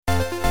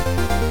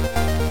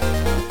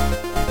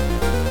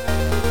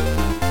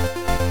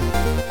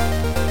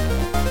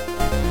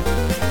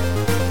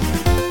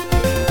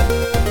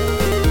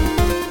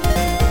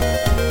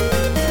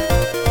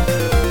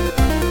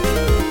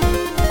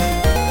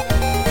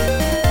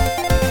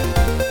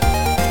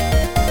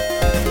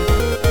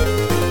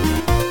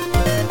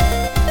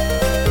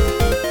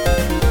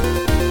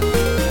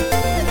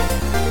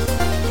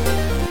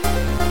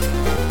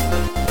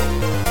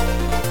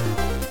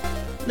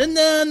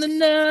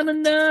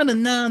Hello.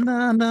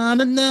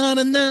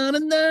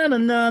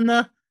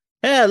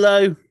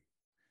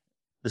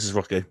 This is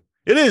Rocco.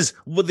 It is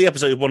with the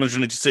episode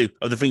 182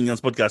 of the Thinking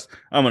Guns podcast.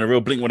 I'm in a real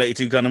Blink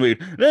 182 kind of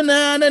mood.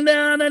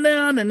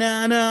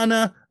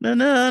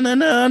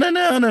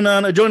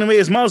 Joining me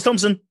is Miles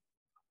Thompson.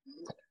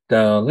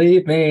 Don't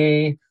leave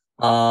me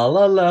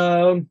all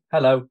alone.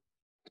 Hello.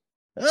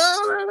 How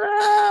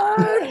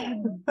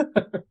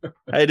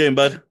you doing,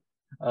 bud?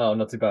 Oh,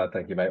 not too bad,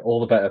 thank you, mate. All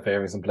the better for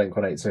hearing some Blink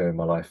 182 in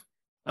my life.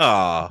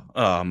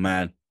 Oh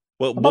man.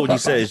 What would you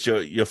say is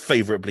your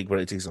favourite Blink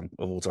 182 song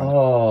of all time?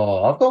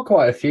 Oh, I've got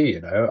quite a few,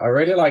 you know. I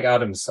really like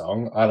Adam's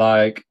song. I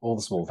like All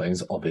the Small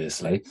Things,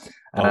 obviously.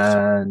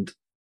 And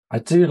I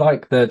do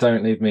like the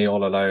Don't Leave Me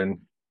All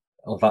Alone.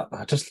 All that.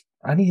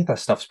 Any of that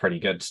stuff's pretty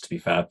good, to be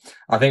fair.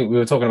 I think we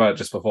were talking about it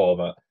just before,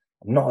 but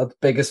I'm not the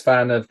biggest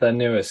fan of their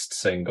newest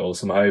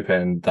singles. I'm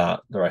hoping that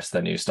the rest of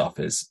their new stuff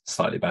is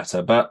slightly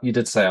better. But you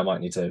did say I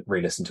might need to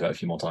re-listen to it a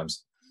few more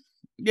times.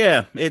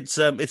 Yeah, it's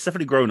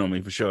definitely grown on me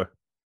for sure.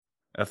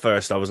 At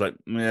first, I was like,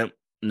 no,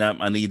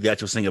 I need the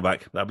actual singer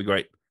back. That'd be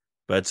great.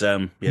 But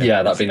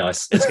yeah, that'd be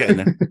nice. It's getting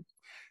there.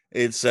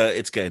 It's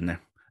getting there.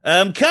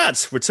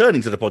 Kat,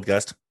 returning to the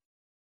podcast.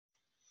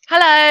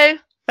 Hello,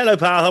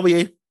 pal. How are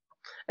you?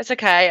 it's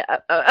okay.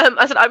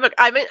 I said I'm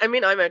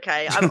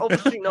okay. I'm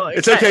obviously not okay.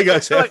 It's okay,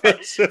 guys. It's okay.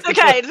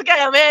 It's okay.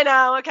 I'm here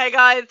now. Okay,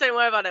 guys, don't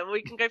worry about it.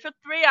 We can go for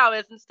 3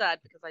 hours instead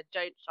because I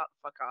don't shut the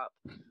fuck up.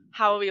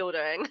 How are we all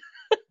doing?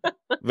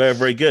 Very,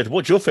 very good.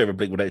 What's your favorite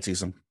Blink 182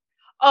 song?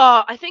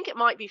 Oh, I think it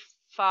might be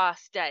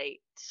First Date.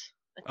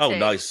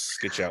 Nice.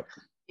 Good shout.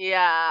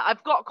 Yeah,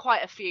 I've got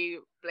quite a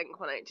few Blink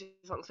 182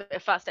 songs. So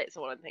First Date's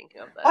the one I'm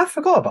thinking of. Though. I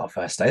forgot about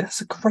First Date. That's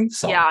a great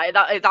song.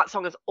 Yeah, that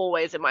song is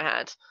always in my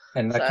head.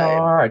 In the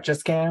car, I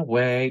just can't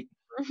wait.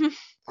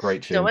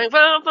 Great tune. Going for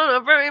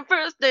the very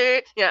first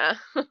date. Yeah.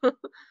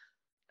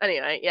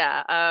 Anyway,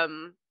 yeah.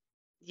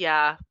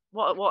 Yeah.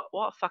 What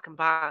a fucking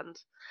band.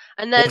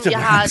 And then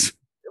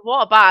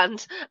what a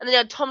band. And then you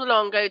had Tom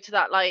DeLonge go to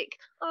that, like,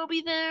 I'll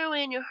be there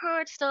when your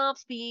heart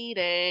stops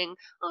beating.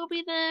 I'll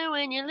be there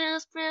when your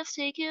last breaths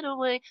take it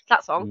away.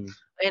 That song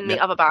in the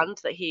other band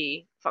that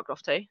he fucked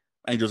off to.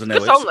 Angels and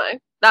Good song, though.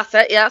 That's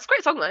it. Yeah, it's a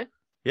great song, though.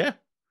 Yeah.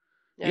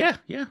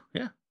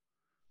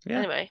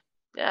 Anyway,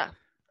 yeah.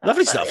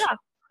 Lovely stuff. Yeah.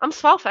 I'm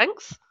swell,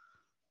 thanks.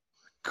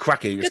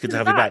 Cracking. It's good to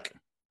have you back.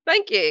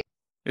 Thank you.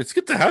 It's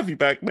good to have you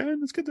back, man.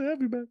 It's good to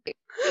have you back.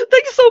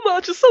 Thank you so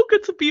much. It's so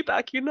good to be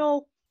back, you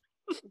know.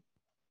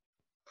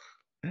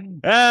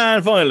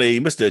 And finally,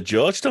 Mr.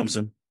 George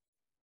Thompson.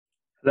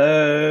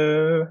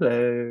 Hello.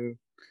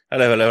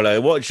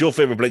 What's your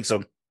favourite Blink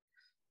song?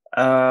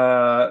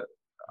 I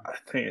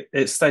think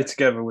it's Stay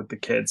Together with the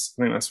Kids.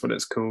 I think that's what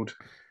it's called.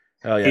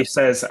 Oh, yeah. He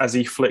says as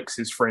he flicks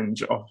his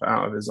fringe off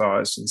out of his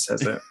eyes and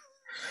says it.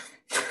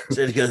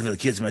 Stay Together with the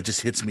Kids, man. It just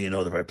hits me in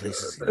all the right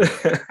places.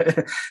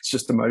 It's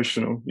just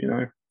emotional, you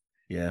know.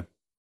 Yeah.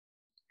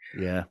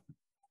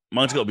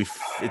 Mine's got to be.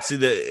 It's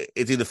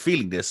either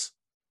Feeling This,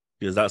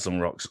 because that song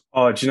rocks.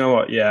 Oh, do you know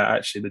what? Yeah,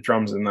 actually, the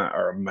drums in that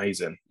are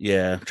amazing.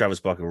 Yeah, Travis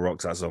Barker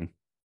rocks that song.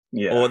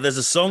 Yeah. Or there's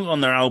a song on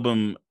their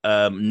album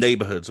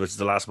Neighborhoods, which is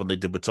the last one they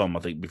did with Tom,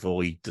 I think,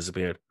 before he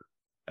disappeared.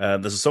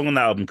 There's a song on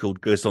that album called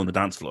Ghost on the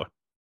Dance Floor,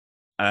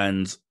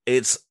 and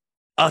it's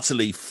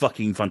utterly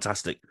fucking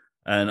fantastic.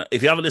 And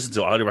if you haven't listened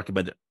to it, I highly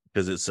recommend it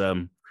because it's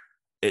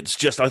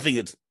just, I think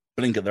it's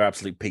Blink at their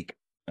absolute peak,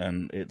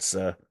 and it's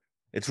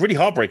really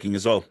heartbreaking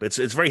as well. It's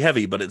very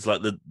heavy, but it's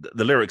like the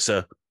lyrics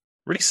are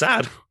really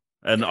sad,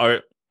 and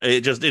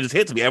it just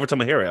hits me every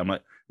time I hear it. I'm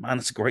like, man,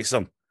 it's a great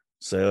song.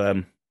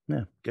 So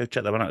yeah, go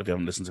check that one out if you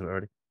haven't listened to it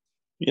already.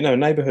 You know,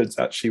 Neighborhoods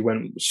actually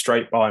went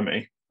straight by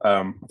me.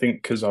 I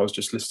think because I was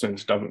just listening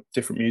to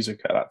different music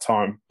at that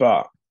time,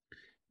 but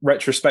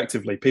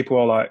retrospectively, people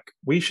are like,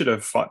 we should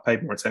have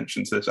paid more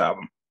attention to this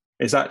album.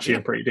 It's actually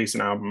a pretty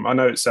decent album. I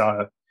know it's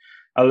a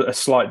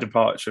slight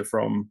departure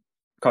from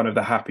kind of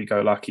the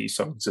happy-go-lucky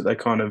songs that they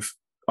kind of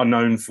are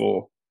known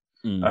for.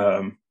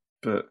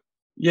 But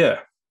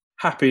yeah,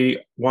 happy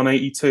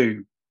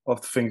 182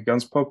 of the Finger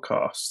Guns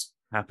podcast.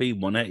 Happy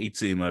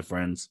 182, my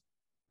friends.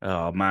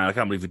 Oh man, I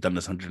can't believe we've done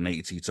this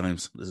 182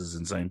 times. This is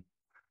insane.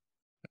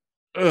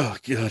 Oh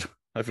god,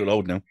 I feel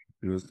old now.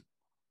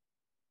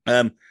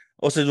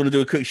 Also, I want to do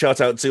a quick shout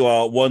out to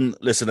our one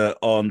listener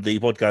on the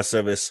podcast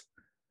service,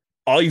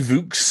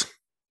 iVoox,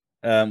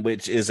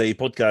 which is a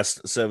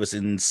podcast service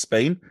in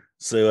Spain.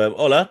 So,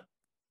 hola.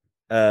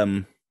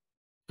 ¿Cómo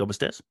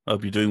estás? I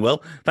hope you're doing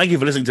well. Thank you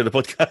for listening to the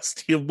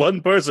podcast. You're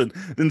one person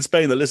in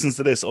Spain that listens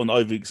to this on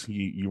iVoox.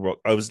 You rock.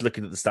 I was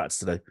looking at the stats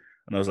today,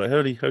 and I was like,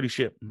 holy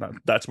shit.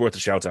 That's worth a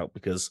shout out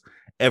because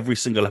every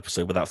single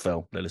episode without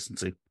fail they listen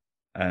to.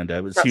 And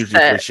it's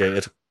hugely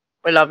appreciated.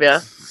 We love you.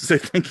 So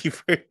thank you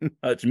very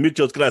much.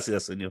 Muchas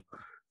gracias, señor.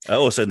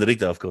 Also,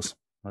 Enrique, of course.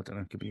 I don't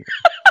know. Could be.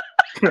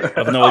 I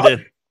have no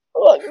idea.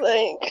 Fuck's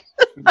sake.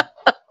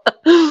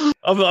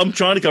 I'm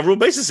trying to cover all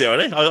bases here,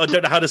 aren't I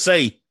don't know how to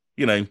say,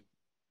 you know.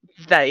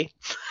 They.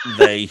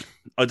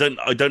 I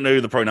don't know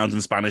the pronouns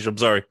in Spanish. I'm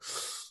sorry.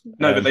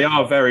 No, but they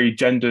are very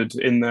gendered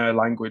in their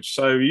language.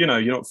 So, you know,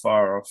 you're not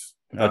far off.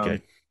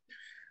 Okay.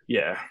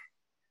 yeah.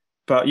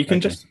 But you can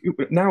Okay.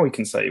 now we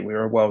can say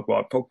we're a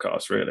worldwide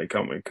podcast, really,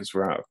 can't we? Because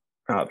we're out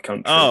of the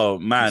country. Oh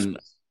man,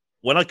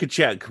 when I could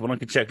check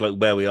like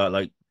where we are,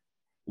 like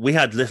we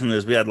had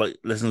like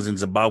listeners in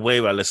Zimbabwe,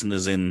 we had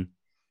listeners in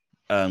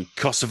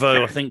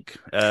Kosovo, I think.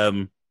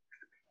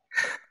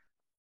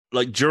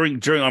 Like during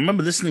I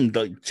remember listening,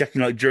 like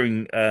checking like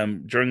during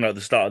like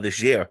the start of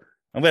this year,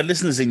 and we had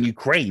listeners in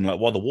Ukraine, like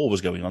while the war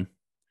was going on.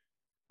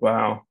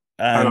 Wow.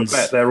 And I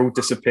bet they're all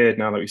disappeared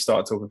now that we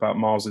started talking about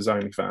Miles's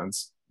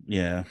OnlyFans.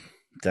 Yeah,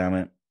 damn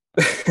it.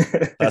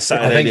 That's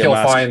I think you'll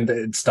find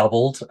it's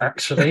doubled,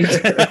 actually.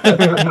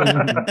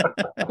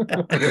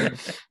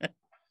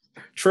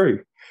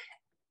 True.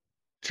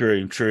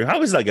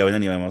 How is that going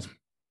anyway, Miles?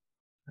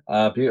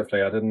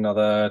 Beautifully. I did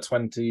another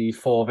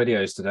 24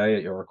 videos today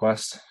at your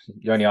request.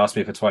 You only asked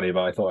me for 20,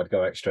 but I thought I'd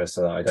go extra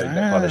so that I don't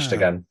get punished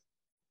again.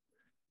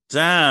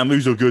 Damn,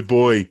 who's a good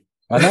boy?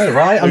 I know,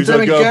 right? I'm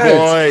doing good.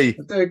 Boy?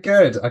 I'm doing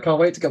good. I can't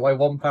wait to get my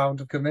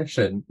 £1 of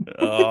commission.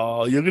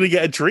 Oh, you're going to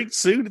get a treat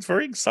soon. It's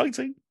very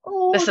exciting.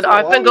 Oh, listen,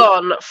 I've been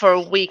gone for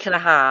a week and a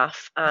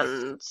half,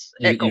 and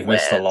you've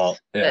missed a lot.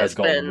 It has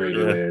gotten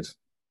really weird.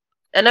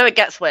 I know it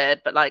gets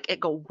weird, but like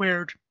it got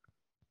weird.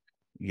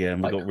 Yeah,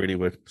 it got really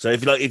weird. So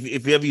if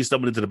you ever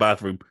stumble into the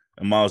bathroom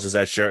and Miles is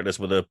there shirtless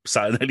with a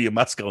Saturnalia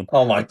mask on,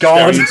 oh my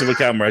god, into the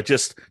camera,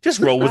 just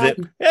roll with it.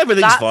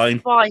 Everything's fine.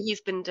 That's why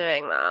he's been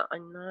doing that. I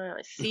know.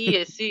 I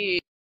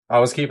see. I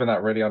was keeping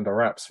that really under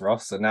wraps,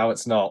 Ross, and now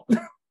it's not.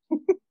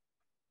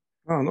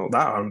 Oh, not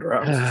that under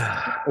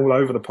wraps. All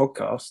over the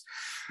podcast.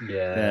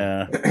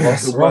 Yeah.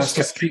 Ross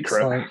just keeps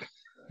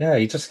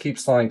he just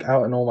keeps like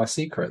outing all my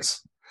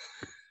secrets.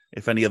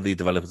 If any of the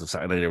developers of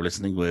Saturday are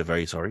listening, we're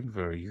very sorry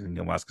for using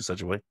your mask in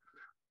such a way.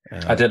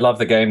 I did love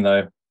the game,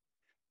 though.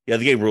 Yeah,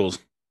 the game rules.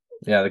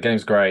 Yeah, the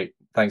game's great.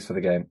 Thanks for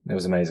the game. It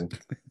was amazing.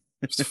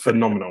 It's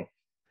phenomenal.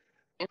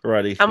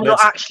 Righty. And we're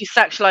not actually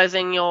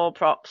sexualizing your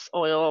props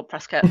or your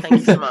press kit. Thank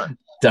you so much.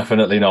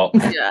 Definitely not.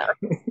 Yeah.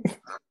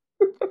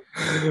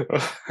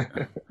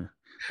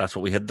 That's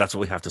what we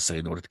have to say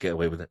in order to get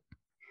away with it.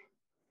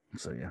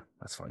 So yeah,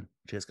 that's fine.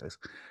 Cheers, guys.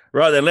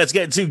 Right then, let's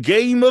get to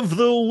game of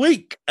the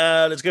week.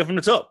 Let's go from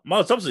the top.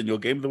 Miles Thompson, your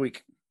game of the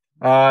week.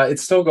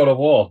 It's still God of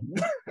War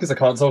because I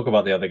can't talk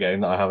about the other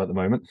game that I have at the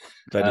moment.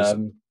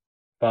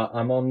 But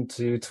I'm on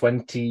to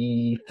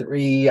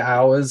 23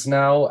 hours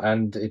now,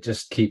 and it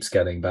just keeps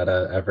getting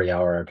better every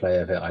hour I play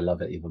of it. I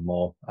love it even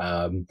more.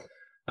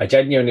 I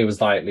genuinely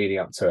was like leading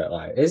up to it,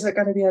 like, is it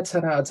going to be a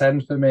 10 out of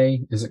 10 for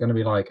me? Is it going to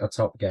be like a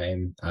top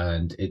game?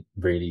 And it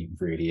really,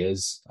 really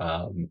is.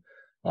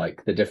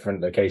 Like the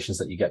different locations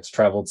that you get to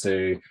travel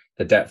to,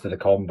 the depth of the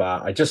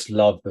combat. I just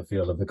love the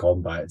feel of the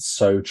combat. It's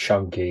so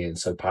chunky and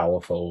so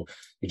powerful.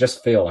 You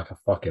just feel like a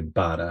fucking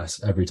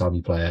badass every time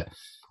you play it.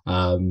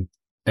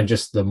 And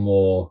just the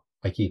more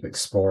I keep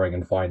exploring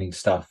and finding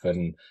stuff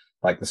and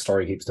like the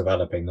story keeps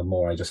developing, the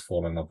more I just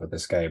fall in love with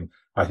this game.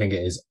 I think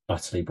it is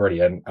utterly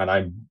brilliant. And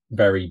I'm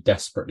very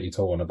desperately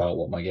torn about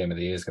what my game of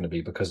the year is going to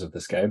be because of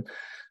this game.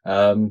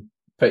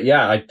 But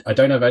yeah, I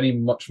don't have any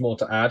much more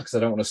to add because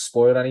I don't want to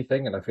spoil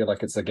anything. And I feel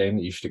like it's a game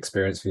that you should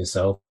experience for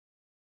yourself.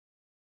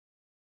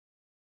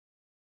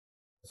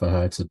 For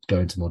her to go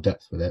into more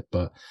depth with it.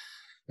 But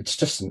it's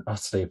just an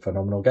utterly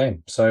phenomenal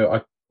game.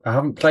 So I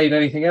haven't played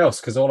anything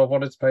else because all I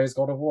wanted to play is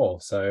God of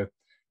War. So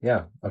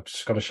yeah, I've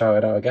just got to shout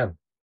it out again.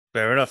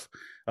 Fair enough.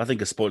 I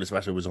think a spoiler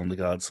special was on the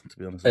cards, to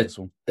be honest with this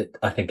one.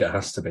 I think it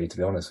has to be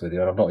honest with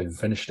you. And I've not even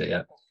finished it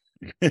yet.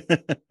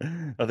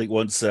 I think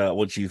once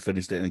you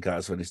finished it and the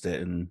guys finished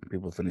it and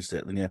people finished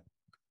it, then yeah, it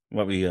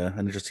might be an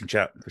interesting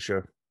chat for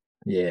sure.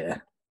 Yeah.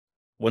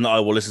 One that I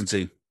will listen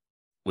to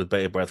with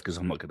bated breath because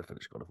I'm not going to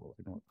finish God of War.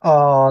 You know what?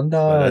 Oh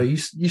no, but,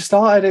 you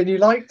started it and you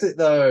liked it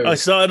though. I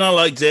started and I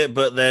liked it,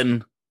 but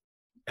then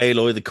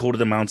Aloy, the Call of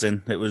the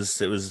Mountain, it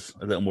was a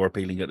little more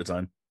appealing at the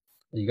time.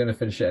 Are you going to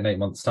finish it in 8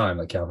 months' time,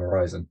 like Calvin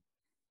Horizon?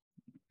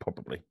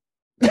 Probably.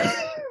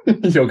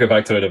 You'll go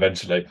back to it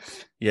eventually.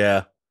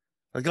 Yeah.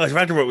 Like, guys,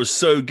 Ragnarok was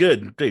so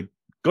good. Dude,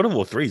 God of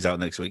War 3 is out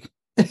next week.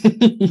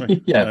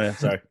 Yeah.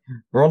 Sorry.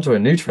 We're on to a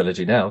new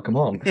trilogy now. Come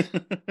on.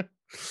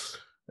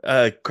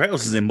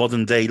 Kratos is in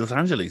modern day Los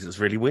Angeles. It's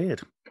really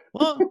weird.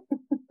 What?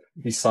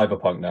 He's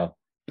cyberpunk now.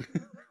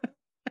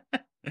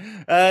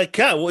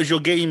 Kat, what is your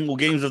game or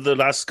games of the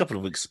last couple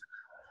of weeks?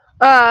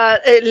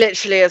 It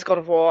literally is God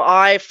of War.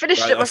 I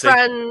finished it, my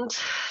friend.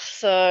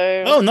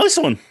 So. Oh, nice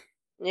one.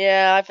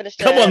 Yeah, I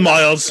finished it. Come on,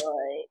 Miles.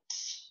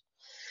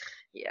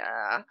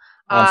 Yeah.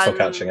 I'm still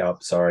catching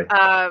up, sorry.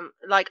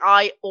 Like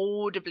I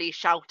audibly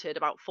shouted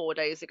about 4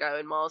 days ago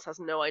and Miles has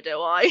no idea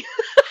why.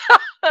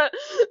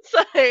 So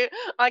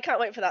I can't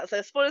wait for that.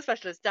 So spoiler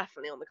special is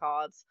definitely on the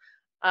cards.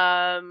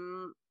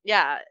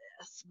 Yeah,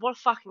 what a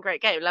fucking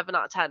great game. 11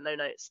 out of 10, no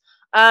notes.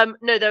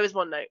 No, there is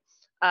one note.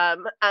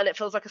 And it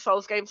feels like a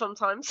Souls game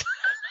sometimes.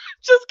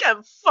 Just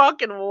getting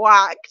fucking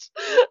whacked.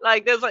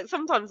 Like there's like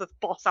sometimes there's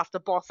boss after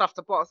boss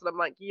after boss, and I'm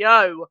like,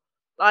 yo,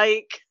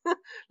 like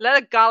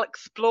let a gal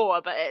explore.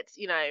 But it's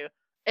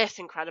it's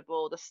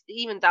incredible.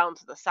 Even down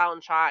to the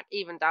soundtrack,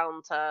 even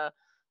down to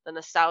the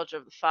nostalgia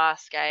of the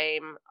first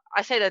game.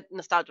 I say the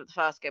nostalgia of the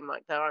first game,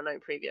 like there are no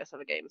previous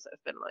other games that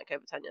have been like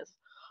over 10 years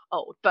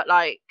old. But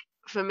like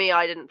for me,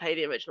 I didn't play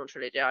the original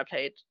trilogy. I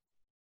played,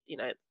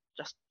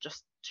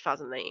 just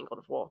 2018 God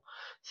of War.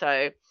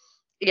 So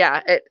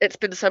yeah, it's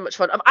been so much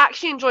fun. I've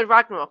actually enjoyed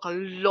Ragnarok a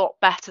lot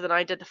better than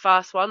I did the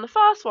first one. The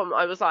first one,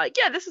 I was like,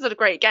 yeah, this is a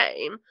great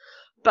game,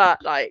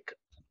 but like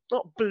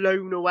not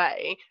blown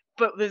away.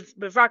 But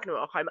with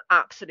Ragnarok, I'm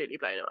absolutely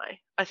blown away.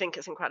 I think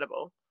it's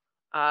incredible.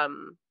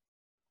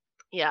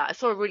 Yeah, I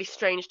saw a really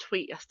strange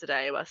tweet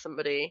yesterday where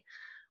somebody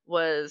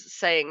was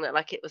saying that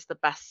like it was the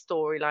best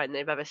storyline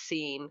they've ever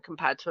seen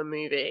compared to a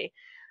movie.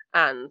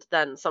 And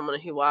then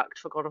someone who worked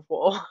for God of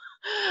War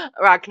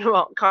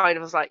Ragnarok kind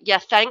of was like, yeah,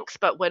 thanks,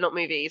 but we're not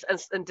movies,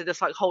 and did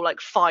this like whole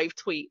like 5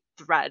 tweet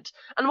thread.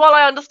 And while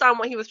I understand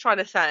what he was trying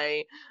to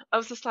say, I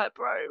was just like,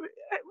 bro,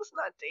 it wasn't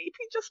that deep.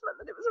 He just meant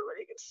that it was a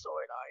really good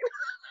storyline.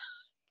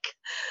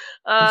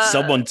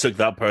 Someone took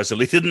that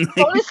personally, didn't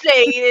they?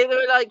 Honestly, they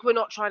were like, we're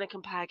not trying to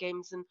compare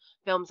games and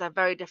films. They're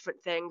very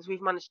different things.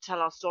 We've managed to tell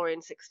our story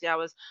in 60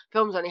 hours.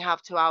 Films only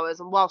have 2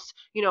 hours. And whilst,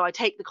 I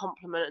take the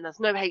compliment and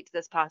there's no hate to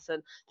this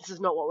person, this is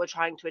not what we're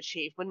trying to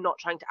achieve. We're not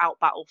trying to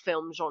outbattle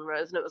film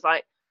genres. And it was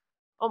like,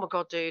 oh my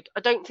God, dude. I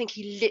don't think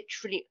he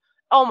literally...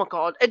 Oh my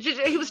God.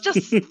 He was just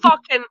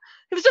fucking...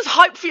 He was just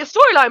hyped for your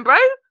storyline, bro.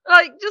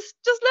 Like, just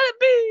let it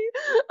be.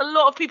 A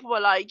lot of people were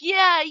like,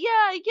 yeah,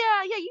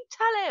 you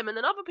tell him. And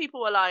then other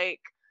people were like,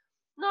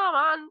 no,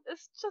 man,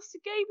 it's just a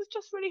game. It's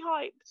just really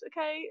hyped,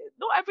 okay?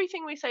 Not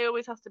everything we say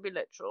always has to be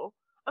literal.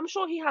 I'm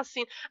sure he has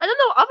seen. And then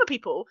there were other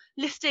people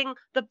listing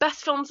the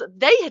best films that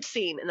they had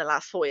seen in the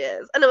last 4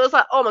 years. And it was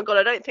like, oh my God,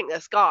 I don't think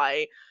this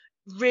guy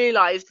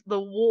realized the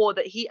war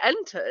that he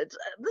entered.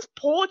 This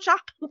poor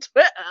chap on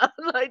Twitter,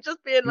 like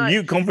just being like,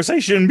 mute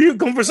conversation,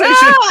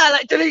 yeah,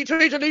 like delete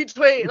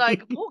tweet,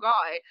 like poor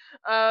guy.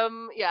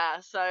 Yeah,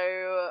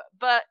 so,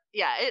 but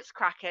yeah, it's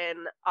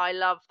cracking. I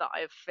love that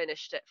I've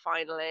finished it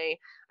finally.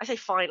 I say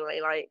finally,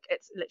 like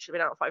it's literally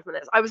been out 5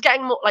 minutes. I was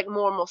getting more and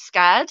more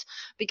scared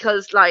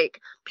because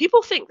like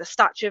people think the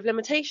statute of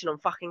limitation on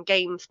fucking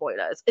game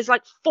spoilers is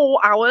like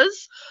 4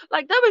 hours.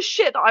 Like there was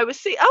shit that I was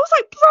seeing. I was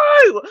like,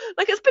 bro,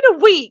 like it's been a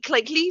week.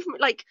 Like leave me.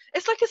 Like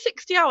it's like a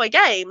 60-hour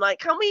game. Like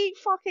can we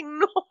fucking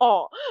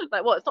not?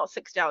 Like well, it's not a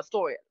 60-hour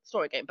story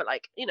game, but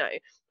like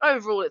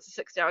overall it's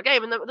a 60-hour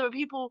game. And there were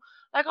people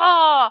like,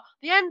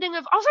 the ending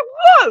of. I was like,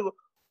 whoa.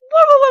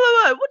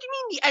 Whoa! What do you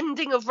mean the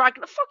ending of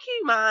Ragnar? Fuck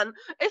you, man.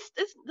 It's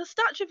the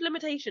statute of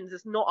limitations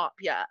is not up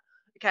yet.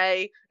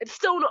 Okay, it's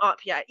still not up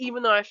yet,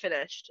 even though I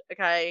finished.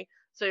 Okay,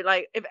 so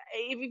like if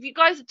you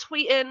guys are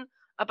tweeting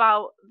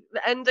about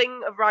the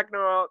ending of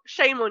Ragnarok,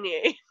 shame on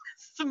you.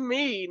 It's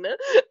mean.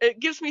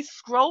 It gives me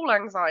scroll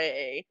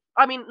anxiety.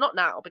 I mean, not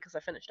now because I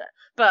finished it,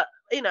 but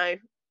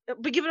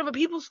be giving other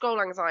people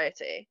scroll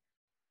anxiety.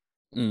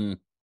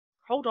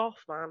 Hold off,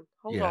 man.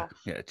 Hold off.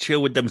 Yeah,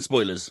 chill with them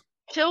spoilers.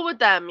 Chill with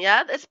them,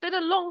 yeah? It's been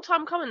a long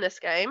time coming, this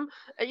game.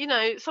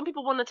 Some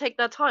people want to take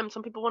their time.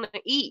 Some people want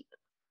to eat.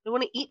 They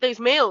want to eat those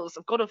meals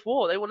of God of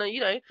War. They want to,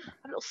 have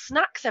little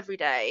snacks every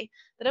day.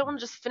 They don't want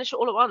to just finish it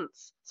all at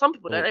once. Some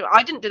people don't.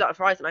 I didn't do that with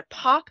Horizon. I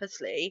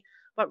purposely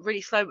went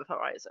really slow with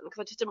Horizon because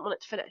I just didn't want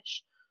it to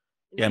finish.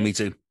 Yeah, me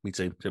too.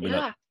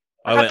 Yeah.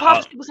 I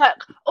purposely was like,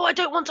 I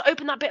don't want to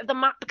open that bit of the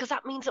map because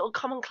that means it will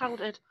come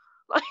unclouded.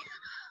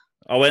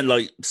 I went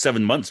like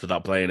 7 months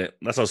without playing it.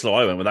 That's how slow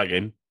I went with that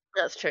game.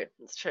 That's true.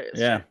 It's true.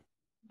 Yeah.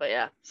 But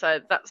yeah, so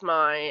that's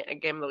my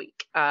game of the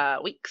week,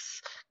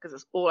 weeks, because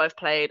it's all I've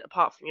played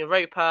apart from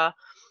Europa,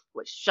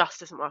 which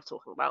just isn't worth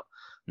talking about.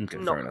 Okay,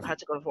 not fair compared enough.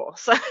 to God of War.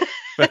 So.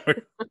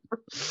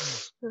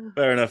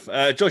 Fair enough.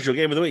 Josh, your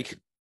game of the week?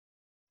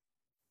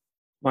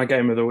 My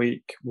game of the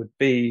week would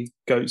be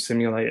Goat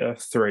Simulator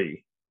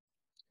 3.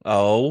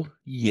 Oh,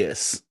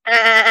 yes.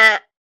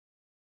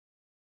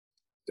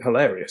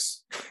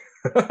 Hilarious.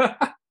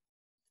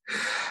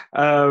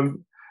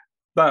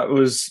 That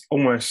was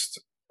almost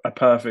a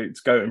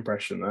perfect goat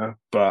impression there,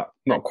 but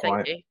not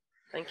quite.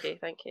 Thank you.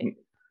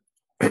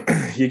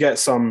 Mm. You get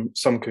some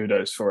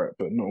kudos for it,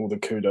 but not all the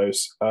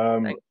kudos.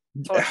 7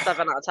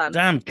 out of 10.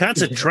 Damn,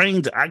 Kat's a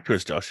trained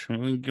actress, Josh. You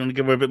want to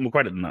give her a bit more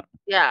credit than that?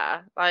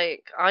 Yeah,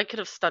 like I could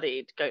have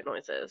studied goat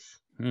noises.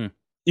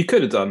 You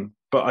could have done,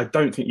 but I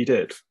don't think you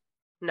did.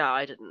 No,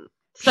 I didn't.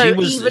 So she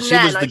was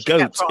the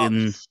goat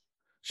in.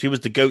 She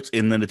was the goat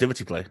in the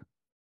nativity play.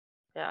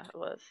 Yeah, it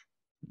was.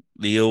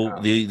 The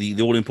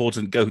all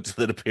important goat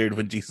that appeared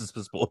when Jesus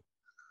was born.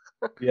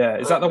 Yeah,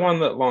 is that the one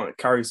that like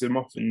carries him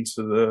off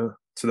into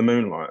the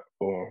moonlight,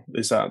 or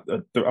is that?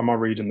 Am I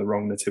reading the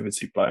wrong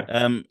nativity play?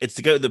 It's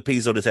the goat that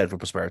pees on his head for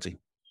prosperity.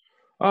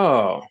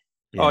 Oh,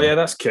 yeah,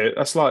 that's cute.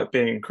 That's like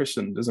being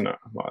christened, isn't it?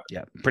 Like,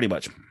 yeah, pretty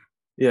much.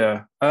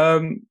 Yeah.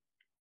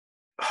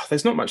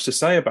 There's not much to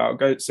say about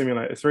Goat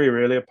Simulator 3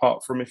 really,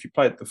 apart from if you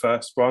played the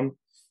first one,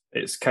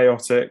 it's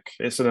chaotic.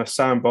 It's in a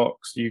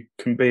sandbox. You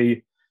can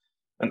be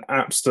an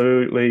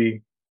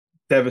absolutely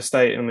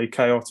devastatingly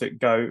chaotic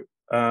goat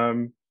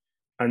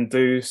and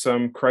do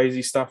some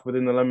crazy stuff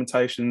within the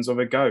limitations of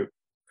a goat.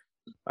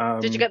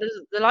 Did you get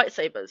the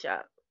lightsabers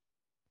yet?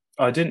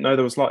 I didn't know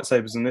there was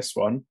lightsabers in this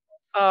one.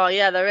 Oh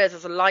yeah, there is.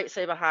 There's a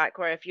lightsaber hack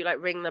where if you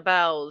like ring the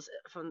bells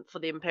for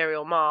the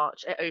Imperial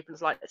March, it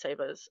opens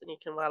lightsabers and you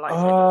can wear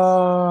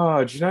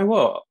lightsabers. Oh, do you know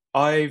what?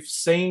 I've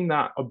seen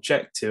that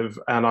objective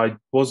and I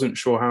wasn't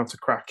sure how to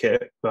crack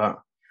it, but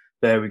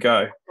there we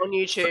go. On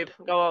YouTube,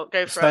 go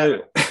for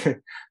So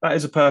it. that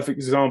is a perfect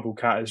example.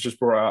 Kat has just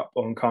brought up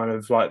on kind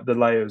of like the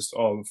layers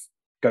of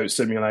Goat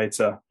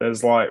Simulator.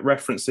 There's like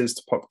references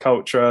to pop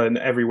culture in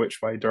every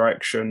which way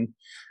direction.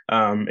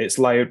 It's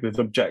layered with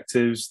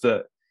objectives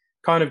that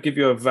kind of give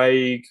you a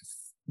vague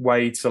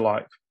way to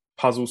like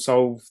puzzle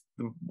solve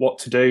what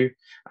to do,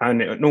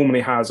 and it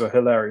normally has a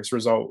hilarious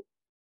result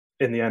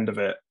in the end of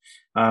it.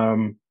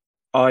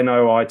 I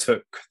know I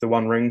took the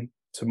One Ring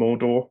to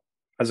Mordor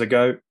as a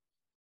goat,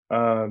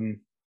 and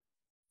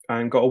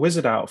got a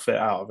wizard outfit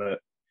out of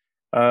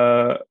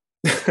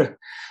it.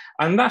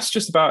 And that's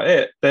just about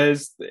it.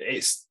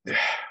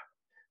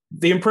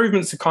 The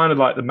improvements are kind of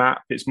like the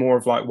map. It's more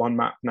of like one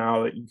map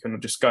now that you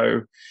can just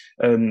go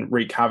and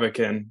wreak havoc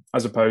in,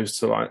 as opposed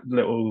to like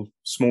little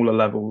smaller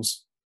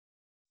levels.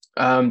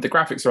 The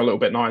graphics are a little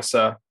bit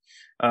nicer.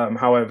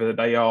 However,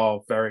 they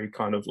are very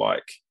kind of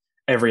like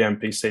every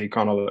NPC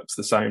kind of looks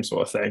the same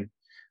sort of thing.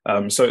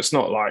 So it's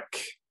not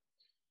like,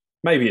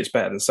 maybe it's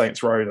better than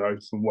Saints Row though,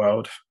 the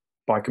world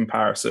by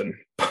comparison,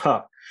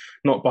 but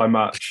not by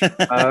much.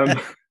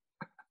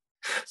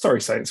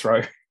 Sorry, Saints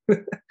Row.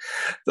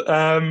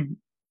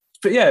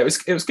 But yeah, it was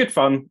good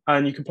fun,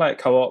 and you can play it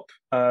co-op,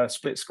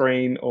 split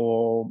screen,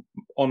 or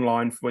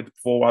online with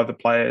 4 other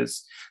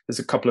players. There's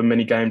a couple of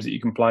mini games that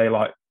you can play,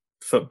 like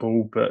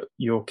football, but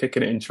you're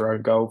kicking it into your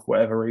own goal for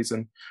whatever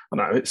reason. I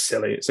know it's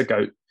silly. It's a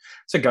goat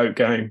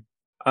game.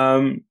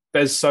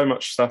 There's so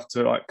much stuff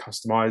to like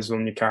customize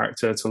on your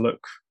character to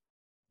look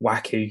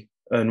wacky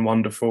and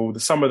wonderful.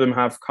 Some of them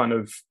have kind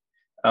of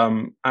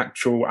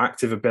actual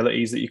active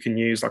abilities that you can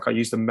use. Like I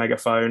used a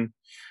megaphone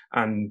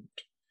and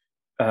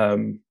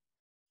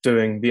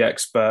doing the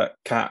expert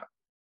cat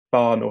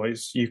bar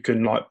noise, you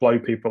can like blow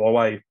people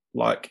away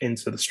like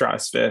into the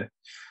stratosphere.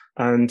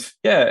 And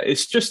yeah,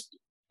 it's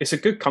a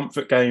good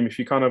comfort game if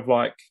you kind of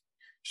like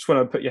just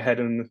want to put your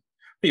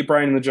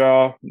brain in the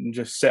jar and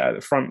just sit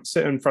in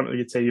front of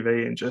your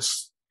TV and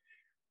just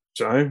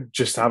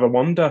have a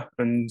wander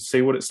and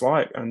see what it's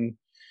like. And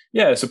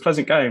yeah, it's a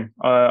pleasant game.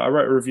 I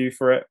wrote a review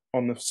for it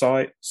on the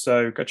site,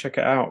 so go check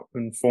it out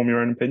and form your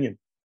own opinion.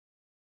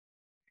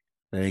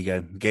 There you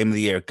go. Game of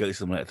the year, Goat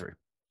Simulator 3.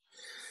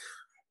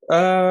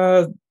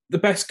 The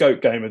best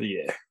goat game of the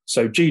year.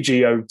 So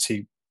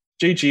GGOYT.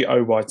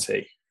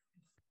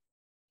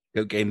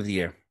 Goat game of the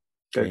year.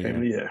 Goat game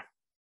of the year.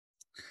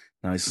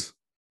 Nice.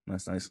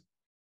 What's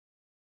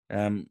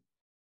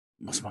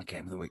my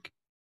game of the week?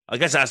 I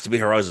guess it has to be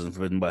Horizon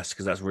Forbidden West,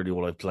 because that's really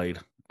all I've played.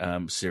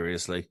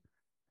 Seriously.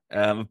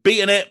 I've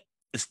beaten it.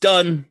 It's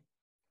done.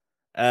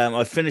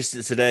 I finished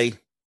it today.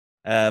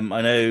 I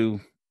know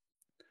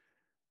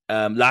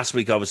last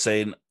week I was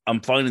saying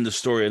I'm finding the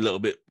story a little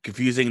bit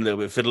confusing, a little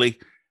bit fiddly.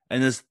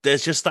 And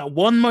there's just that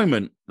one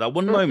moment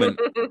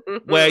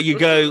where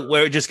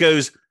it just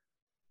goes,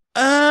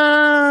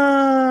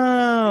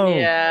 oh,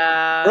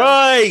 yeah,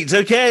 right,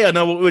 okay, I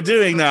know what we're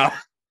doing now.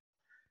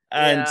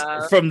 And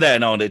from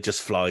then on, it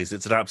just flies.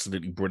 It's an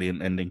absolutely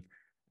brilliant ending.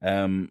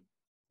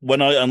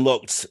 When I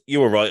unlocked, you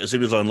were right, as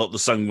soon as I unlocked the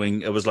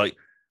Sunwing, it was like,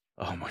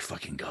 oh my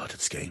fucking God,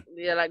 it's game.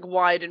 Yeah, like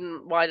why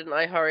didn't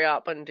I hurry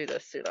up and do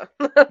this sooner?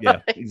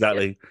 Yeah,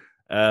 exactly.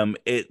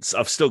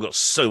 I've still got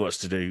so much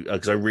to do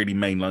because I really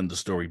mainlined the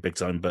story big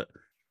time, but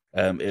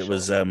it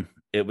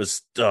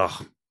was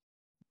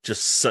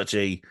just such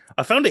a.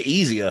 I found it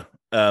easier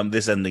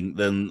this ending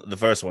than the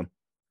first one,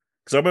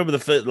 because I remember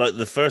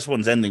the first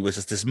one's ending was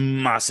just this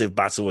massive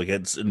battle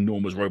against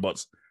enormous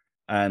robots,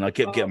 and I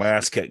kept getting my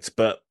ass kicked.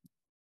 But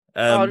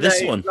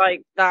this one,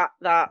 like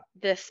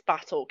this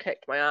battle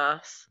kicked my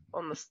ass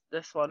on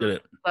this one. Did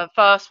it? The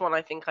first one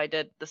I think I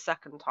did the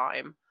second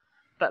time,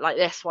 but like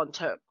this one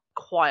took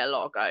quite a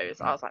lot of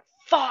goes. I was like,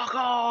 fuck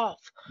off.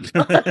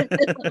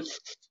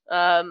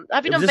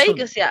 Have you done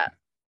Vegas yet?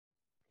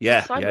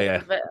 Yeah.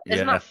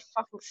 Isn't that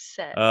fucking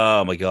sick?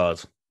 Oh my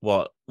God.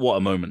 What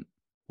a moment.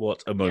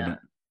 What a moment.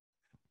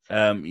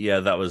 Yeah,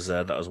 that was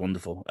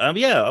wonderful. I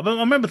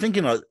remember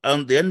thinking the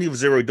ending of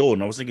Zero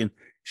Dawn, I was thinking,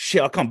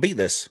 shit, I can't beat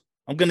this.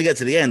 I'm gonna get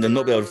to the end and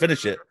not be able to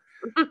finish it.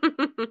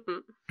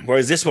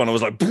 Whereas this one I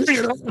was like,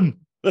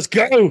 let's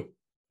go.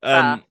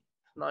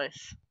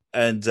 Nice.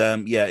 And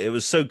it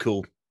was so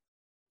cool.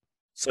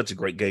 Such a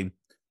great game.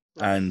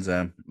 Nice.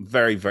 And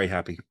very, very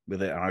happy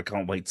with it. And I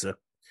can't wait to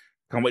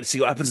see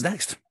what happens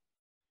next.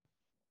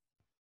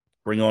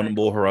 Bring on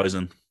more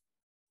Horizon,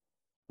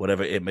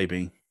 whatever it may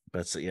be.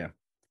 But yeah,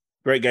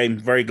 great game.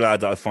 Very glad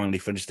that I finally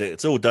finished it.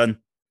 It's all done.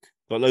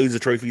 Got loads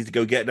of trophies to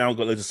go get now.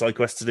 Got loads of side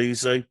quests to do.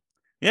 So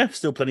yeah,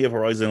 still plenty of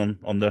Horizon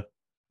on the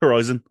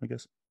horizon, I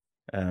guess.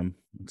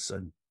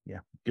 So yeah,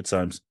 good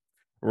times.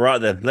 Right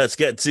then, let's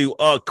get to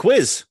our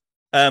quiz.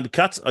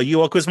 Kat, are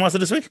you our quiz master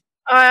this week?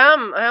 I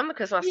am the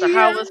quiz master.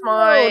 How was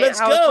my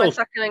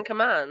second in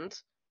command?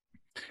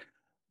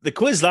 The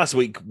quiz last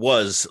week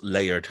was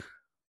layered.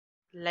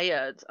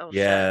 Layered. Oh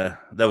Yeah,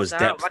 there was Damn,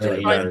 depth like to a it.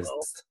 Yeah.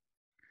 triangle.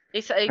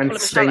 He said he And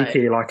called him a shallow.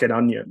 stinky like an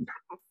onion.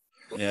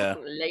 Yeah.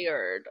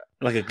 Layered.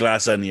 Like a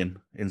glass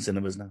onion in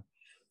cinemas now.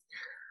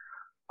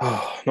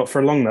 Oh, not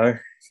for long though.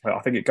 I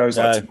think it goes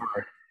like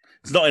tomorrow.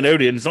 It's not in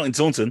Odeon. It's not in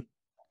Taunton.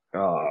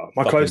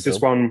 My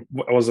closest one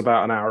was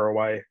about an hour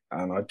away,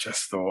 and I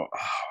just thought,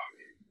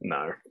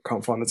 no,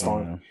 can't find the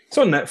time. Yeah. It's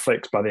on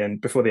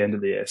Netflix before the end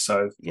of the year,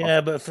 so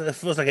Yeah, but it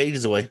feels like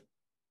ages away.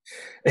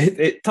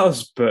 it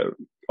does. But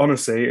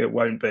honestly, it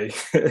won't be.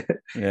 Yeah,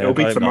 it'll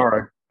be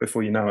tomorrow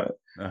before you know it.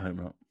 I hope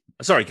not.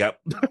 Sorry, Cap.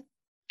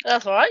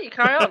 That's all right. You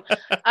carry on.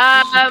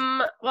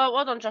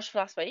 Well done, Josh, for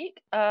last week.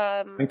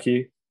 Thank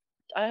you.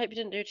 I hope you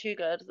didn't do too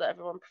good that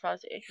everyone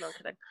prefers you. No, I'm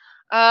kidding.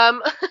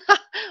 I'm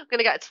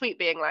gonna get a tweet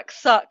being like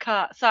 "suck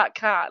cat,"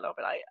 and I'll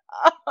be like,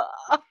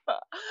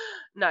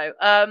 no.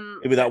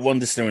 Maybe that one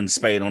distiller in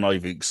Spain on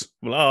iVoox.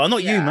 Well, oh,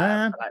 not you,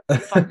 man.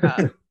 Like, fuck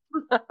her.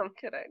 I'm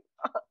kidding.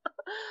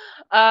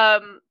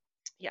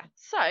 Yeah.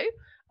 So,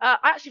 I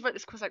actually wrote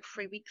this quiz like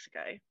 3 weeks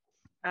ago.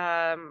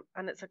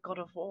 And it's a God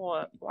of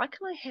War. Why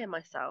can I hear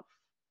myself?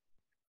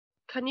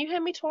 Can you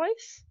hear me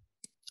twice?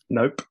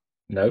 Nope.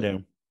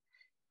 No.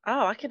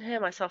 Oh, I can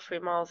hear myself through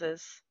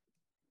Miles's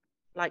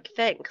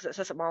thing because it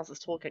says that Miles is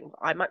talking,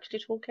 but I'm actually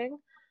talking.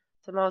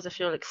 So Miles, if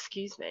you'll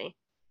excuse me.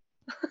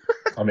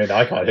 I mean,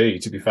 I can't hear you,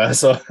 to be fair.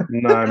 So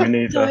no, me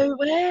neither. So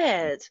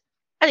weird.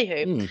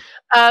 Anywho,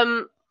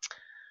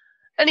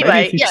 Maybe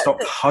if you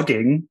stop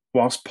hugging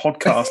whilst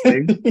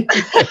podcasting.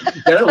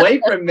 Get away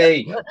from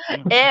me.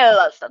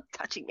 Ew, stop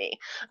touching me.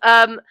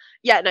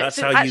 Yeah, no. That's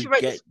so how you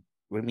get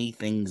remy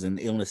things and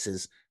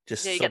illnesses.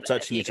 Just stop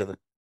touching each other.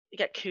 You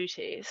get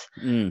cooties.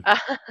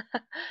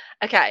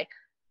 Okay,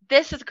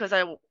 this is a quiz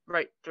I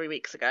wrote 3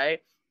 weeks ago.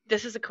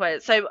 This is a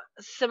quiz. So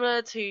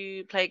similar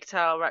to Plague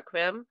Tale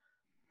Requiem,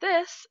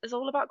 this is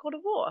all about God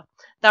of War.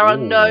 There are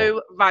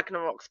no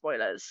Ragnarok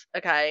spoilers.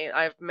 Okay,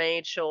 I've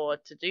made sure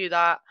to do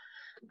that.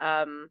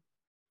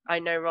 I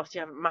know, Ross,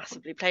 you haven't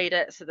massively played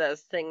it, so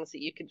there's things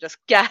that you can just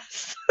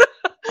guess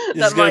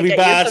that might get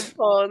bad. You some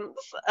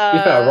points.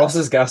 Yeah,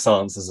 Ross's guess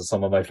answers are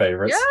some of my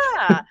favourites.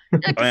 Yeah,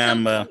 I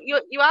am.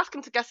 You ask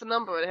him to guess a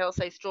number, and he'll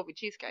say strawberry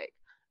cheesecake.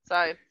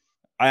 So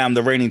I am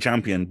the reigning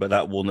champion, but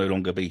that will no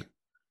longer be.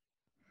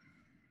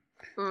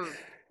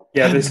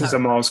 Yeah, this is a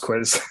Miles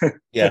quiz.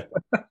 Yeah.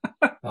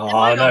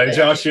 Oh no,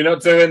 Josh, you're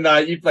not doing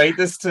that. You played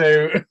this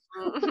too.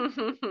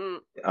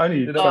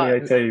 Only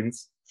 2018.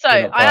 So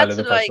I had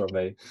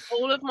to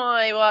all of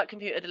my work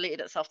computer deleted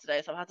itself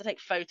today, so I had to take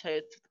photos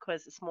of the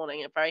quiz this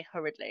morning very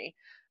hurriedly.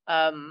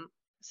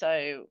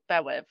 So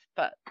bear with.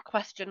 But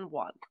question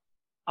 1: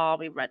 are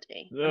we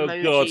ready? Oh,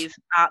 Emojis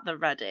at the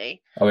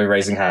ready. Are we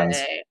raising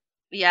hands?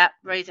 Yeah,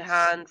 raise your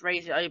hand,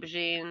 raise your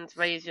aubergines,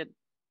 raise your,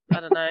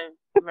 I don't know,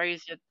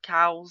 raise your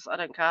cows. I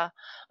don't care.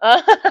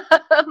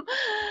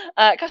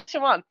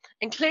 Question 1: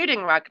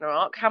 including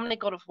Ragnarok, how many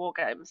God of War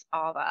games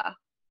are there?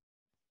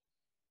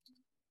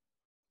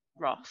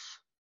 Ross.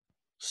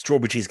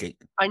 Strawberry cheesecake.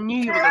 I knew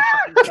you were going to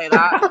fucking say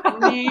that.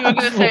 I knew you were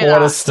going to say that.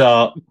 What a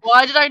start.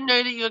 Why did I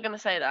know that you were going to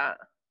say that?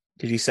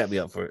 Did you set me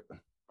up for it?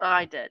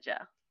 I did,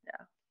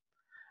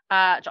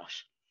 yeah.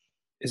 Josh.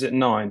 Is it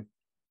 9?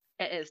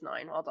 It is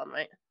 9. Well done,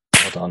 mate.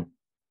 Well done.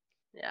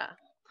 Yeah.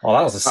 Oh,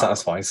 that was a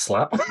satisfying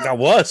slap. That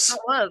was.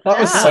 That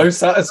was so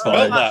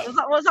satisfying.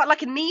 Was that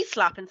like a knee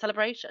slap in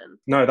celebration?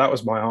 No, that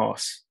was my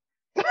arse.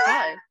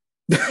 Oh.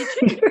 Did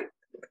you?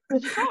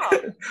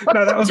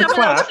 No, that was a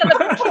clap.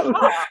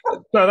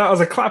 No, that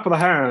was a clap of the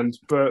hand.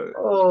 But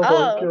oh my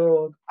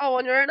god! Oh,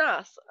 on your own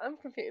ass. I'm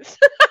confused.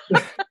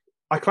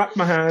 I clapped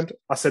my hand.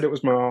 I said it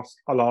was my ass.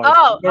 I lied.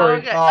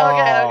 Okay.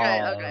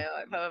 Okay.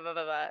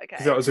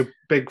 That was a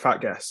big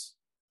fat guess.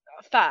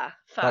 Fair.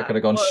 That could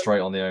have gone straight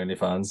on the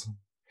OnlyFans.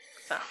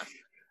 Fair.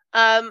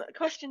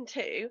 Question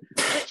 2: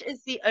 which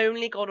is the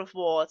only God of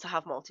War to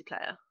have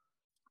multiplayer?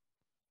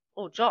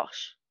 Oh,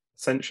 Josh.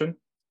 Ascension.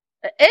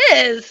 It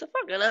is.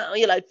 Fucking hell.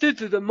 You're like,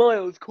 this is a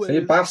Miles quiz. So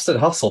you bastard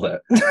hustled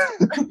it.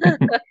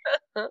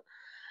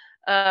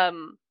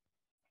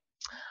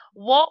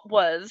 What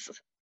was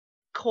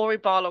Cory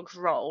Barlog's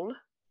role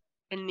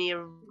in the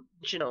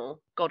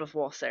original God of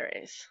War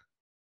series?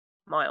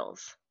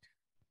 Miles.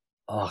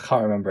 Oh, I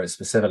can't remember it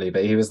specifically,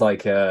 but he was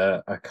like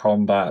a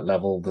combat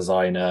level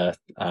designer.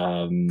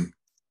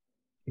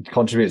 He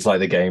contributes like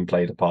the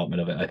gameplay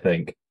department of it, I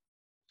think.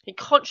 He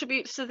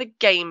contributes to the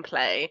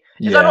gameplay.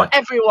 Is that not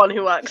everyone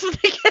who works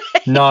at the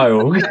game?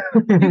 No.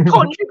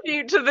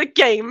 Contribute to the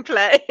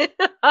gameplay.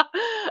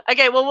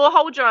 Okay, well, we'll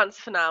hold your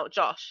answer for now,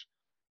 Josh.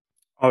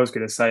 I was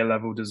going to say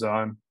level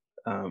design,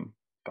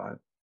 but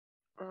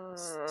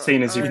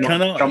seeing as you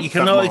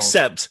cannot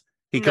accept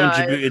he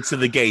contributed to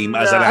the game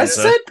as an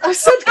answer. I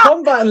said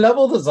combat and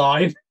level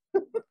design.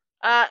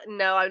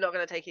 No, I'm not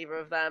going to take either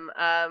of them.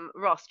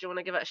 Ross, do you want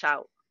to give it a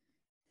shout?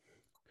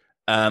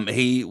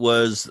 He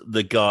was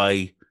the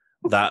guy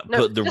that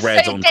put the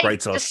red on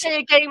Kratos. Just say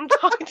a game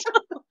title.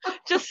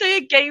 just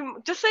say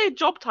a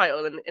job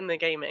title in the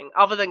gaming,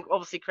 other than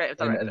obviously creative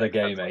director. In the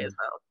gaming.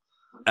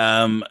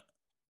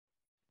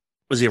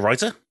 Was he a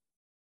writer?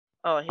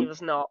 Oh, he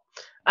was not.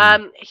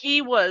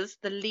 He was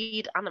the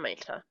lead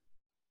animator.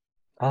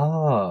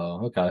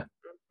 Oh, okay.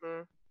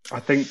 Mm. I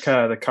think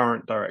the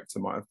current director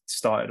might have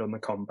started on the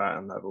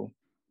combatant level.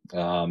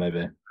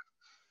 Maybe.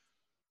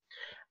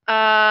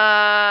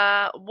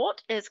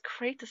 What is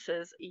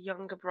Kratos'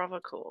 younger brother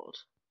called?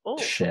 Oh,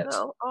 Shit.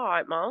 well, all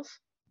right, Miles.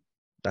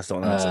 That's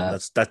not an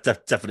answer. That's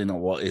definitely not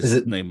what his Is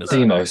it name is.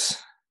 Demos?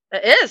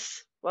 It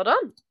is. Well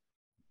done.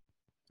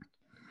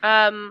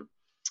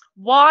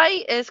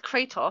 Why is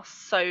Kratos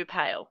so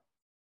pale?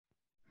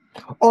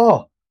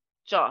 Oh,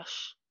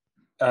 Josh.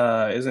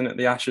 Isn't it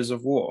the Ashes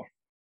of War?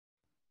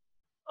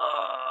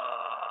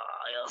 Oh,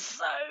 you're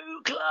so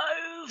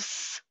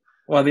close.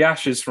 Well, the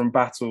ashes from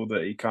battle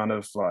that he kind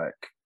of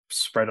like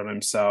spread on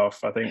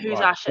himself. I think. Whose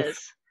like,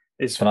 ashes?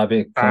 Is can I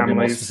be more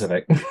families.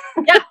 specific?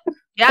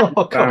 Yeah.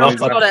 Oh, come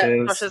Families on. Josh has got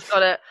it. ashes. Josh has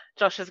got it.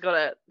 Josh has got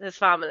it. His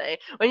family.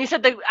 When you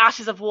said the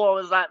ashes of war, I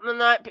was like, no,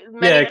 Yeah,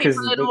 many 'cause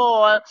people in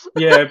war.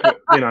 Yeah, but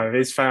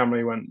his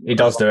family went. He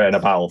does do it in a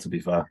battle, to be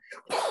fair.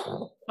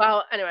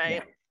 Well,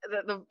 anyway,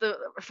 the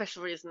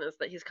official reason is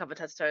that he's covered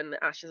head to toe in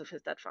the ashes of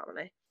his dead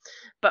family.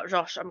 But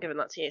Josh, I'm giving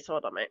that to you, so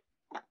well done, mate.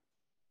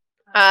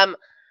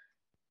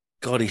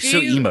 God, he's so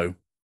emo.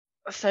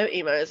 So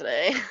emo, isn't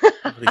he?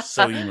 God, he's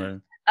so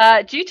emo.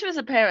 Due to his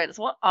appearance,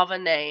 what other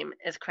name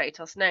is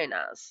Kratos known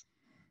as?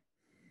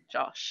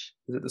 Josh.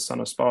 Is it the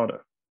son of Sparta?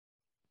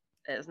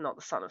 It is not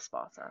the son of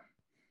Sparta.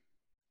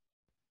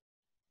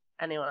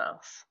 Anyone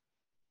else?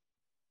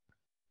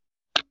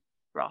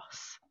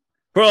 Ross.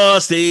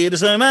 Frosty the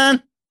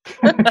Snowman.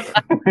 Oh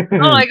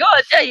my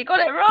god, yeah, you got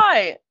it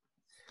right.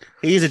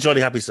 He's a jolly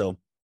happy soul.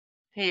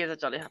 He is a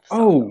jolly happy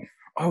soul.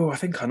 I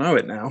think I know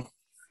it now.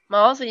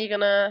 Miles, are you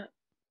gonna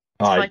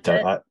I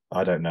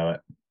don't know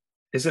it.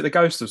 Is it the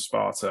Ghost of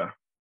Sparta?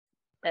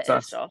 It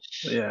is,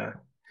 Josh. Yeah.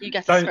 You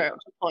get a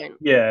spiritual point.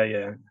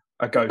 Yeah.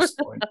 A ghost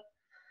point.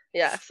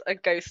 Yes, a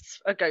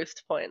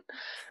ghost point.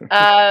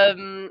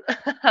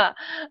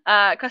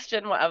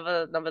 Question,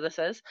 whatever number this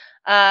is.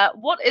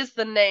 What is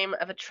the name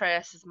of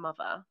Atreus'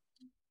 mother?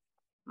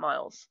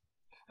 Miles.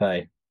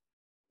 Hey.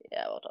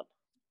 Yeah, well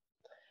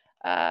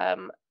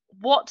done.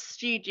 What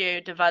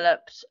studio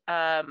developed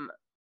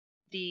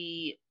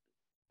the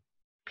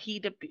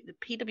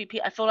PWP?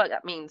 I feel like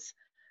that means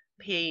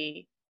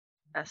PSP.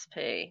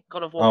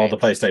 God of War. Oh, games. the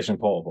PlayStation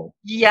Portable.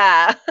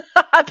 Yeah,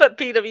 I put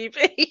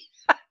PWP.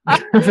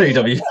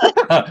 VW.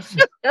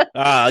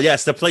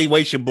 Yes, the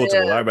PlayStation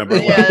Portable. Yeah. I remember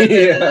it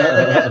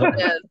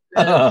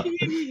Yeah.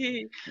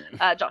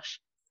 well. Josh.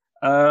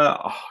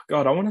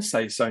 God, I want to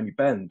say Sony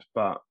Bend,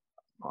 but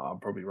I'm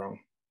probably wrong.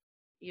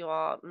 You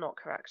are not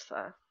correct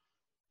there.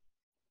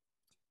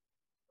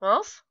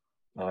 Miles?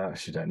 I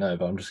actually don't know,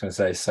 but I'm just going to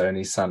say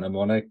Sony Santa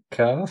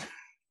Monica.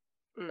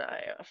 No,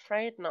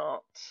 afraid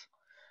not.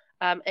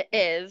 It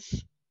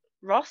is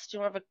Ross. Do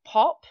you want to have a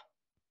pop?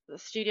 The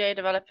studio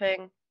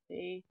developing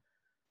the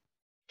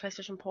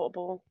PlayStation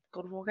Portable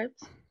God of War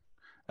games.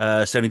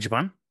 Sony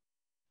Japan.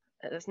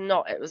 It is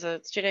not. It was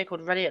a studio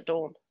called Ready at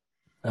Dawn.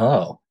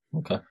 Oh,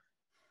 okay.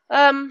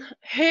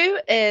 Who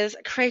is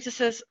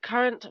Kratos'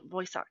 current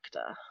voice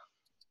actor?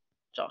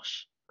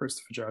 Josh.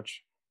 Christopher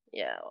Judge.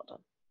 Yeah, well done.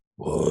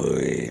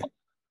 Boy.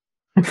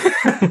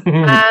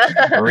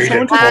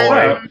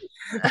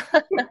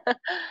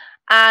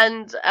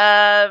 And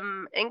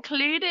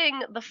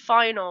including the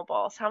final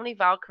boss, how many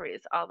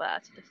Valkyries are there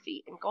to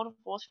defeat in God of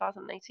War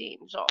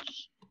 2018,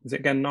 Josh? Is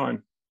it again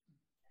 9?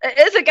 It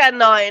is again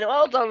 9.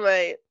 Well done,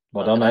 mate.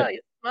 Well done, mate.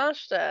 You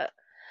smashed it.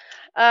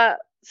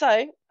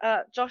 So,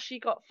 Josh, you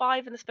got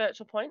 5 in the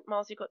spiritual point.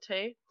 Miles, you got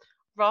 2.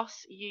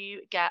 Ross,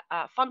 you get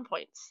fun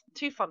points.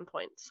 2 fun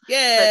points.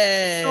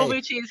 Yay! So,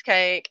 strawberry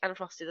cheesecake and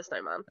Frosty the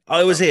Snowman.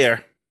 I was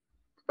here.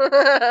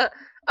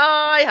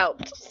 I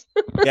helped.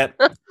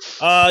 Yep.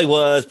 I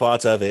was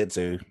part of it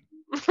too.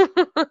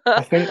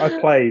 I think I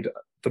played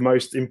the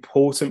most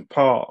important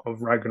part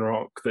of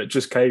Ragnarok that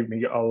just gave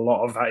me a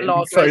lot of that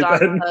info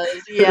then.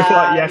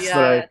 Yeah,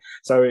 yesterday. Yeah.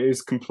 So it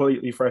is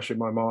completely fresh in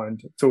my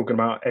mind, talking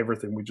about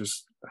everything we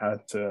just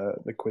had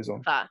the quiz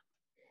on. Fair.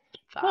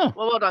 Huh.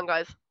 Well done,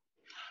 guys.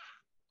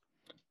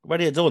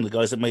 Ready at Dawn, the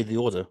guys that made the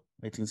order,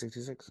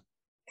 1866.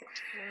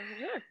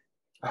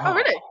 Oh,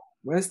 really?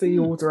 Where's the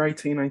order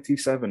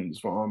 1887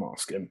 is what I'm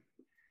asking.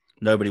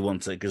 Nobody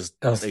wants it because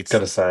I was going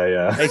to say,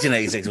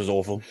 1886 was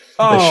awful.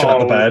 They shut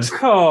the bed.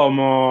 Come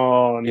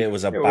on. It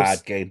was a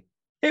bad game.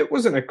 It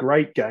wasn't a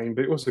great game,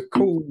 but it was a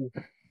cool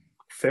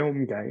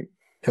film game.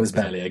 It was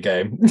barely a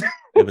game.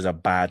 It was a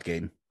bad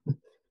game.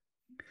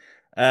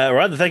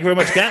 Right, then, thank you very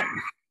much, Kat.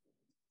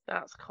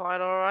 That's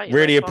quite all right.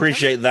 Really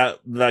appreciate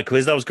that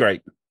quiz. That was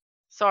great.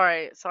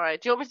 Sorry. Do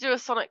you want me to do a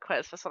Sonic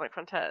quiz for Sonic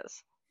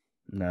Frontiers?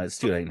 No, it's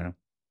too late now.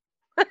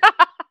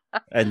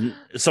 And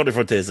Sonic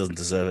Frontiers doesn't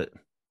deserve it.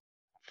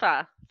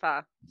 Fair.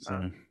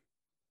 So.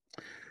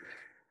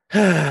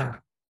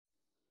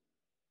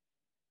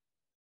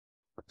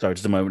 Sorry,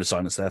 just a moment of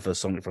silence there for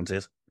Sonic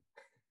Frontiers.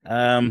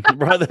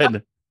 Right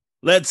then,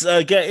 let's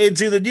get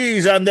into the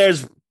news. And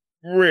there's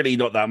really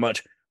not that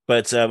much,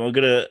 but I'm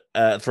going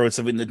to throw in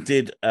something that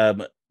did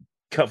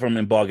cut from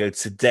embargo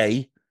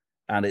today.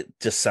 and it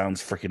just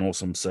sounds freaking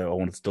awesome. So I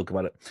wanted to talk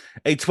about it.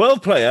 A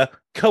 12-player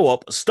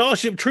co-op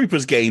Starship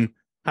Troopers game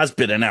has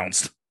been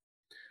announced.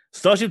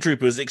 Starship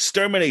Troopers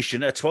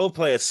Extermination, a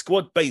 12-player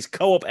squad-based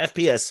co-op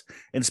FPS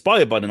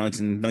inspired by the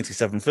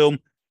 1997 film,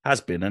 has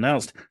been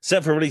announced.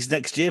 Set for release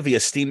next year via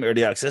Steam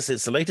Early Access,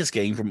 it's the latest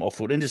game from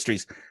Offworld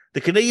Industries,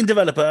 the Canadian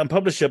developer and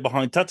publisher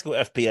behind tactical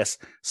FPS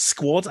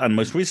Squad, and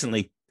most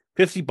recently,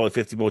 50 by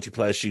 50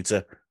 multiplayer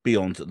shooter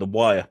Beyond the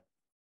Wire.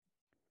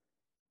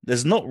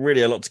 There's not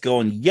really a lot to go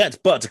on yet,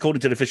 but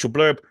according to the official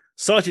blurb,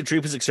 Starship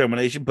Troopers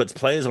Extermination puts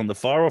players on the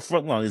far-off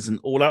front lines in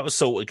all-out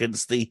assault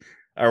against the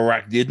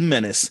arachnid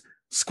menace.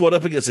 Squad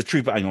up against a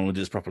trooper. Hang on, I'll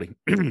do this properly.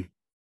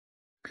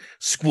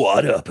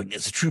 Squad up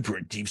against a trooper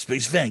in Deep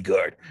Space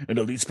Vanguard, an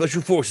elite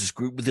special forces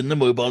group within the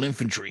mobile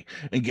infantry,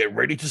 and get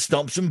ready to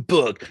stomp some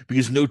bug,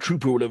 because no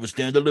trooper will ever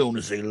stand alone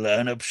as they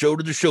line up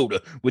shoulder to shoulder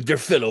with their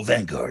fellow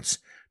vanguards.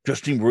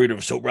 Trusting raider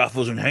assault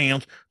rifles in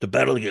hand to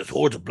battle against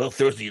hordes of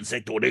bloodthirsty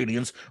insectoid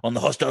aliens on the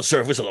hostile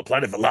surface of the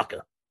planet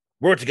Valaka.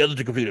 Work together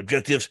to complete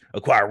objectives,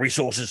 acquire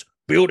resources,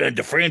 build and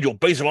defend your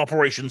base of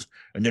operations,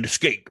 and then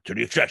escape to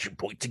the extraction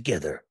point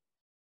together.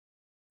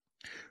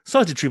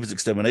 Starship Troopers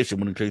Extermination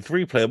will include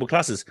 3 playable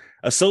classes: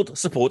 Assault,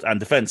 Support, and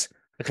Defense,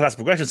 a class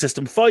progression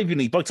system, 5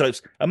 unique bug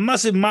types, a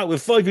massive map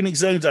with 5 unique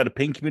zones, and a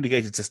ping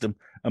communication system,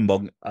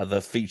 among other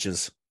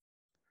features.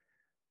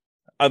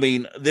 I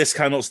mean, this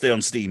cannot stay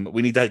on Steam.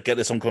 We need to get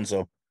this on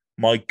console.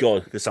 My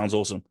God, this sounds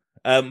awesome.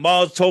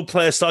 Mars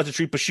 12-player Starship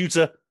Trooper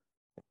shooter.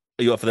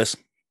 Are you up for this?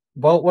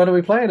 Well, when are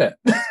we playing it?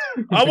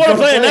 I want to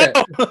play it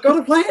now!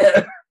 Gotta play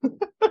it!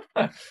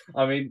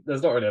 I mean,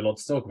 there's not really a lot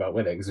to talk about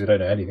with it because we don't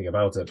know anything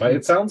about it, but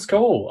it sounds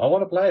cool. I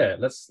want to play it.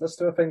 Let's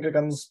do a Finger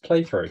Guns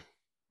playthrough.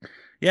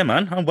 Yeah,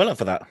 man, I'm well up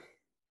for that.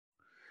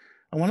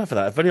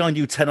 If only I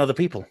knew 10 other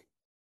people.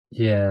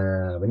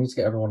 Yeah, we need to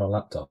get everyone on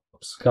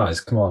laptops.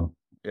 Guys, come on.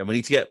 Yeah, we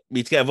need to get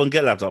everyone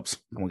get laptops.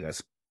 Come on,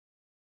 guys.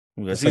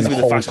 Let's bring the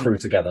whole crew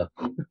together.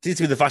 It seems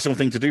to be the fashionable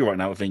thing to do right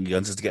now with Finger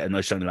Guns is to get a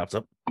nice shiny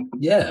laptop.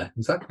 Yeah,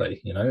 exactly.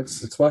 You know,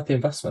 it's worth the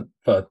investment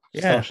for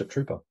Starship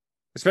Trooper.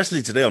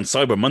 Especially today on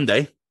Cyber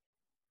Monday.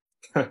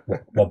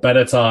 What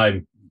better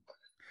time?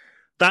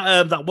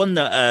 That one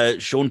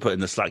that Sean put in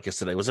the Slack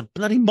yesterday was a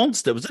bloody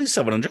monster. It was only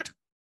 700.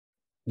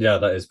 Yeah,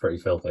 that is pretty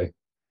filthy.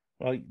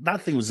 Like,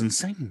 that thing was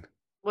insane.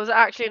 Was it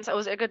actually?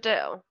 Was it a good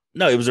deal?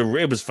 No,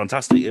 it was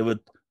fantastic. It would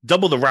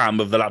double the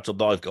RAM of the laptop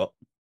that I've got.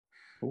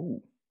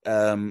 Ooh.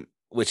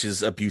 Which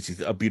is a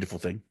beautiful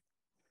thing.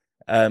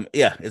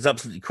 Yeah, it's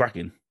absolutely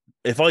cracking.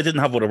 If I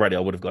didn't have one already, I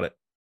would have got it.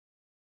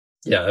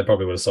 Yeah, it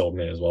probably would have sold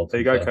me as well. There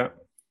you go, Kat.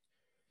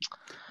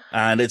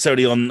 And it's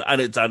only on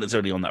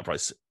that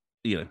price,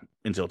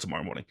 until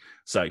tomorrow morning.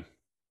 So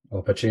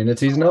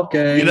opportunities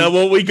knocking. You know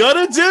what we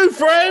gotta do,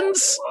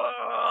 friends?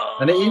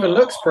 And it even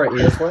looks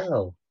pretty as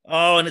well.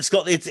 Oh, and it's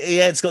got the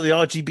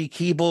RGB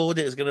keyboard.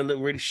 It's gonna look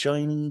really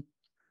shiny.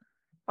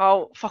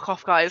 Oh, fuck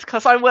off, guys,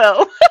 because I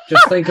will.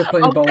 Just think of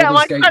playing Baldur's Get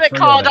my Gate credit 3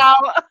 card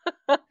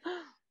out.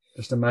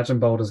 Just imagine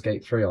Baldur's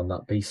Gate 3 on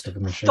that beast of a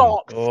machine.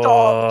 Stop.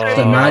 Just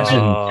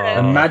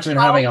imagine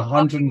having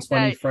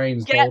 120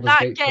 frames. Get Baldur's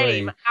that Gate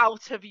game 3.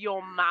 out of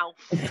your mouth.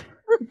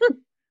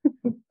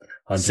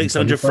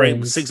 600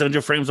 frames.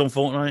 600 frames on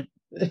Fortnite.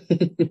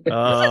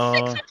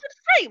 600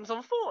 frames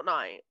on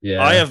Fortnite.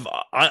 Yeah, I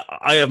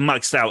have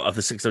maxed out of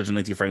the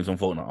 680 frames on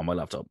Fortnite on my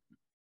laptop.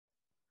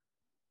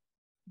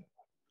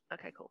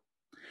 Okay, cool.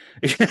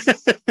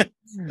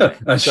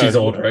 As she's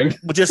ordering.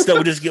 We'll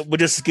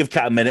just give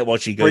Kat a minute while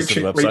she goes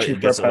to the website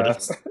and gets ordered.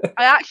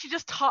 I actually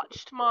just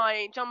touched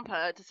my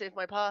jumper to see if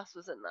my purse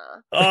was in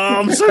there.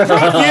 Oh, I'm so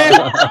proud of you!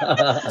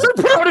 So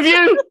proud of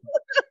you!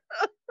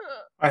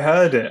 I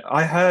heard it.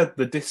 I heard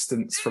the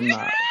distance from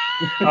that.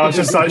 I was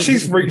just like,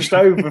 she's reached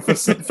over for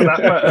that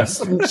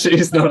purse.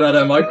 She's not at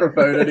her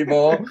microphone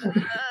anymore.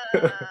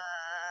 Okay.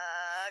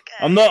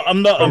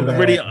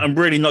 I'm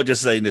really not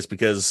just saying this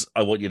because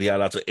I want you to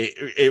get out of it.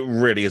 It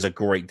really is a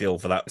great deal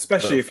for that.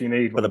 Especially if you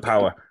need for the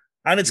power.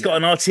 And it's got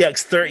an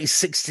RTX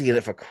 3060 in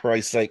it, for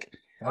Christ's sake.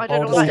 I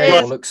don't know what what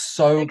it is. Looks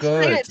so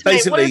good.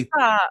 Basically,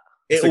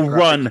 it'll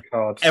run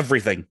card.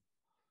 everything.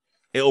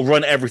 It'll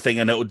run everything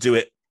and it'll do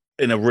it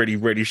in a really,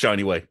 really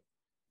shiny way. Okay.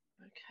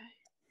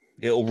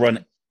 It'll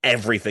run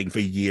everything for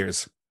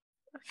years.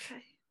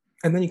 Okay.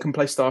 And then you can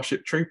play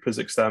Starship Troopers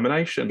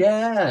Extermination.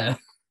 Yeah.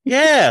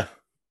 Yeah.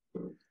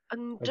 I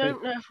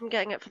don't know if I'm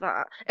getting it for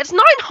that. It's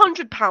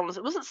 £900.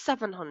 It wasn't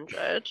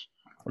 700.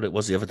 Well, it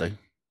was the other day.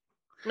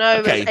 No,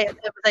 Okay. it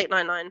was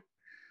 $899.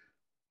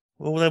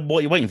 Well, then what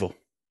are you waiting for?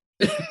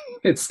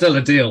 It's still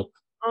a deal.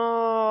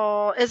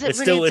 Oh, is it It's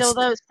really still- a deal it's-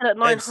 though? It's still at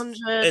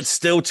 900. It's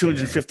still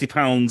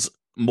 £250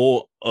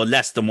 more or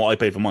less than what I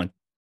paid for mine.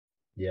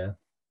 Yeah.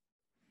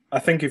 I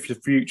think if you're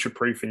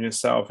future-proofing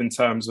yourself in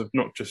terms of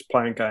not just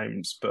playing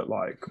games, but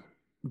like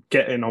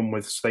getting on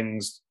with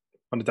things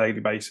on a daily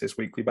basis,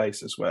 weekly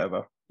basis,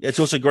 whatever. It's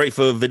also great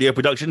for video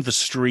production, for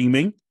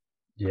streaming,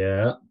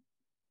 Yeah.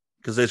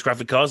 because those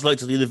graphic cards like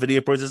to do the video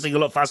processing a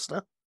lot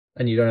faster.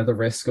 And you don't have the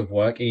risk of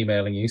work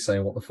emailing you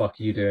saying, what the fuck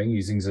are you doing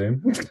using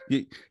Zoom?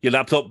 Your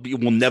laptop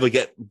will never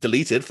get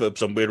deleted for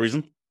some weird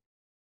reason.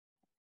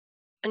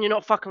 And you're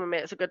not fucking with me.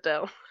 It's a good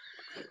deal.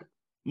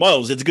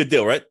 Miles, it's a good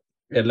deal, right?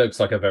 It looks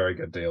like a very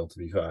good deal, to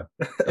be fair.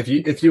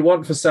 If you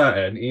want for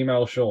certain,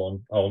 email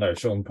Sean. Oh no,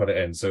 Sean put it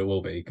in, so it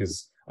will be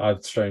because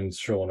I've shown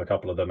Sean a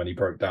couple of them and he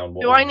broke down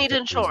what. Do I need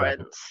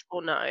insurance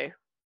or no?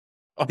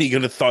 Are you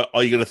gonna throw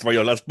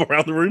your laptop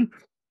around the room?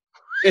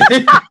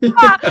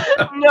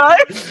 No.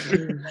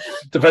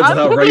 Depends on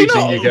how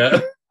raging you get.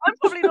 I'm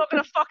probably not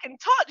gonna fucking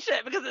touch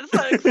it because it's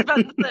so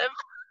expensive.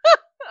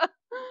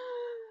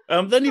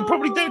 Then you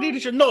probably don't need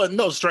it.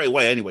 Not straight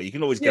away anyway. You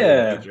can always get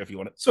it later if you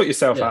want it. Sort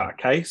yourself out a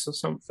case or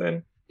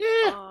something.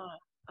 Yeah.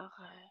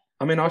 Okay.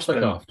 I mean, I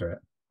spent after it.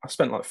 I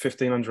spent like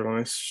 $1,500 on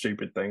this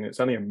stupid thing.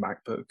 It's only a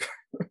MacBook.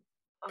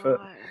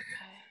 Okay.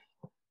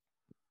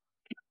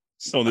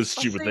 It's not this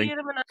stupid thing. See you in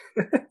a minute.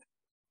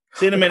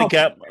 See you in a minute,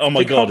 Cap. Oh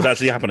my god, it's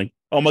actually happening.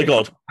 Oh my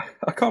god.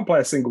 I can't play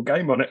a single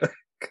game on it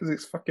because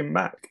it's fucking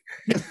Mac.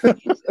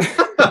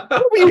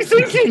 What were you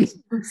thinking?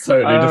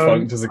 Totally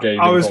defunct as a game.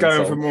 I was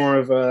going for more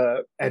of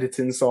a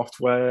editing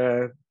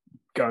software,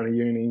 going to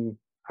uni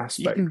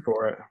aspect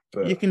for it.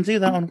 But you can do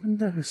that on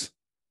Windows.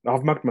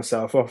 I've mugged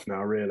myself off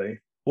now, really.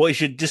 Well, you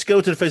should just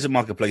go to the Facebook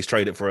Marketplace,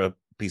 trade it for a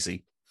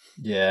PC.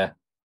 Yeah.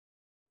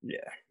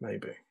 Yeah,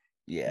 maybe.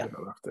 Yeah.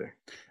 I'll have to.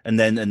 And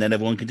then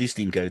everyone can do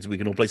Steam codes. We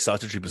can all play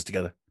Starter Troopers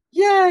together.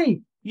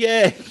 Yay!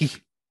 Yay!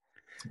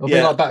 It'll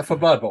be like Back 4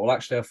 Blood, but we'll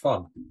actually have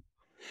fun.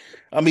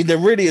 I mean, there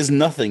really is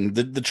nothing.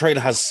 The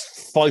trailer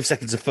has 5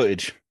 seconds of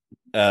footage,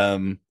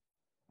 and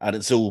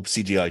it's all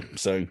CGI.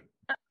 So,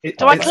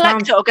 do I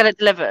collect it or get it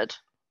delivered?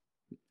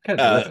 Get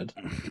it delivered.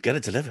 Get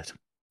it delivered.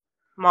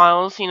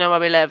 Miles, you know where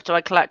we live. Do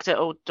I collect it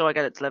or do I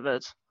get it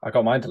delivered? I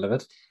got mine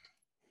delivered.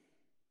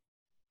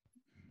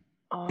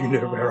 You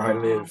know where I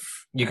live.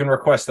 You can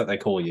request that they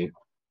call you.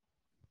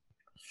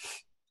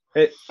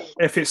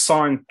 If it's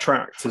signed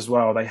tracked as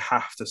well, they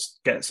have to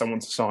get someone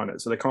to sign it,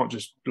 so they can't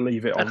just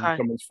leave it on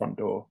someone's front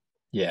door.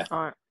 Yeah.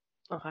 All right.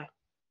 Okay.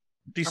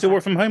 Do you still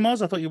work from home,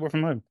 Mars? I thought you worked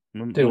from home.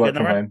 Do work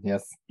from home,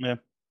 yes. Yeah.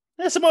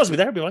 Yeah, so Mars will be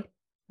there, it'll be fine.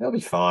 It'll be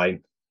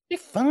fine. You're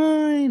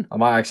fine. I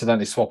might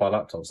accidentally swap our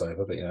laptops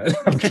over, but you know,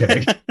 I'm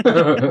kidding.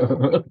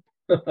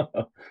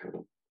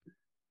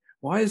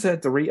 Why is there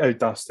Dorito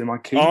dust in my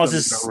Ours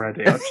keyboard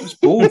already? I just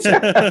bought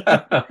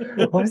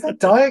it. Why is there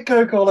Diet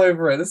Coke all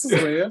over it? This is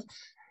weird.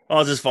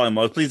 Ours is fine,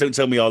 Mars. Please don't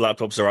tell me our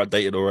laptops are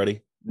outdated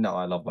already. No,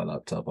 I love my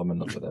laptop. I'm in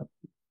love with it.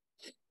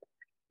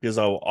 Because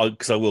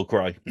I will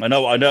cry. I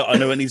know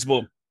it needs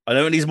more. I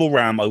know it needs more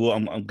RAM.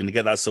 I'm going to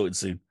get that sorted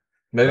soon.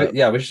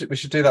 Maybe, we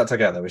should do that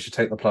together. We should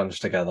take the plunge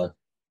together.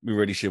 We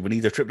really should. We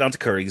need a trip down to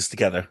Curry's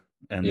together.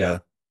 And yeah,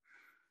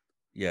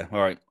 all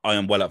right. I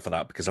am well up for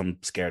that because I'm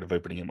scared of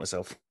opening it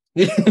myself.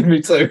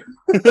 Me too.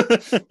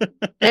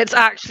 It's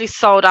actually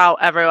sold out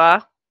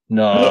everywhere.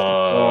 No.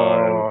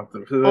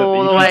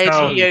 All the way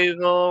to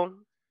Youghal.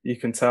 You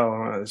can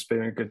tell it's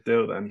been a good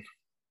deal then.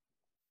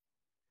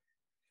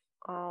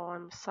 Oh,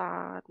 I'm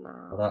sad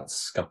now. Well, that's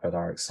scuppered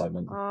our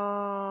excitement.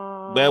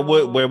 Oh. Where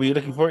were you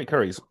looking for it?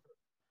 Curry's?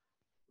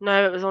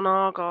 No, it was on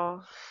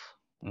Argos.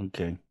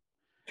 Okay.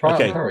 Try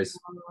it on Curry's.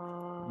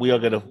 We're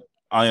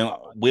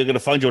gonna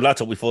find your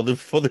laptop before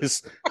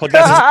this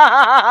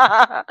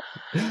podcast.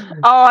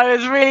 Oh, I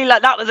was really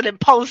like that was an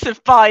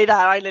impulsive buy there.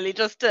 I nearly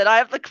just did. I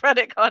have the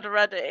credit card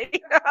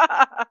ready.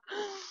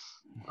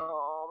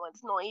 Oh,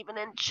 it's not even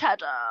in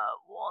cheddar.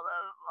 What the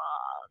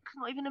fuck?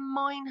 Not even in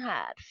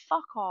Minehead.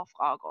 Fuck off,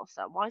 Argos.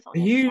 Why is that? Are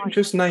you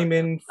just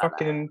naming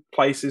fucking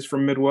places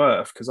from Middle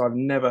Earth? Because I've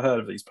never heard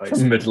of these places.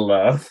 From Middle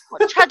Earth.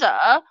 What,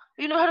 cheddar?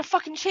 You never heard of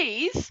fucking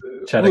cheese?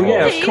 Cheddar. Well,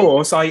 yeah, of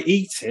course. I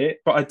eat it,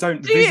 but I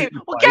don't visit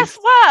the Well, place. guess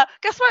where?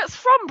 Guess where it's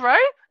from, bro?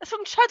 It's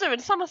from Cheddar in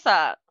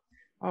Somerset.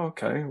 Oh,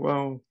 okay,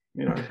 well,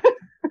 you know.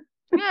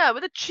 Yeah,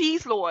 with the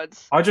cheese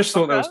lords. I just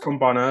thought there was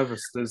combine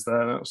harvesters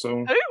there. That's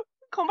all. Who?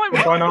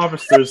 Combine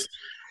harvesters.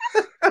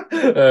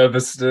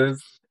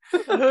 Harvesters.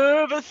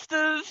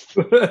 Harvesters.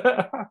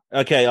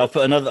 Okay, I'll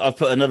put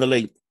another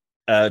link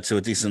to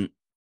a decent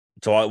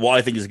what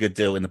I think is a good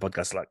deal in the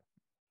podcast Slack.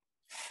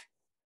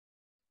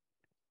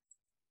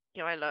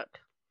 Yeah, I look.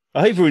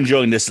 I hope you're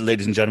enjoying this,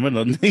 ladies and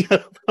gentlemen.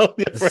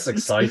 This is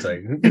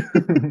exciting.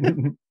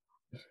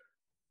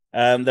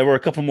 There were a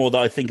couple more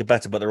that I think are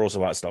better, but they're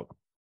also out of stock.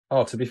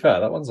 Oh, to be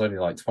fair, that one's only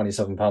like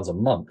 £27 a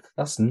month.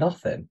 That's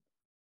nothing.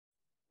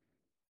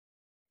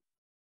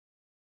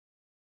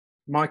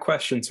 My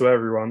question to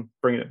everyone,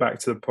 bringing it back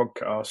to the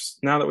podcast,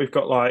 now that we've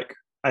got like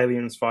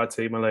Aliens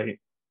Fireteam Elite,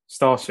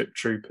 Starship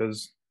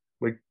Troopers,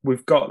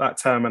 we've got that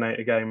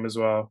Terminator game as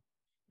well.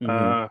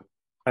 Mm-hmm.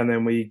 And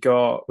then we're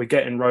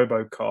getting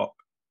RoboCop.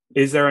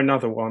 Is there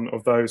another one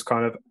of those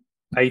kind of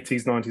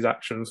 80s, 90s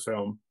action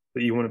film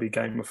that you want to be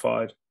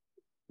gamified?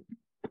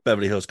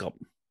 Beverly Hills Cop.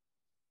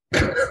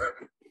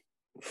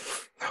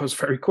 That was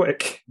very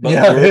quick. But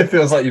yeah, it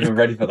feels like you've been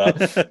ready for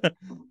that.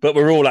 But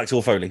we're all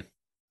Axel Foley.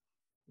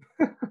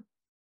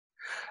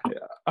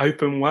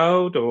 Open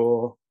world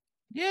or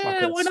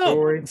yeah, like why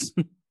story?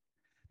 not?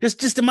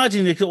 Just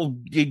imagine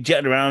you're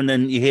jetting around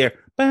and you hear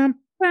bam,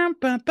 bam,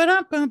 bam,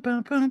 bam, bam,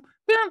 bam, bam.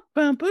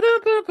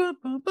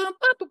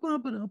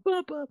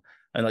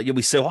 And like you'll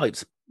be so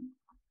hyped.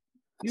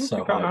 You'll So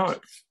be kind of hyped.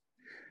 hyped.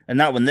 And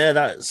that one there,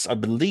 that's I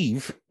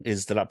believe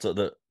is the laptop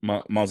that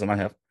Mars and I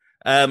have.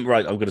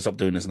 Right, I'm gonna stop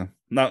doing this now.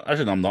 No,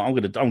 actually, no, I'm not. I'm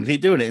gonna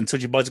keep doing it until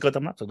she buys a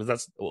goddamn laptop because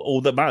that's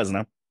all that matters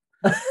now.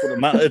 It's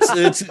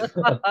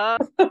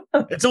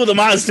all that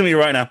matters to me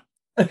right now.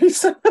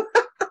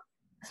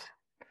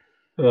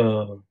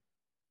 Oh.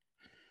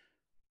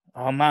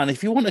 Oh man,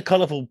 if you want a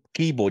colourful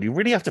keyboard, you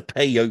really have to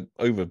pay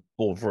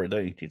overboard for it,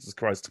 don't you? Jesus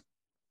Christ.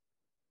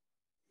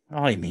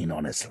 I mean,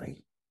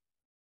 honestly.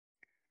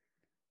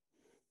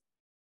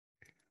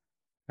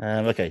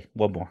 Okay,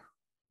 one more.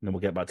 And then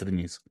we'll get back to the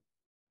news.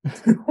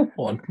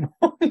 One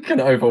more. You can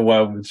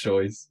overwhelm with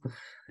choice.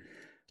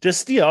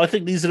 Just, yeah, I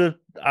think these are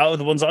out of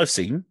the ones I've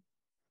seen.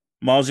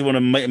 Mars, you want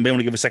to may want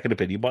to give a second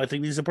opinion, but I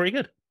think these are pretty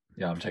good.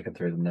 Yeah, I'm checking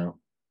through them now.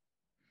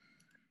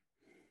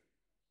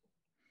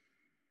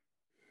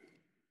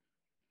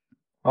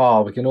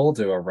 Oh, we can all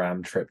do a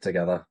RAM trip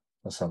together.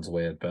 That sounds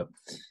weird, but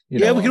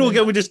yeah, we can all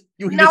go. We just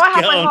now I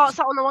have my heart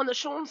set on the one that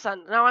Sean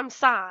sent. Now I'm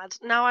sad.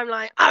 Now I'm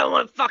like, I don't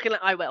want to fucking.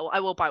 I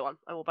will buy one.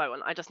 I will buy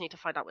one. I just need to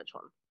find out which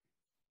one.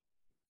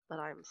 But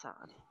I'm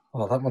sad.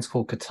 Oh, that one's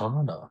called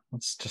Katana.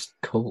 That's just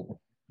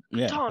cool.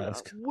 Yeah, Katana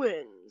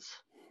wins.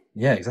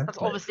 Yeah, exactly.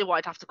 That's obviously what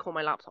I'd have to call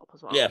my laptop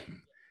as well. Yeah.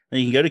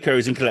 And you can go to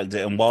Curry's and collect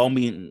it, and while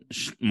me and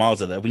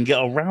Mars are there, we can get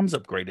our RAMs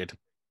upgraded.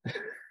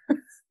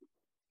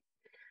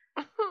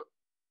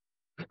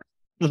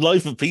 The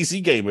life of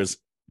PC gamers.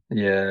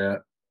 Yeah.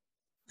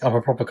 I'm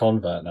a proper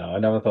convert now. I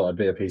never thought I'd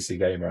be a PC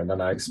gamer, and then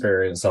I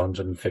experienced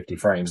 150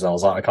 frames, and I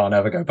was like, I can't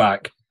ever go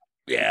back.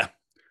 Yeah.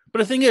 But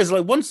the thing is,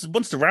 like, once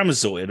the RAM is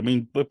sorted, I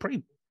mean, we're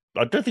pretty...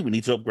 I don't think we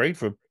need to upgrade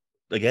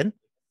again.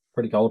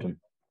 Pretty golden.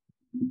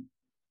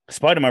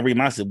 Spider-Man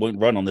Remastered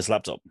won't run on this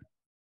laptop.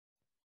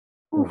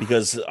 Oof.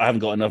 Because I haven't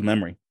got enough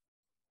memory.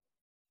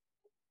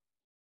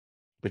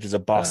 Which is a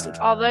bastard.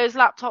 Are those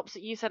laptops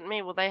that you sent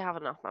me, will they have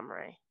enough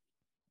memory?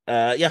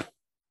 Yeah.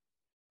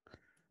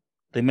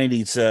 They may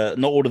need to...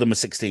 Not all of them are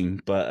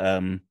 16,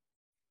 but,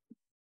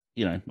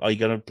 you know, are you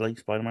going to play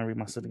Spider-Man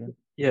Remastered again?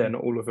 Yeah,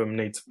 not all of them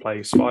need to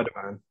play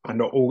Spider-Man, and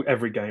not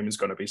every game is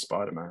going to be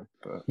Spider-Man.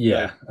 But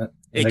yeah,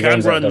 it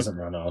can run. It doesn't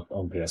run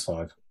on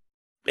PS5.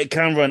 It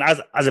can run as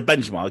a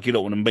benchmark. You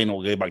don't want to may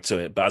not go back to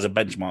it, but as a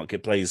benchmark,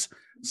 it plays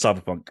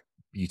Cyberpunk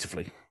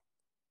beautifully.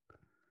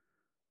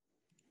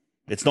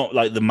 It's not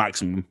like the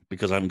maximum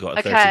because I haven't got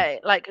a 30. Okay,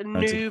 like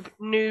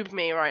noob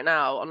me right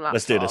now on laptop.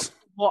 Let's do this.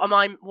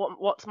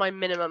 What's my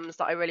minimums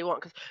that I really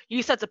want? Because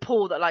you said to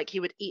Paul that like he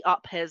would eat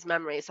up his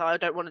memory, so I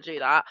don't want to do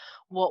that.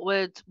 What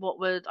would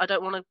I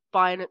don't want to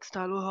buy an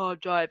external hard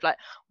drive. Like,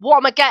 what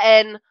am I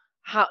getting?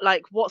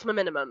 What's my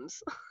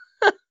minimums?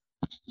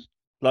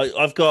 Like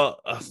I've got,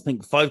 I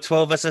think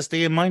 512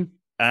 SSD in mine,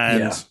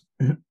 and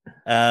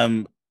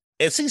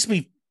it seems to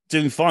be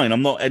doing fine.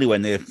 I'm not anywhere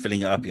near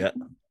filling it up yet.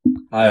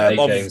 I have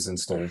 8 games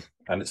installed,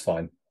 and it's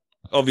fine.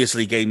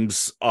 Obviously,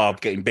 games are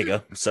getting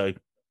bigger, so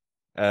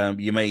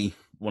you may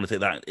want to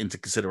take that into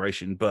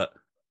consideration. But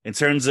in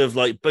terms of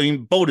I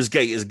mean, Baldur's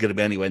Gate isn't going to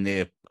be anywhere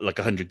near like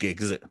 100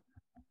 gigs, is it?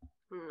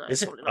 No,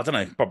 is it? I don't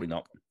know. Probably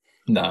not.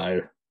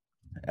 No.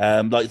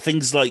 Like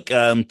things like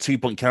 2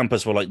 Point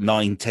Campus were like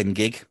 9-10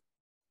 gig.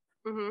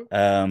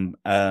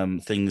 Mm-hmm.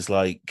 Things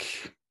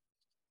like,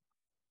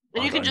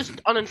 and you can just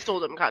uninstall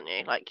them, can't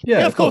you? Like,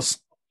 yeah, of course.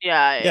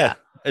 Yeah.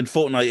 And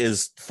Fortnite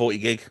is 40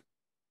 gig.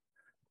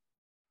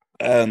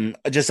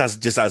 Just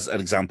as an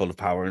example of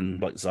power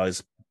and like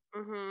size.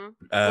 Mm-hmm.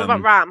 What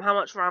about RAM? How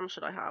much RAM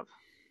should I have?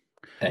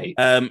 8.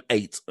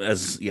 8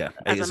 as 8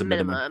 as a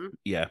minimum.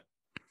 Yeah.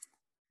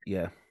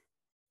 Okay.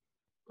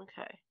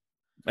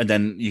 And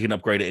then you can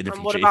upgrade it in the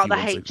future. And what about the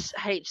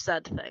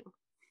HZ thing?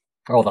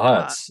 Oh, the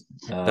hertz.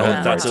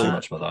 That's too all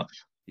much for that.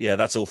 Yeah,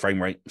 that's all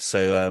frame rate.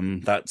 So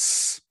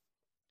that's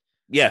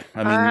I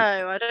mean,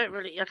 I don't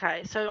really.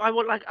 Okay, so I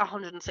want like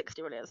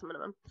 160 really as a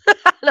minimum.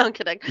 No, I'm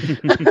kidding.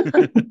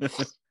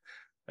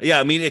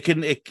 Yeah, I mean it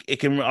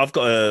can. I've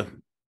got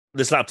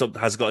this laptop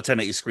has got a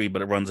 1080 screen,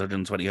 but it runs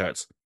 120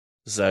 hertz,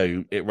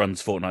 so it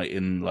runs Fortnite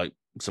in like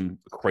some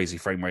crazy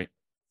frame rate.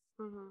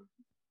 Mm-hmm.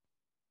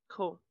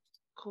 Cool.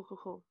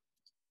 All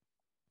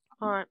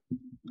right,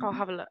 I'll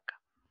have a look.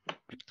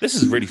 This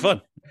is really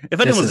fun. If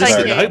anyone's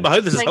listening, I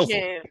hope this is helpful.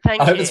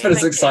 Thank I hope you. it's been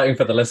as exciting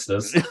for the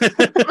listeners.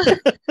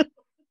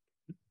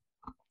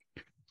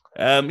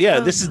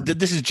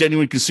 This is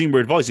genuine consumer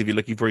advice if you're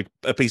looking for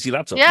a PC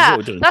laptop. Yeah,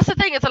 that's the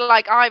thing. It's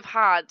like I've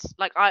had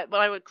I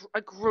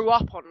grew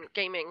up on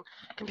gaming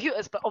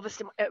computers, but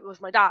obviously it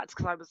was my dad's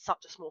because I was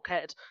such a small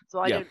kid, so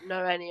I don't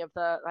know any of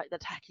the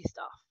techie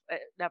stuff.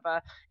 It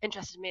never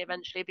interested me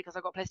eventually because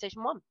I got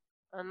PlayStation 1,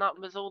 and that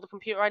was all the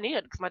computer I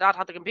needed because my dad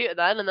had the computer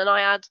then, and then I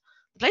had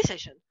the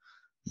PlayStation.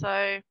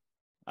 So.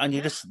 And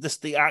you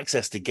just the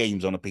access to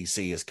games on a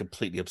PC is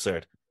completely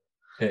absurd.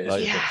 It is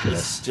ridiculous.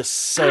 There's just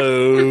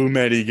so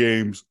many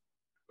games.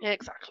 Yeah,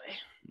 exactly.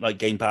 Like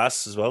Game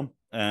Pass as well,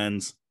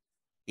 and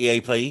EA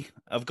Play.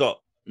 I've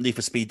got Need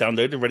for Speed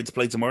downloaded, ready to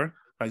play tomorrow.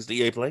 Thanks to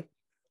EA Play.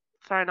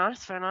 Very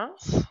nice, very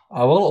nice.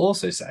 I will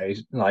also say,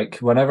 like,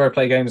 whenever I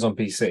play games on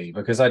PC,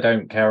 because I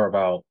don't care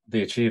about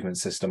the achievement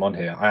system on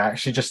here, I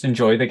actually just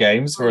enjoy the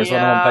games. Whereas when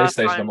I'm on Yeah, I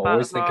PlayStation, find I'm that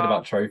always as thinking well.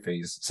 about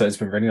trophies. So it's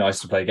been really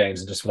nice to play games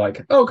and just be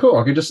like, oh, cool,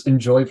 I can just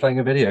enjoy playing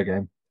a video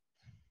game.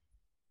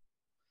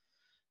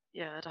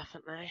 Yeah,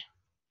 definitely.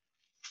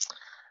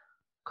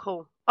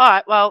 Cool. All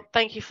right. Well,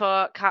 thank you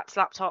for Cat's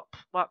laptop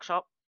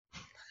workshop.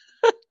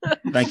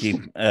 Thank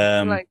you.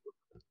 Like,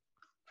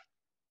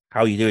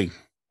 How are you doing?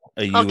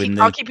 Are I'll you keep in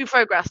I'll the keep you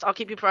progressed. I'll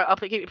keep you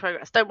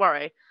progressed. Don't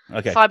worry.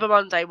 okay? Cyber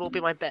Monday will be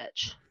my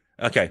bitch.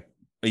 Okay.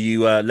 Are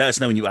you? Let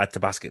us know when you add to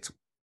basket.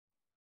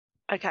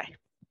 Okay.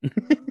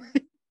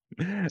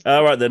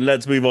 All right, then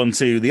let's move on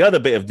to the other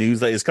bit of news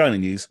that is kind of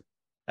news.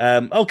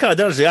 Okay, I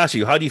don't actually ask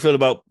you. How do you feel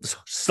about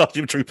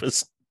Starship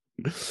Troopers?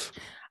 I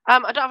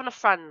don't have enough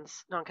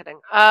friends. No, I'm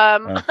kidding.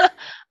 Oh.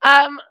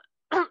 I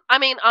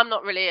mean, I'm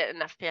not really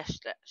an FPS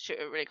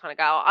shooter really kind of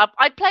gal.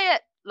 I'd play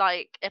it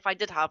like if I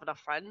did have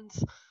enough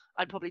friends.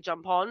 I'd probably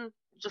jump on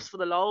just for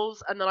the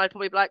lols, and then I'd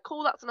probably be like,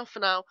 "Cool, that's enough for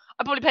now."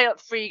 I'd probably play like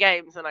 3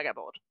 games, and I get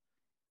bored.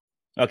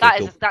 Okay,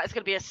 cool. That is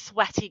going to be a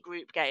sweaty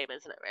group game,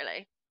 isn't it?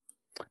 Really.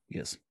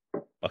 Yes,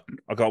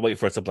 I can't wait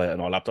for us to play it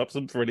on our laptops.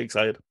 I'm really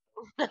excited.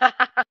 Right,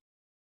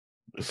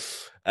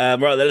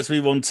 let's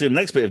move on to the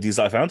next bit of news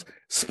that I found.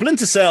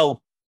 Splinter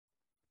Cell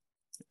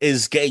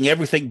is getting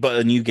everything but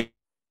a new game.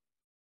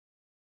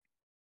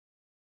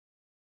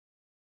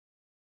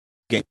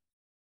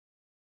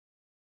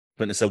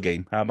 Splinter Cell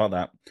game. How about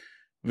that?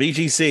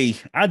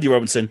 VGC, Andy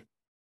Robinson.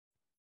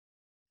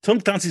 Tom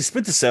Clancy's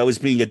Splinter Cell is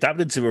being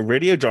adapted to a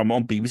radio drama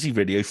on BBC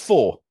Radio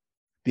 4.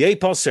 The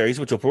 8-part series,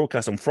 which will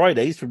broadcast on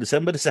Fridays from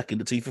December the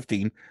 2nd at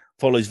 2:15,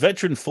 follows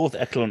veteran 4th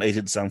Echelon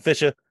agent Sam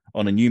Fisher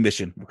on a new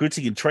mission,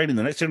 recruiting and training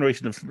the next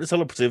generation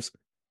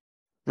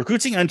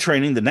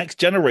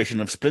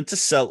of Splinter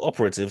Cell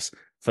operatives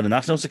for the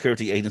National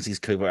Security Agency's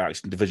Covert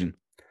Action Division.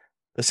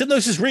 The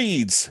synopsis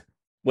reads,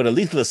 when a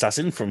lethal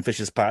assassin from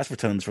Fisher's past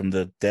returns from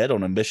the dead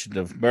on a mission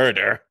of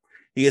murder,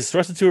 he is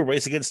thrust into a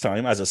race against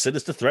time as a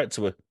sinister threat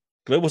to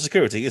global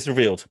security is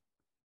revealed.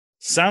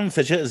 Sam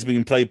Fisher has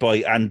been played by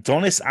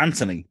Adonis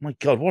Anthony. My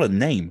God, what a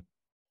name.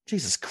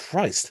 Jesus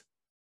Christ.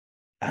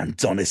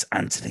 Adonis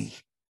Anthony.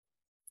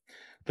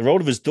 The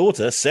role of his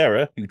daughter,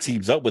 Sarah, who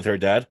teams up with her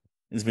dad,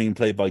 is being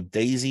played by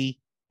Daisy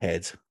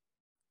Head.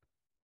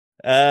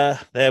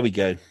 There we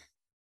go.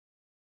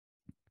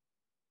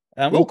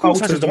 Cool.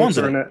 Sasha Dawan's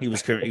in it. He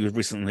was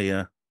recently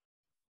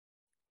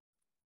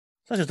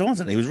Sasha Dawan's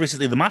in it. He was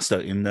recently the Master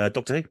in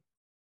Doctor Who.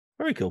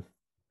 Very cool.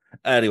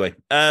 Anyway,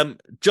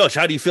 Josh,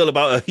 how do you feel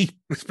about a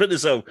Splinter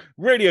Cell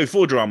Radio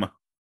 4 drama?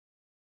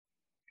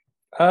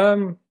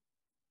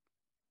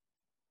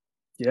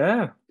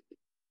 Yeah.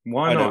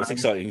 Why not? It's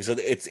exciting. So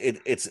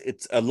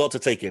it's a lot to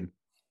take in.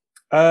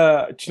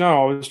 Do you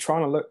know, I was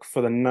trying to look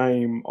for the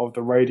name of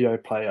the radio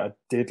play I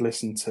did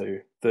listen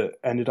to that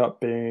ended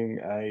up being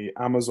a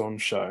Amazon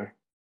show.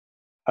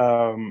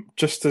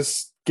 Just to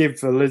give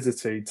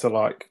validity to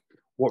like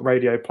what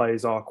radio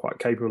plays are quite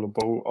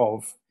capable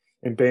of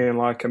in being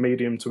like a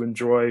medium to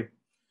enjoy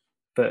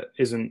that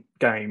isn't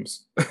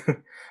games.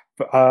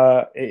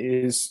 But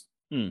it is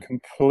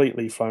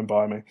completely flown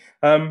by me.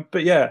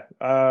 But yeah,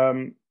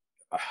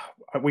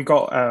 we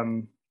got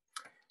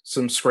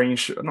some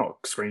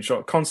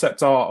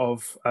concept art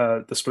of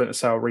the Splinter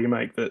Cell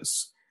remake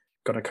that's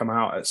going to come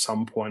out at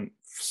some point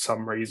for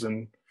some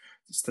reason.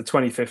 It's the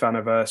 25th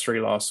anniversary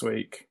last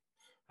week.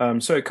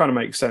 So it kind of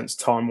makes sense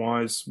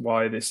time-wise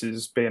why this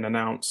is being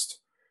announced.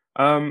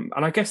 And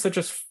I guess they're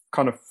just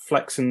kind of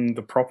flexing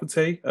the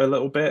property a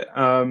little bit,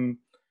 through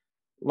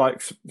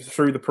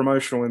the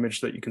promotional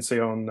image that you can see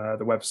on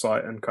the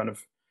website and kind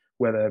of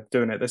where they're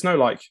doing it. There's no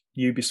like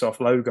Ubisoft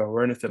logo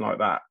or anything like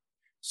that.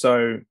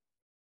 So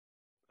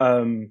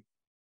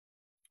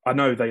I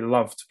know they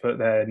love to put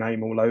their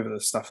name all over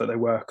the stuff that they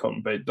work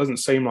on, but it doesn't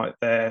seem like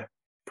they're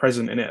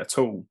present in it at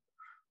all.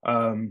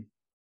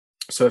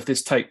 So if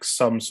this takes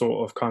some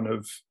sort of kind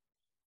of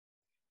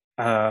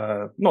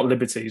not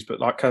liberties, but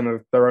like kind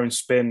of their own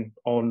spin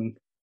on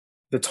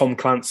the Tom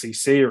Clancy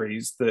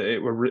series that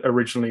it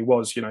originally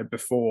was, you know,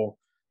 before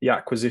the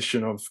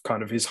acquisition of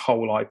kind of his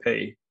whole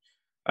IP.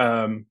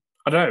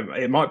 I don't know,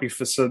 it might be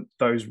for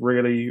those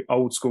really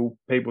old school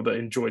people that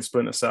enjoyed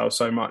Splinter Cell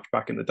so much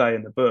back in the day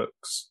in the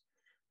books,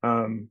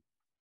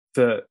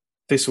 that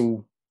this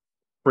will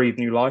breathe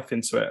new life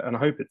into it. And I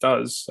hope it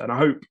does. And I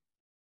hope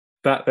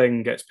that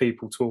then gets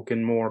people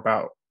talking more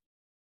about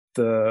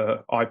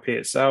the IP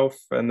itself.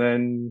 And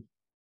then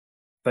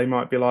they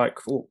might be like,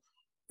 oh,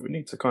 we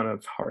need to kind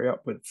of hurry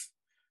up with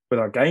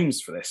our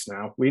games for this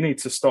now. We need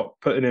to stop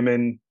putting him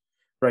in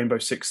Rainbow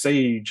Six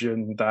Siege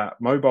and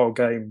that mobile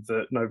game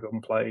that no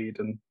one played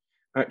and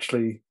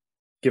actually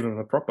give him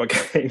a proper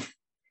game.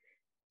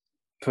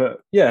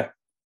 But yeah,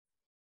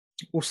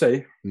 we'll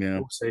see. Yeah.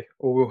 We'll see.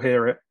 Or we'll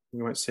hear it.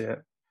 We won't see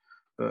it.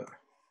 But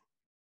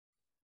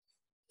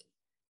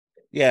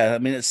yeah, I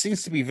mean, it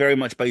seems to be very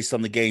much based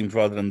on the games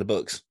rather than the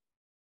books.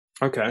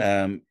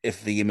 Okay.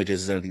 If the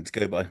images is anything to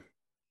go by.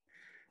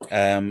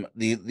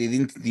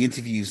 The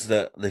interviews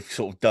that they've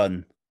sort of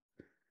done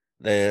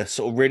they're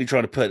sort of really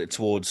trying to put it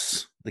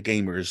towards the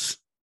gamers,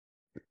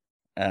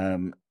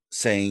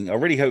 saying, I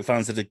really hope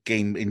fans of the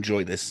game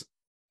enjoy this,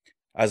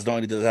 as not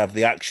only does it have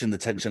the action, the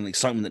tension, and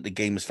excitement that the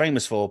game is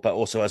famous for, but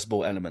also has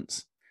more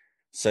elements.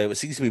 So it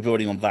seems to be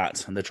building on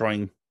that, and they're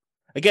trying,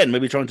 again,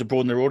 maybe trying to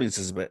broaden their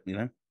audiences a bit, you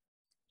know?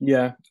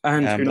 Yeah,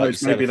 and who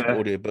knows, maybe the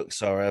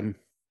audiobooks are...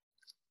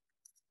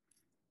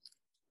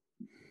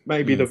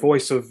 maybe the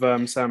voice of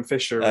Sam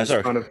Fisher is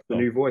kind of the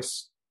new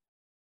voice.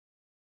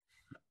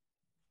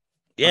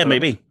 Yeah,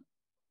 maybe.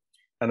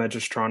 And they're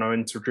just trying to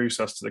introduce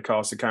us to the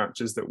cast of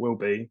characters that will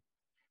be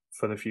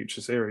for the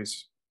future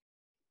series.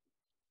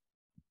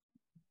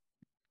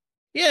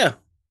 Yeah,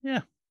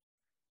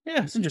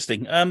 it's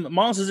interesting.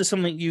 Miles, is this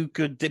something you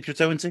could dip your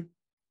toe into?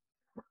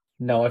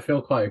 No, I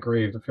feel quite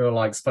aggrieved. I feel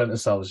like Splinter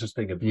Cell is just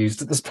being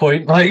abused at this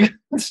point. Like,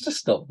 it's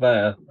just not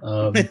fair.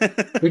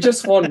 We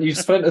just want you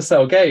Splinter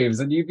Cell games,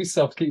 and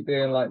Ubisoft keep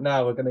being like,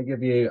 "No, we're going to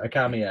give you a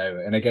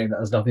cameo in a game that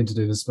has nothing to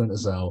do with Splinter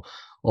Cell,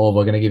 or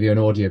we're going to give you an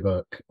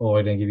audiobook, or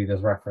we're going to give you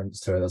this reference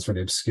to it that's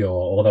really obscure,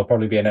 or there'll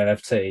probably be an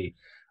NFT."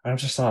 And I'm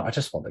just like, I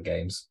just want the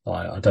games.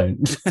 I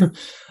don't.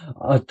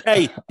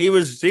 Hey, he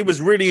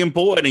was really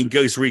important in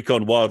Ghost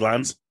Recon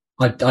Wildlands.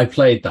 I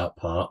played that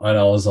part, and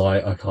I was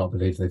like, I can't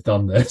believe they've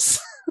done this.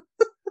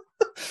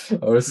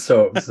 I was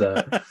so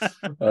upset.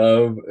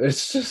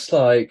 It's just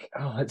like,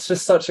 it's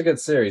just such a good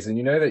series. And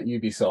you know that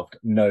Ubisoft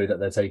know that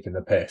they're taking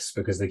the piss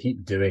because they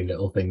keep doing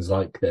little things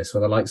like this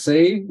where they're like,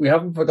 see, we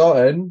haven't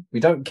forgotten. We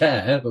don't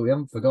care, but we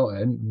haven't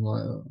forgotten. I'm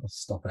like, oh,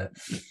 stop it.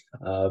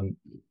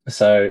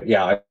 So,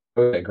 yeah, I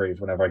aggrieved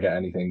whenever I get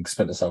anything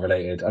Splinter Cell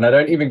related. And I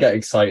don't even get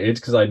excited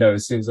because I know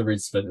as soon as I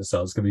read Splinter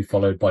Cell, it's going to be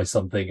followed by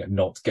something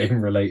not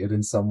game related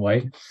in some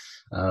way.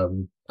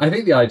 I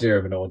think the idea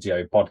of an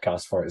audio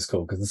podcast for it is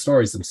cool because the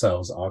stories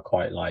themselves are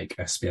quite like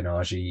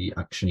espionage-y,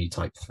 action-y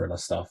type thriller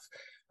stuff.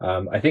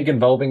 I think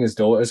involving his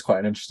daughter is quite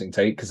an interesting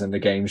take because in the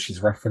game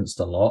she's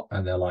referenced a lot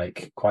and they're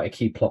like quite a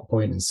key plot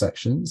point in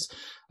sections.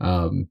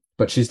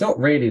 But she's not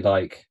really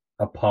like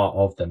a part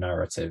of the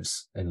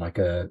narratives in like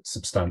a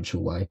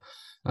substantial way.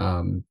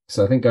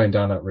 So I think going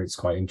down that route's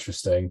quite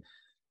interesting.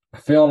 I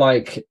feel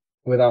like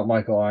without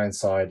Michael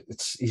Ironside,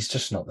 he's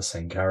just not the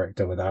same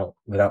character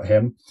without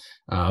him.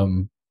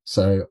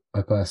 So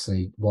I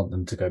personally want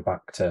them to go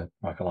back to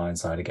Michael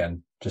Ironside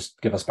again. Just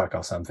give us back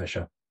our Sam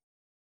Fisher.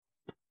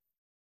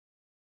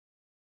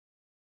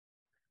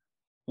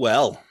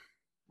 Well,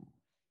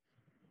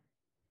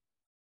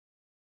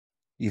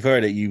 you've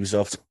heard it,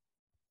 Ubisoft.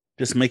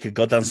 Just make a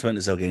goddamn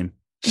Splinter Cell game.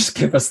 Just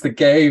give us the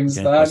games,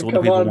 man. That's all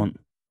the people want.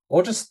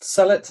 Or just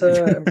sell it to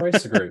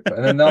Embracer Group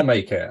and then they'll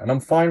make it. And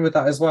I'm fine with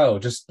that as well.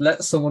 Just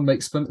let someone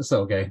make Splinter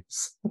Cell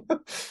games.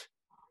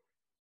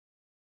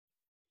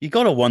 You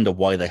gotta wonder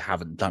why they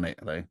haven't done it,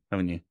 though,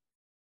 haven't you?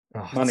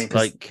 Money.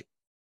 Like,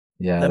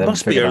 yeah, there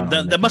must be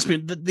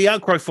the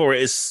outcry for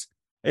it is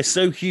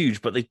so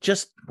huge, but they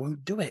just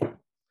won't do it.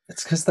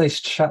 It's because they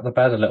shut the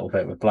bed a little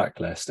bit with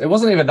Blacklist. It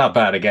wasn't even that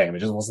bad a game. It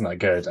just wasn't that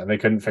good, and they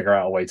couldn't figure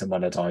out a way to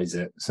monetize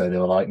it. So they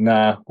were like,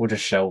 "Nah, we'll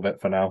just shelve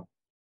it for now."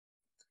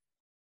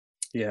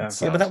 Yeah,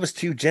 but that was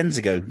 2 gens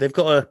ago. They've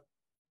got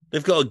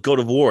a God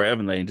of War,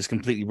 haven't they, and just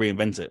completely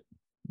reinvent it.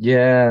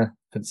 Yeah,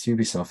 but it's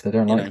Ubisoft. They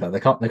don't like that. They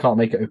can't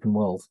make it open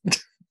world.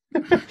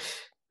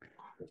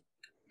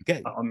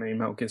 Get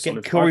Metal Gear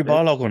Solid Cory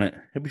Barlog on it.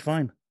 He'll be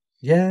fine.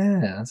 Yeah,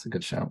 that's a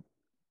good shout.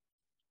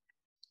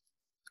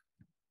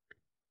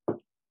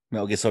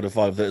 Metal Gear Solid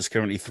 5 that is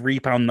currently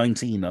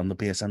 £3.19 on the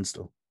PSN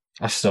store.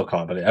 I still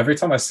can't believe it. Every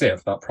time I see it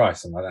for that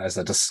price, I'm like, that is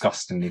a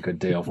disgustingly good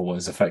deal for what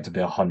is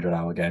effectively a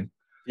 100-hour game.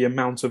 The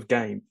amount of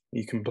game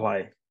you can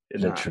play.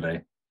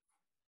 Literally.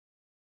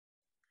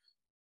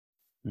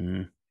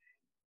 It's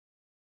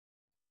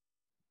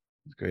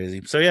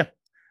crazy. So yeah.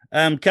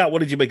 Kat, what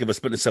did you make of a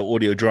Splinter Cell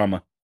audio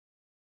drama?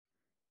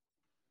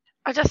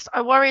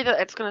 I worry that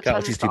it's going to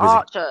turn into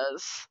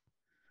Archers.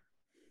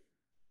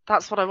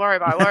 That's what I worry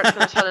about. I worry it's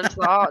going to turn into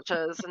the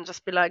Archers and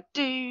just be like,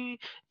 do,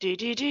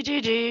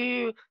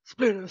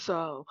 Splinter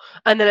Cell.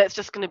 And then it's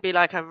just going to be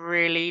like a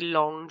really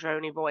long,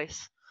 drony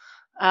voice.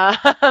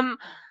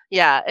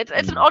 Yeah,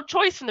 it's an odd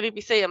choice from the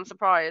BBC. I'm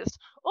surprised.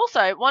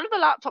 Also, one of the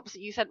laptops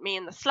that you sent me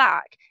in the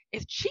Slack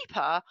is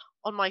cheaper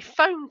on my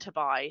phone to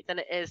buy than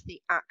it is the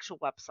actual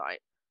website.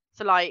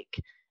 So like,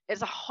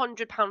 it's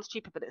 £100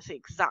 cheaper, but it's the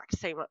exact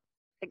same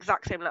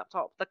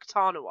laptop. The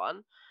Katana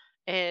one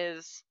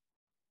is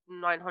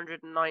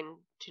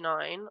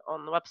 $999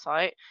 on the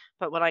website,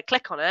 but when I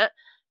click on it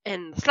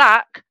in the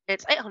Slack,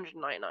 it's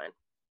 $899.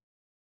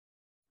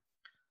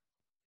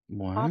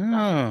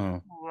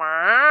 Wow.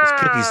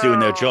 It's Cookies doing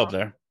their job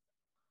there.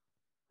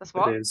 That's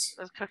what? It is.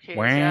 There's Cookies.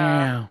 Wow.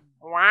 Yeah.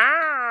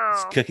 Wow.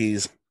 It's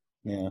Cookies.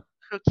 Yeah.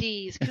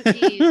 Cookies.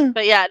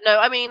 But yeah, no,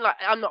 I mean, like,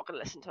 I'm not going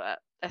to listen to it.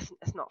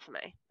 It's not for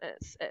me.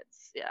 It's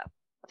yeah.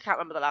 I can't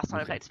remember the last time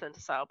I played Splinter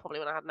Cell. Probably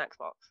when I had an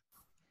Xbox,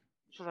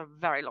 which was a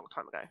very long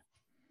time ago.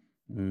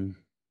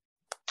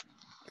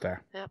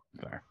 Fair. Yep.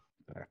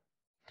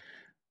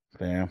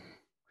 Fair.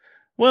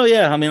 Well,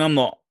 yeah. I mean, I'm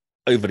not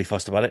overly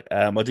fussed about it.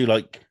 I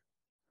like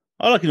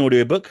an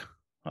audiobook.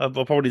 I'll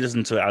probably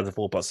listen to it as a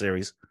 4-part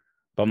series.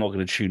 but I'm not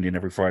going to tune in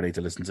every Friday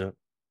to listen to it.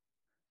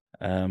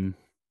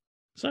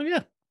 So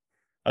yeah,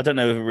 I don't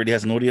know if it really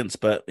has an audience,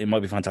 but it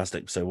might be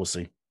fantastic. So we'll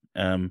see.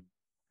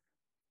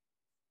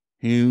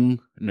 Who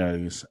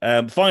knows?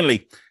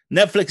 Finally,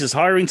 Netflix is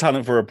hiring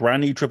talent for a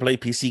brand new AAA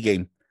PC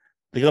game.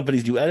 The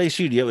company's new LA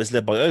studio is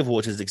led by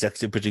Overwatch's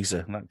executive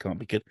producer. That can't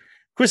be good.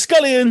 Chris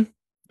Scullion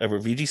over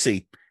at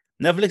VGC.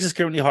 Netflix is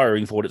currently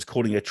hiring for what it's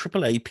calling a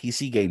AAA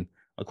PC game,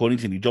 according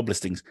to new job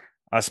listings.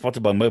 As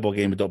spotted by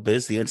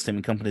MobileGamer.biz, the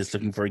entertainment company is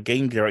looking for a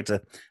game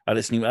director at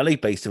its new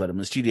LA-based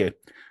development studio.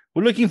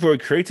 We're looking for a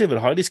creative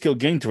and highly skilled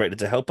game director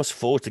to help us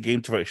forge the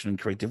game direction and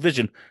creative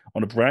vision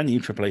on a brand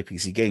new AAA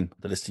PC game,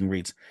 the listing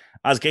reads.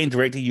 As game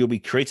director, you'll be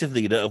creative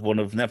leader of one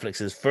of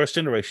Netflix's first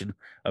generation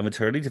of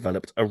internally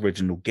developed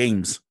original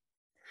games.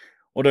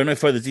 Although no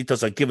further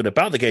details are given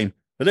about the game,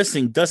 the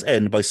listing does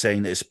end by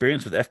saying that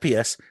experience with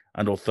FPS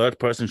and or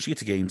third-person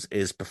shooter games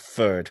is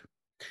preferred.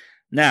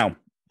 Now,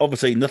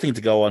 obviously, nothing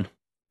to go on.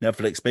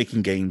 Netflix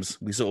making games.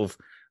 We sort of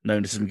know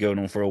this has been going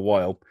on for a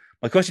while.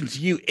 My question to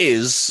you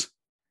is,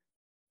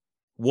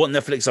 what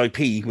Netflix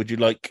IP would you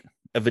like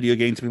a video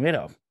game to be made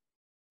of?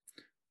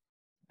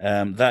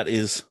 That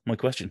is my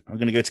question. I'm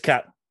going to go to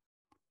Kat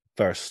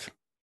first.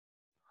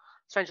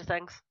 Stranger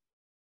Things.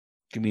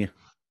 Give me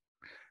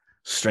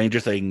Stranger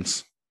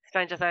Things.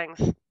 Stranger Things.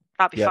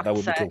 That'd be Yeah, fucking that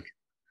would sick. be cool.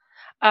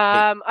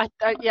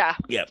 Yeah.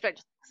 Yeah.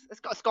 Stranger Things.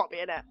 It's got to be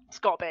in it. It's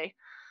got to be.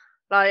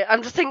 Like,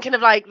 I'm just thinking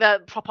of like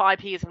the proper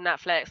IPs of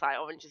Netflix, like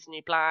Orange Is the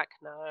New Black.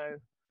 No,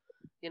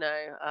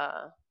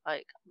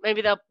 like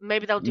maybe they'll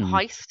do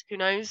Heist. Who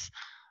knows?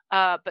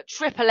 But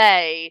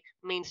AAA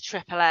means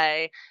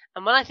AAA,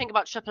 and when I think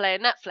about AAA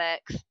and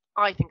Netflix,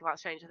 I think about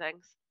Stranger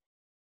Things.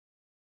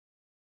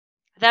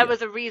 There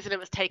was a reason it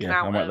was taken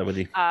out of Dead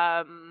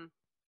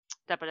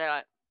by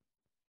Daylight,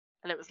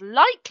 and it was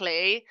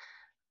likely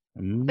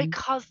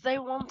because they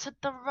wanted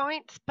the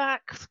rights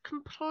back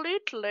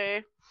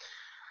completely.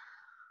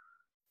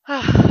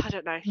 I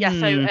don't know. Yeah,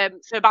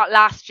 so about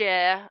last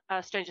year,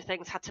 Stranger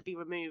Things had to be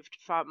removed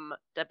from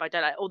Dead by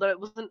Daylight, although it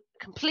wasn't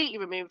completely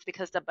removed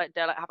because Dead by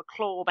Daylight have a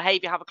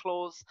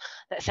clause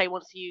that say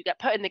once you get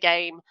put in the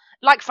game,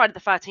 like Friday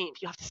the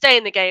 13th, you have to stay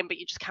in the game, but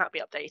you just can't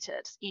be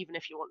updated, even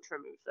if you want to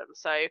remove them.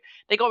 So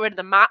they got rid of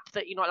the map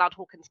that you're not allowed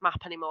Hawkins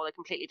map anymore. They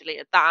completely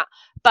deleted that,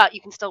 but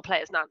you can still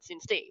play as Nancy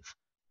and Steve.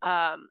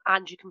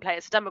 And you can play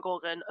as a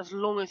Demogorgon as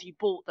long as you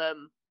bought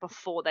them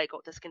before they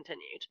got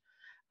discontinued.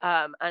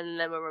 And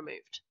then were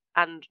removed,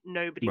 and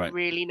nobody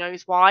really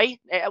knows why.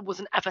 It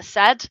wasn't ever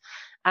said,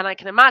 and I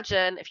can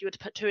imagine if you were to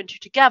put two and two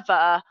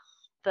together,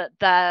 that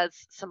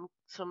there's some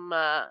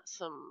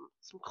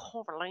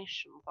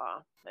correlation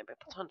there, maybe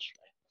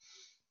potentially.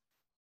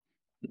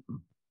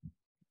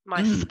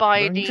 My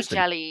Spidey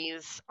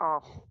jellies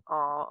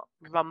are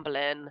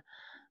rumbling,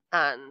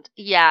 and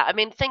yeah, I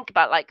mean, think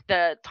about like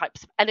the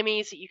types of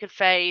enemies that you could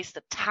face,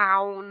 the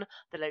town,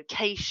 the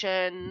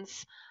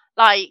locations,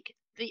 like.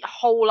 The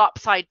whole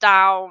upside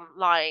down,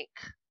 like,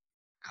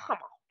 come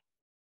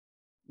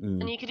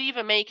on. And you could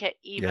even make it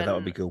even, that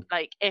would be cool.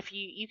 Like, if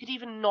you could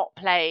even not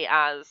play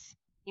as,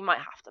 you might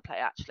have to play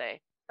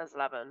actually as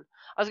 11.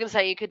 I was going to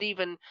say you could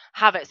even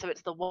have it so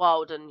it's the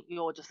world and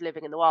you're just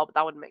living in the world, but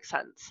that wouldn't make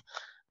sense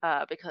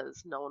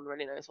because no one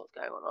really knows what's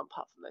going on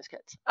apart from those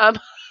kids. I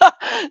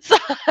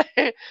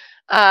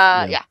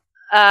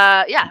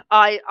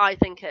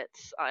think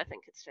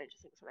it's Stranger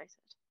Things related.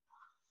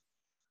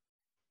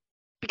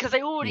 Because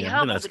they already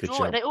have all the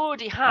drawing. They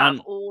already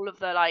have all of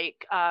the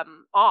like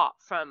art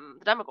from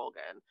the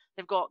Demogorgon.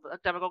 They've got the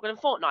Demogorgon in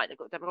Fortnite. They've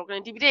got the Demogorgon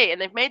in DVD,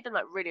 and they've made them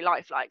like really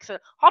lifelike. So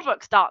hard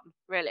work's done,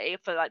 really,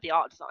 for like the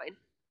art design.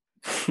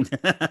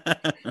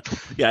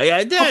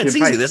 yeah, it's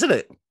easy, isn't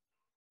it?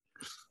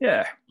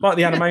 Yeah, like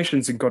the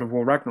animations in God of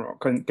War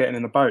Ragnarok, getting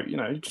in the boat. You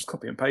know, you just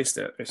copy and paste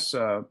it. It's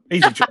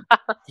easy job.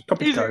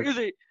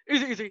 Easy.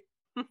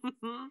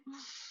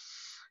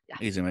 Yeah.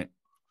 Easy, mate.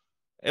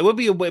 It would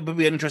be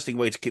an interesting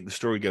way to keep the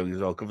story going as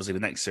well. Obviously, the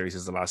next series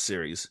is the last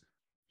series.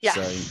 Yes.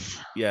 So,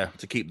 yeah,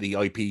 to keep the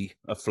IP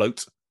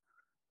afloat,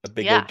 a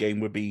big old game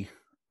would be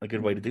a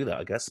good way to do that,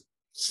 I guess.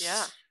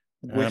 Yeah.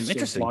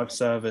 Interesting. Live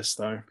service,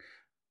 though.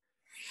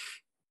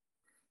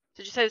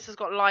 Did you say this has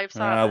got live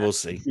service? We'll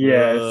see.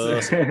 Yeah.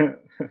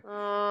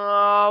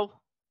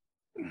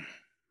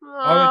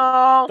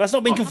 That's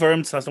not been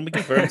confirmed.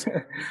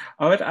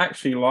 I would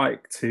actually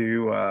like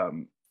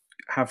to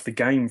have the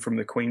game from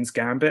the Queen's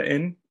Gambit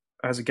in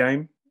as a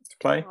game to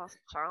play.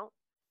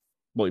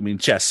 What, you mean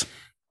chess?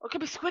 It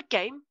could be Squid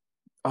Game.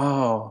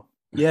 Oh,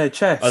 yeah,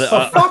 chess.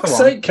 For fuck's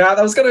sake, Kat,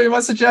 that was going to be my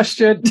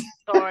suggestion.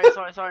 Sorry.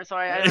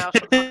 I know. Shut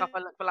the fuck up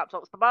and look for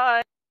laptops.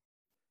 Bye-bye.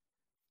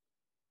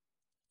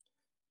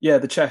 Yeah,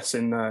 the chess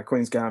in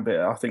Queen's Gambit,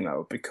 I think that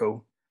would be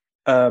cool.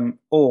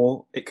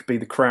 Or it could be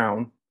The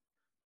Crown,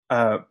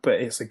 but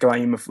it's a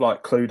game of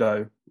like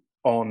Cluedo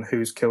on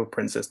who's killed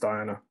Princess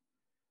Diana.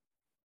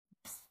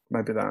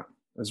 Maybe that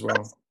as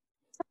well.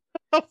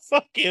 Oh,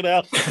 fucking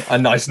hell. A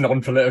nice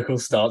non-political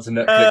start to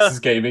Netflix's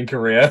gaming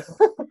career.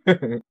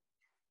 Who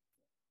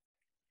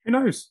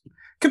knows?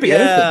 Could be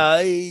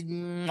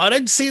anything. I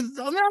don't see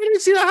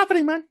that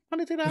happening, man. I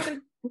don't see that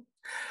happening.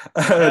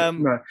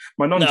 No,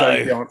 my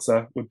non-joke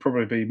answer would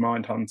probably be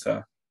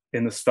Mindhunter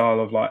in the style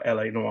of like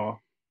LA Noir.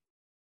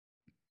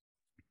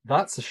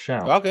 That's a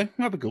shout. Okay,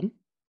 that'd be cool.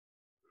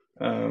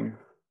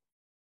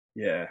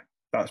 Yeah,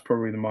 that's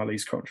probably my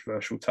least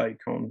controversial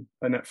take on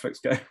a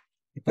Netflix game.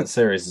 That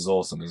series is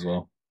awesome as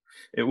well.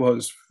 It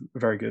was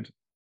very good.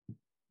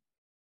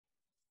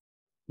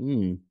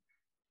 Mm.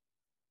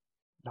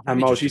 And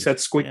Miles, you said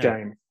Squid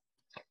Game.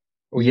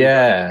 Well,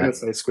 yeah, I'm going to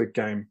say Squid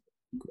Game.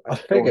 I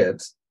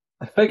figured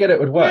it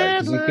would work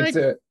because you could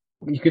do it.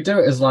 You could do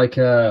it as like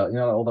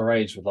all the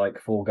rage with like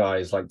Fall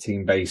Guys, like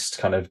team-based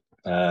kind of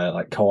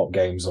like co-op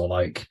games or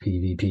like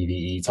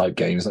PvE type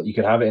games. Like you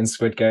could have it in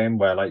Squid Game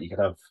where like you could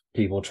have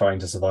people trying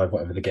to survive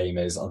whatever the game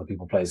is, other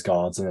people play as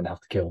guards and then have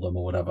to kill them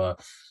or whatever.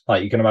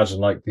 Like you can imagine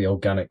like the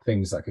organic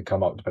things that could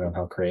come up depending on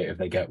how creative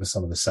they get with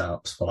some of the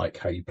setups for like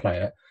how you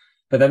play it.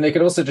 But then they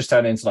could also just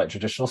turn it into like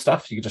traditional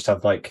stuff. You could just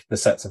have like the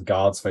sets of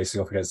guards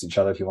facing off against each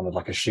other if you wanted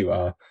like a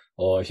shooter,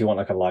 or if you want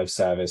like a live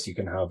service, you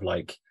can have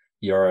like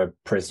you're a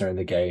prisoner in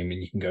the game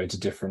and you can go into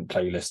different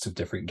playlists of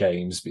different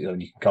games, but you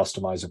can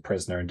customize your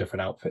prisoner in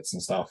different outfits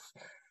and stuff.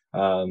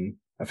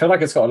 I feel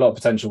like it's got a lot of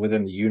potential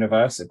within the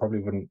universe. It probably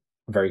wouldn't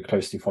very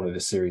closely follow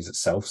the series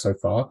itself so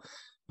far,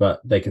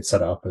 but they could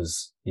set it up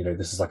as,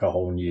 this is like a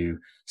whole new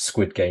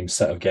Squid Game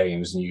set of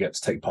games and you get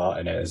to take part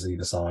in it as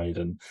either side.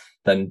 And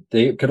then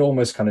they could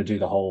almost kind of do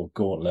the whole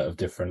gauntlet of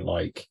different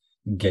like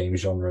game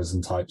genres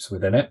and types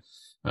within it.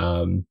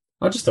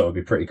 I just thought it would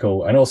be pretty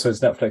cool. And also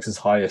it's Netflix's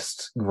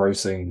highest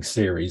grossing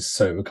series,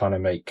 so it would kind of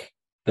make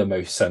the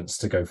most sense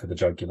to go for the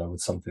jugular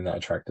with something that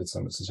attracted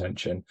so much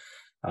attention.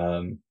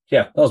 Yeah,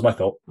 that was my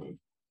thought.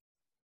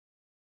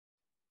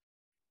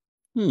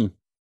 Red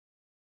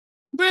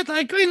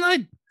light, green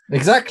light.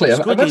 Exactly.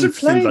 Squid Game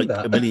seems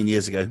like a million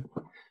years ago.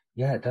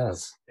 Yeah, it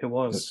does. It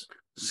was.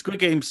 Squid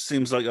Game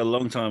seems like a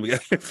long time ago.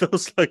 It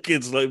feels like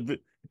it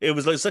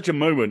was like such a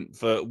moment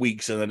for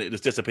weeks and then it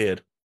just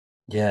disappeared.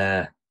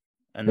 Yeah.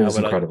 And now it was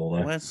we're incredible,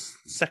 like, though. where's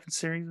the second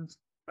series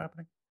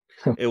happening?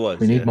 It was.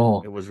 We need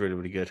more. It was really,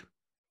 really good.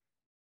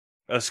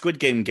 A Squid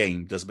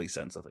Game does make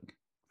sense, I think,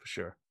 for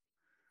sure.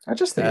 I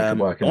just think it could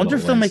work. I wonder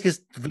if they'll make a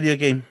video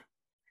game.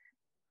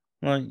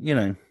 Like,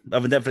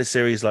 of a Netflix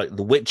series like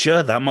The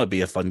Witcher, that might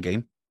be a fun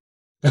game.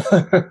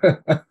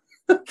 I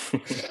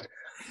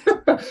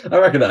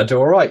reckon that'd do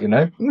all right,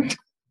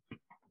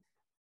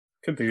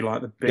 Could be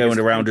like the going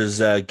around as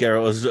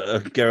Geralt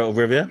of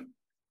Rivia.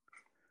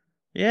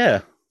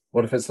 Yeah.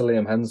 What if it's the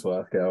Liam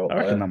Hemsworth Geralt? I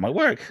reckon that might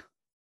work.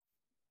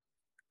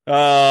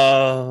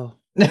 Oh.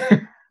 We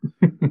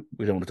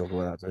don't want to talk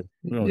about that,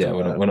 though.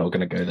 We're not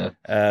going to go there.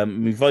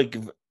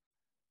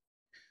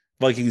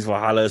 Vikings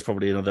Valhalla is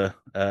probably another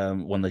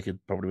one they could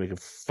probably make a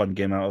fun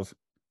game out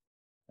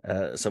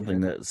of.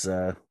 Something that's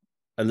a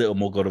little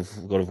more God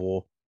of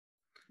War.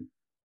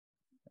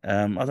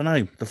 I don't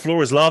know. The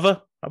Floor is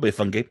Lava. That'll be a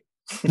fun game.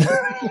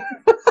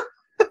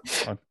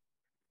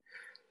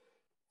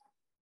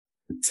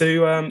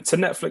 To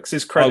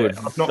Netflix's credit,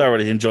 I would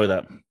thoroughly enjoy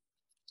that.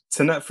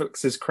 To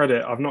Netflix's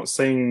credit, I've not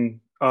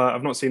seen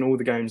all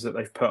the games that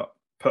they've put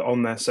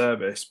on their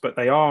service, but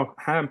they are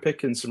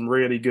handpicking some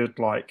really good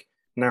like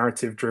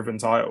narrative-driven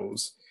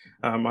titles.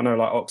 I know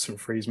like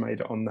Oxenfree's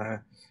made it on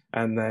there,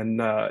 and then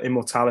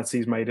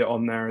Immortality's made it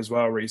on there as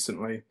well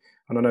recently.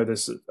 And I know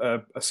there's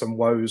some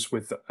woes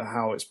with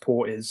how its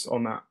port is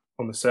on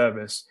the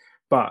service,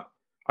 but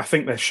I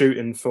think they're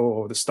shooting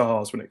for the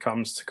stars when it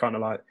comes to kind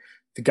of like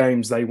the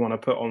games they want to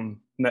put on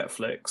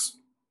Netflix,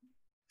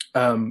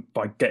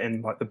 by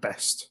getting like the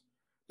best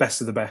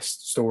of the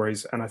best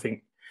stories. And I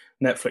think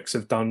Netflix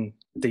have done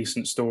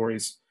decent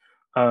stories.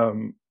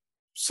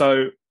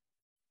 So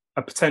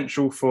a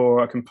potential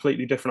for a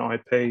completely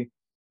different IP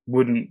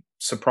wouldn't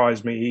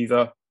surprise me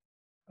either.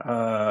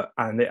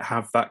 And it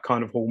have that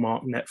kind of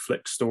hallmark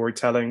Netflix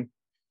storytelling,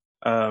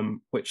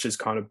 which has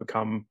kind of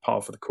become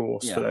par for the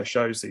course for their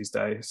shows these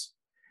days.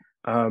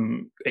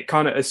 It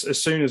kind of,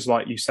 as soon as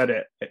like you said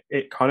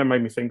it kind of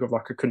made me think of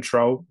like a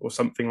Control or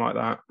something like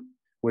that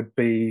would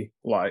be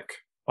like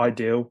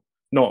ideal.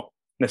 Not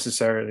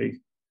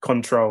necessarily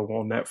Control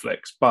on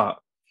Netflix, but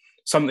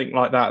something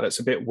like that that's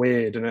a bit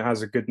weird and it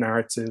has a good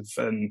narrative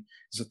and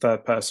it's a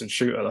third person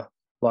shooter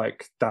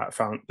like that.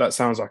 That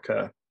sounds like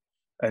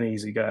an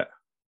easy get.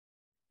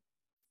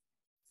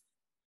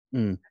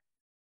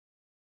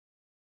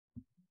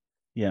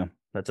 Yeah,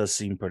 that does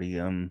seem pretty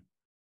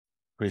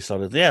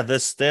solid. Yeah,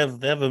 they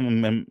have a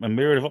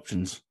myriad of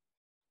options.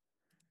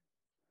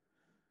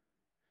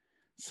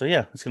 So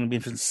yeah, it's going to be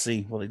interesting to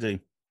see what they do.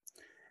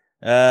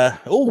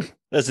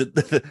 There's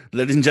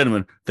ladies and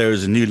gentlemen, there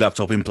is a new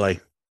laptop in play.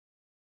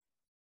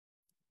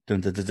 Dun,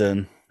 dun,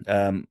 dun,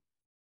 dun.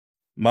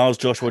 Miles,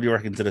 Josh, what do you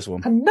reckon to this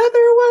one?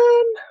 Another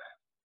one.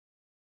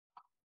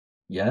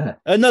 Yeah,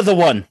 another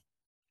one.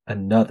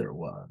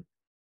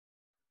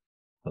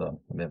 Hold on,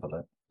 let me have a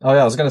look. Oh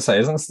yeah, I was going to say,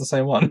 isn't this the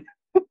same one?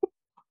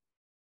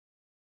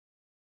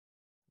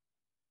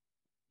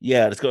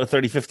 Yeah, it's got a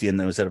 3050 in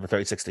there instead of a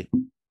 3060.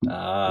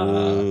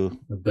 Ooh.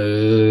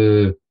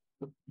 Boo.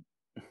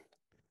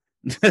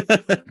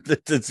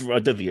 I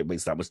don't think it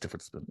makes that much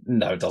difference. But...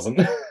 No, it doesn't.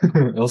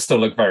 It'll still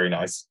look very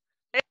nice.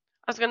 I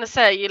was gonna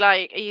say, are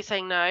you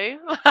saying no?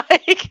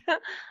 Like,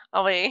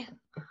 are we?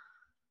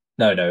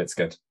 No, it's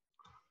good.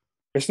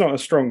 It's not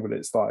as strong, but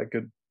it's like a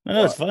good.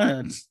 No, it's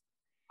fine.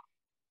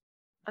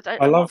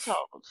 I'm not told.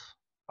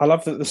 I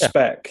love that the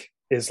spec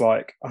is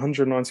like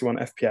 191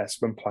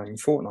 FPS when playing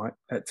Fortnite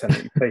at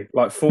 1080p.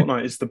 Like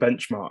Fortnite is the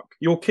benchmark.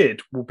 Your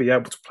kid will be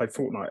able to play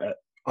Fortnite at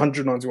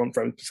 191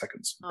 frames per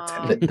second.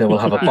 They will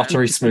have a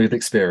buttery smooth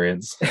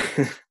experience.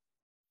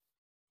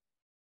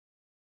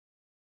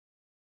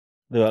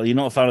 Well, you're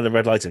not a fan of the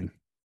red lighting?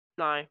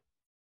 No.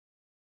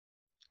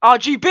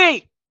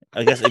 RGB!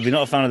 I guess if you're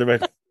not a fan of the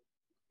red...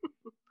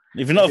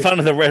 If you're not a fan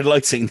of the red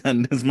lighting,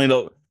 then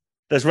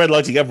there's red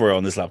lighting everywhere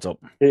on this laptop.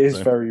 It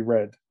is very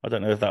red. I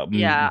don't know if that...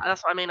 Yeah,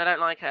 that's what I mean. I don't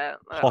like it.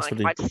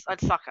 Possibly.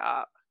 I'd suck it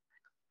up.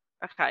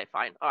 Okay,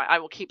 fine. All right, I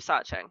will keep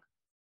searching.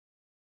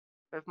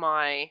 With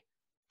my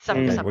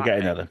 7% We're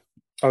getting there then.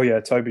 Oh yeah,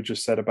 Toby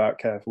just said about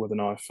careful with an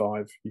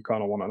i5. You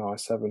kind of want an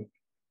i7.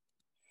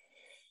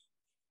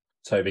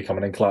 Toby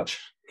coming in clutch.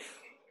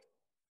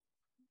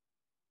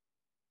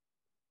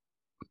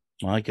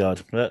 My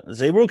God.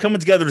 See, we're all coming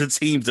together as a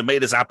team to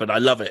make this happen. I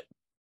love it.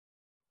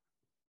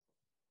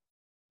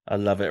 I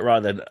love it.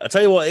 Right then. I'll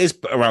tell you what is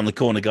around the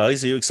corner,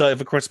 guys. Are you excited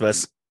for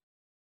Christmas?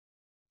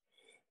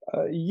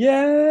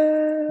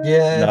 Yeah.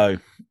 No.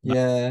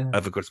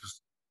 Yeah. For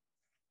Christmas.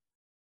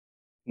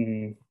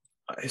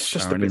 It's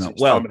just Apparently the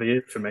busiest time of the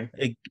year for me.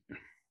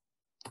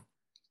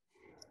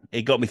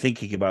 It got me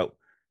thinking about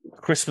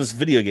Christmas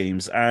video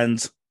games,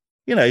 and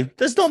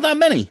there's not that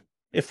many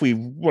if we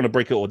want to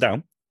break it all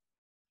down.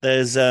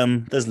 There's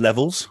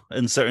levels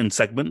in certain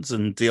segments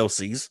and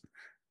DLCs,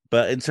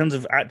 but in terms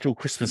of actual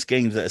Christmas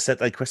games that are set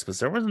at Christmas,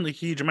 there wasn't a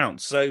huge amount.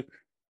 So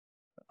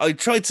I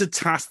tried to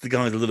task the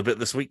guys a little bit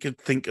this week and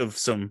think of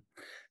some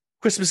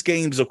Christmas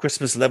games or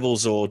Christmas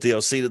levels or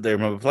DLC that they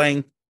remember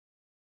playing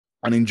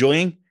and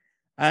enjoying,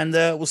 and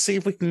we'll see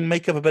if we can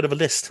make up a bit of a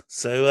list.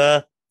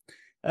 So,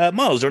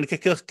 Miles, do you want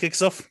to kick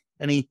us off?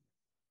 Any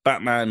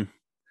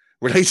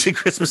Batman-related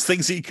Christmas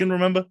things that you can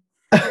remember?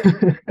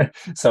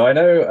 So I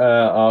know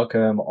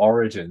Arkham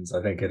Origins,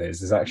 I think it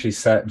is actually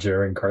set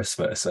during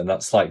Christmas, and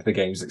that's like the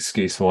game's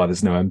excuse for why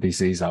there's no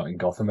NPCs out in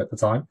Gotham at the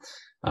time.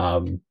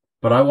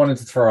 But I wanted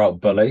to throw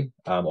out Bully,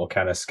 or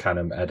Canis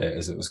Canem Edit,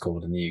 as it was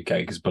called in the UK,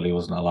 because Bully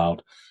wasn't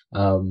allowed.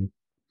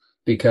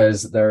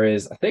 Because there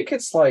is, I think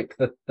it's like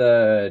the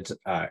third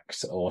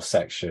act or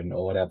section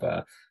or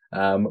whatever,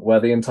 where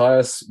the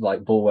entire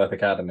Bulworth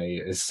Academy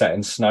is set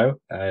in snow,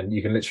 and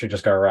you can literally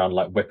just go around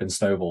like whipping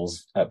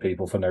snowballs at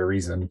people for no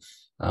reason.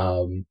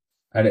 And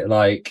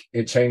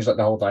it changed like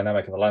the whole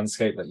dynamic of the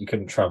landscape, that you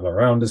couldn't travel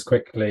around as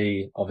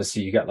quickly.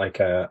 Obviously, you get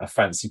like a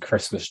fancy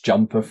Christmas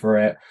jumper for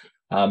it.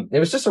 It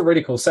was just a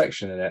really cool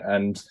section in it,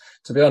 and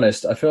to be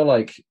honest, I feel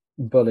like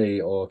Bully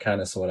or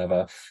Canis or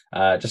whatever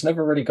just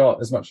never really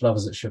got as much love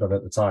as it should have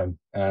at the time,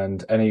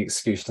 and any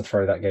excuse to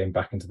throw that game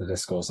back into the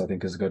discourse I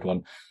think is a good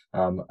one.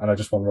 And I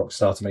just want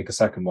Rockstar to make a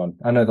second one.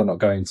 I know they're not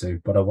going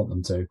to, but I want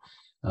them to.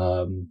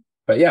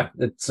 But yeah,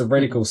 it's a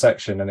really cool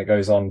section, and it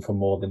goes on for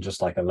more than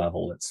just like a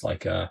level. It's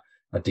like a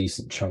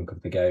decent chunk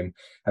of the game,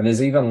 and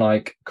there's even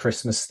like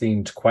Christmas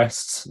themed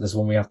quests. There's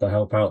one we have to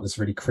help out this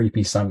really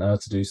creepy Santa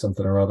to do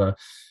something or other.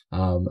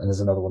 And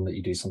there's another one that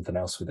you do something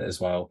else with it as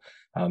well.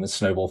 And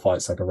snowball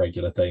fights like a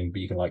regular thing, but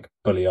you can like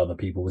bully other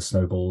people with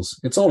snowballs.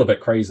 It's all a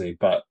bit crazy,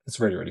 but it's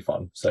really, really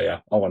fun. So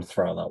yeah, I want to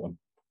throw out that one.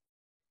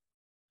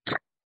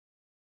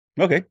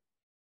 Okay.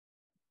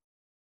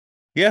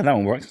 Yeah, that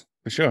one works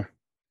for sure.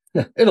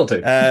 Yeah, it'll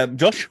do.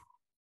 Josh?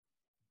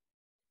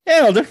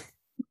 Yeah, it'll do.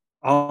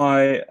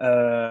 I'm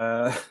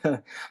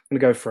going to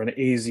go for an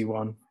easy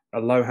one, a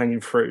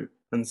low-hanging fruit,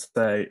 and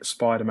say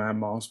Spider-Man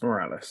Miles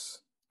Morales.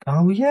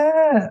 Oh,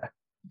 yeah.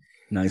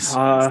 Nice.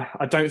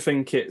 I don't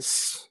think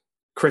it's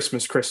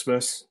Christmas,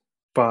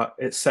 but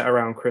it's set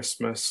around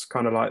Christmas,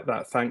 kind of like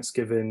that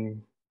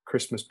Thanksgiving,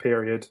 Christmas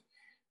period.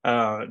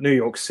 New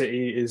York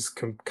City is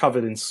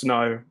covered in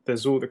snow.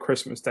 There's all the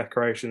Christmas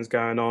decorations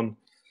going on.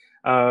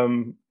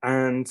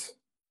 And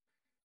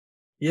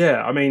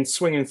yeah, I mean,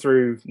 swinging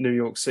through New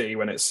York City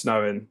when it's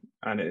snowing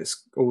and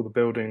it's all the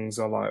buildings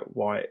are like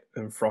white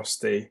and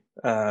frosty,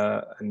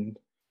 and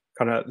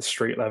kind of at the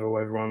street level,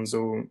 everyone's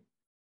all.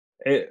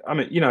 I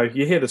mean,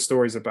 you hear the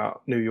stories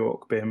about New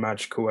York being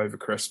magical over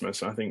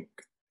Christmas, and I think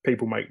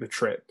people make the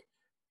trip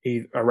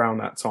around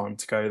that time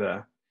to go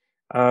there.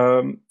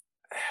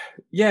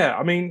 Yeah,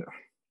 I mean,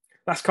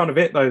 that's kind of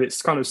it, though.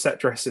 It's kind of set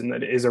dressing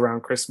that it is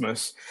around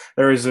Christmas.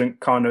 There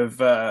isn't kind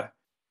of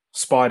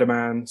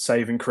Spider-Man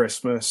saving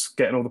Christmas,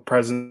 getting all the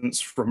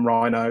presents from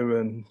Rhino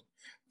and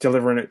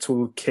delivering it to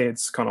all the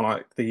kids, kind of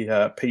like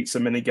the pizza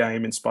mini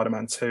game in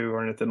Spider-Man 2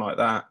 or anything like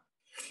that.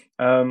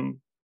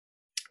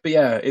 But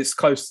yeah, it's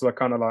close to a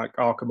kind of like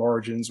Arkham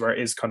Origins, where it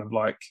is kind of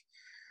like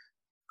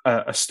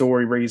a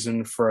story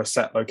reason for a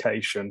set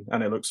location,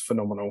 and it looks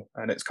phenomenal.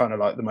 And it's kind of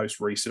like the most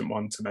recent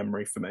one to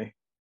memory for me.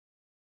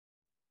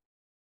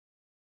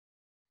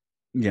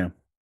 Yeah,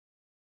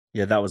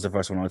 that was the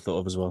first one I thought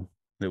of as well.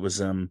 It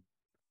was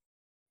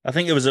I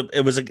think it was an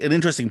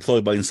interesting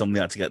ploy by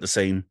Insomniac to get the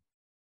same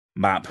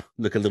map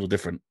look a little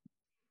different.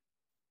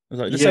 I was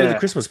like, let's celebrate Yeah,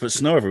 Christmas, but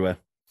snow everywhere.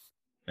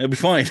 It'll be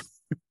fine.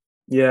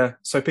 yeah.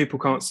 So people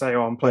can't say,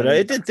 "Oh, I'm But playing the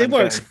it exact did same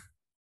work.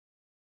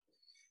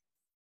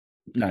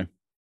 game."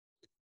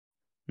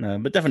 No,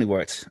 but definitely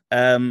worked.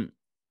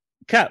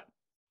 Kat,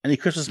 any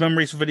Christmas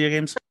memories for video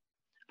games?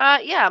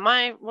 Yeah,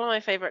 one of my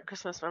favorite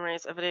Christmas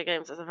memories of video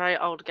games is a very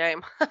old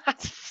game.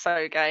 That's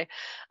so gay.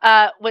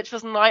 Which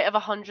was Night of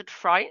 100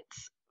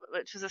 Frights,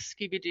 which was a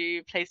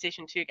Scooby-Doo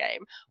PlayStation 2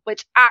 game,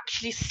 which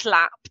actually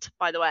slapped,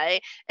 by the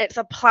way. It's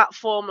a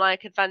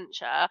platform-like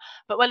adventure,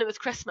 but when it was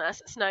Christmas,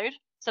 it snowed.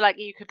 So like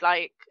you could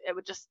like it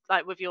would just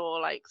like with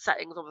your like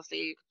settings, obviously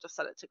you could just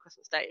set it to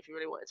Christmas Day if you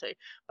really wanted to.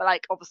 But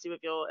like obviously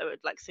with your it would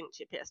like sync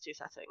to your PS2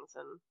 settings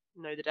and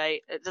know the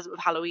date. It does it with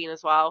Halloween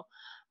as well.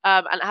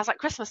 And it has like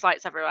Christmas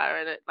lights everywhere,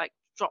 and it like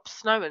drops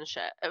snow and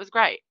shit. It was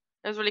great.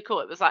 It was really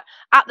cool. It was like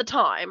at the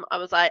time I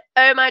was like,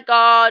 oh my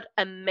god,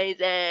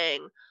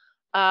 amazing.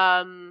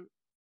 Um,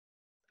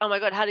 oh my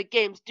god, how did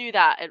games do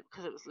that?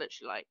 Because it was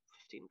literally like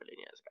 15 billion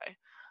years ago.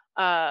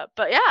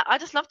 But yeah, I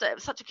just loved it. It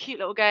was such a cute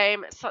little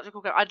game. It's such a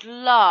cool game. I'd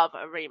love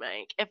a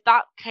remake if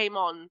that came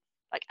on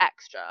like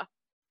extra,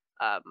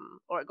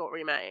 or it got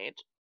remade,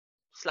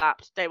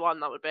 slapped day one.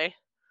 That would be.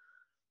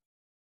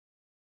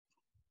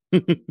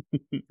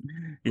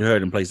 You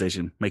heard in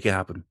PlayStation. Make it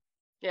happen.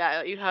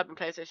 Yeah, you heard me,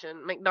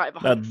 PlayStation. Make Night of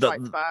 100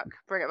 Frights back.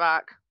 Bring it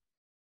back.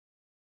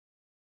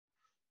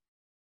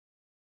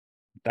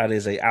 That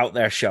is a out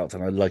there shout,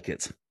 and I like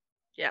it.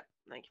 Yeah,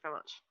 thank you very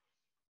much.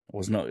 I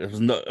was not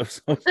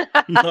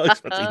not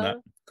expecting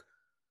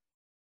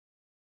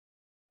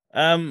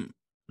that.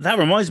 That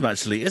reminds me,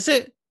 actually, is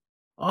it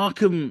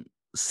Arkham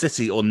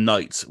City or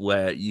Night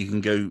where you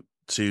can go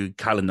to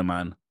Calendar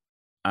Man,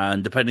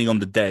 and depending on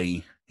the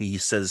day, he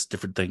says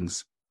different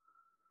things?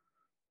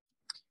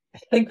 I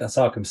think that's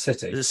Arkham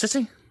City. Is it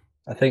City?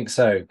 I think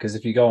so, because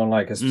if you go on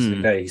like a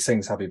specific day, he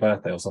sings "Happy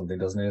Birthday" or something,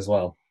 doesn't he, as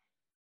well?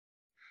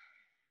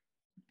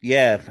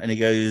 Yeah, and he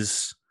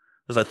goes,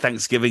 there's a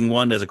Thanksgiving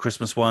one, there's a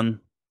Christmas one,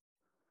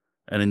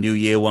 and a New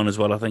Year one as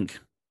well, I think.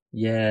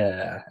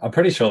 Yeah, I'm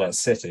pretty sure that's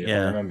City, if I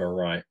Yeah. remember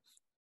right.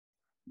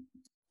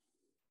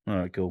 All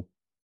right, cool.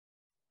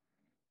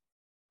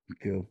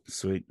 Cool,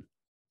 sweet.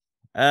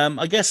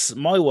 I guess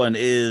my one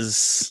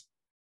is,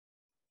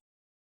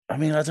 I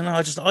mean, I don't know,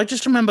 I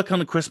just remember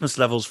kind of Christmas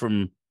levels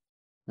from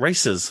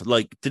races,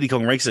 like Diddy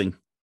Kong Racing,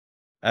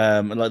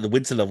 and like the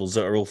winter levels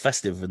that are all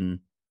festive, and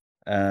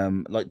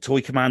like Toy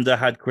Commander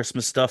had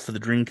Christmas stuff for the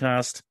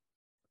Dreamcast,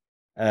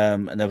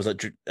 and there was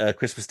like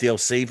Christmas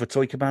DLC for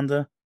Toy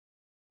Commander.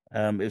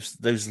 It was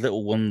those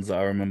little ones that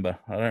I remember.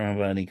 I don't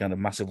remember any kind of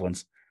massive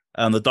ones.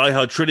 The Die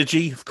Hard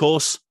trilogy, of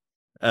course.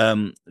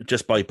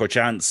 Just by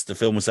perchance, the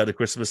film was set at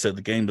Christmas, so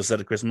the game was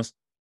set at Christmas.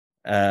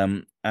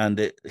 And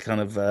it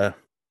kind of, I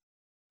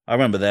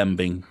remember them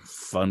being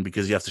fun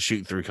because you have to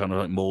shoot through kind of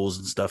like malls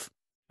and stuff,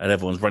 and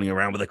everyone's running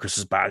around with their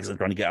Christmas bags and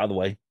trying to get out of the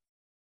way.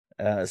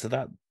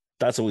 So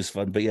that's always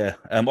fun. But yeah,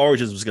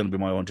 Origins was going to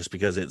be my one just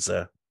because it's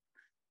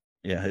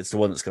it's the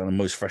one that's kind of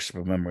most fresh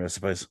from memory, I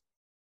suppose.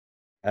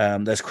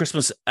 There's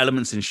Christmas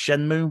elements in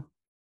Shenmue,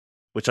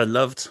 which I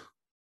loved,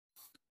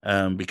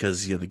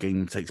 because the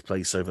game takes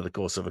place over the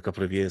course of a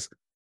couple of years,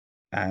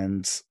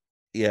 and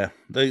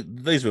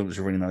those moments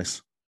were really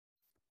nice.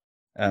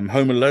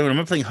 Home Alone. I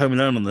remember playing Home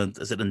Alone on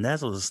is it the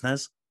NES or the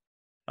SNES?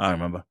 I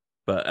don't remember,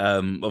 but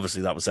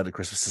obviously that was set at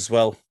Christmas as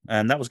well,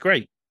 and that was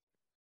great.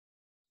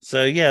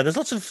 So yeah, there's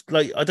lots of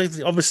like I don't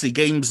think, obviously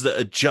games that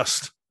are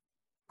just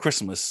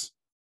Christmas.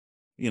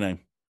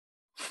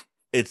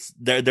 It's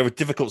they're a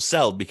difficult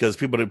sell because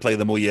people don't play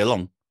them all year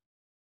long.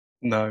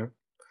 No.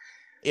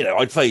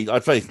 I'd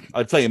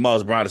play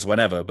Miles Morales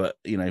whenever, but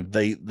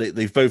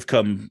they've both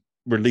come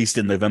released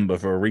in November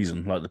for a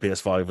reason, like the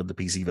PS5 and the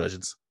PC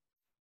versions.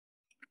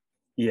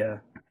 Yeah,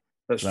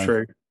 that's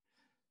true.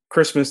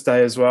 Christmas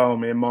Day as well.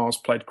 Me and Miles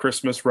played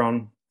Christmas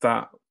Run,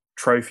 that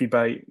trophy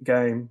bait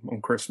game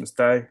on Christmas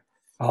Day.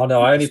 Oh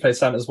no, I only played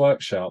Santa's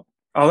Workshop.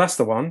 Oh, that's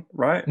the one,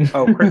 right?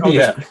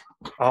 Yeah.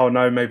 Oh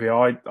no, maybe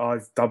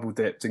I've double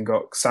dipped and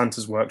got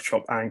Santa's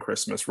Workshop and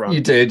Christmas Run. You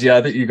did, yeah.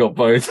 I think you got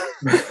both.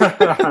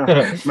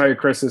 Merry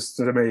Christmas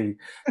to me.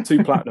 2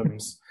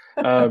 platinums.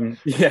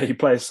 You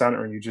play as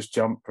Santa and you just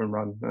jump and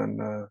run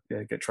and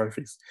get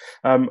trophies.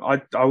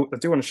 I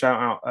do want to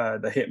shout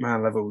out the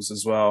Hitman levels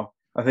as well.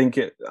 I think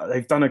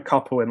they've done a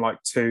couple in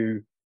like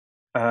 2,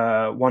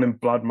 one in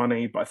Blood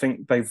Money, but I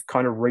think they've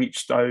kind of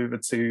reached over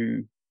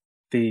to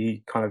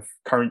the kind of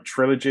current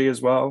trilogy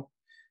as well.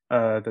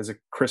 There's a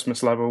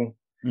Christmas level.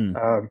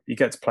 You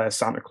get to play as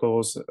Santa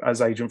Claus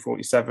as Agent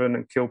 47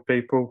 and kill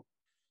people.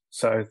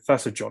 So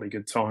that's a jolly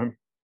good time.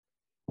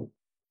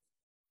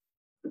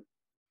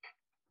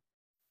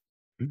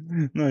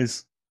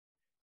 Nice.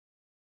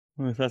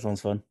 That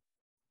sounds fun.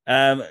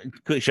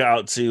 Quick shout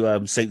out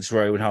to Saints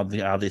Row and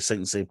how the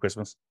Saints Save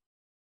Christmas.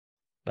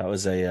 That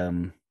was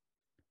a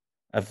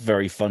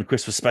very fun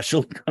Christmas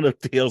special kind of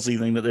DLC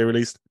thing that they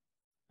released.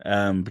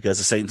 because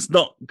the Saints,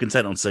 not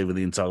content on saving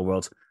the entire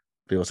world,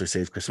 they also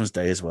saved Christmas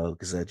Day as well,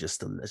 because they're just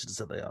the legends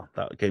that they are.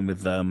 That came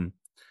with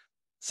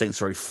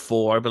Saints Row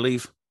 4, I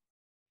believe.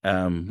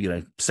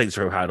 Saints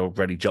Row had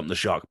already jumped the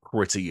shark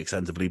pretty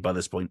extensively by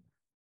this point.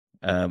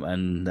 It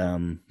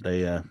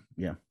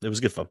was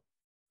good fun.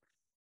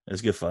 It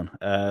was good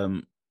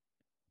fun.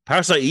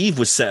 Parasite Eve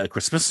was set at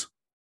Christmas.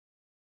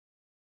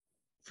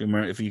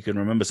 If you can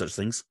remember such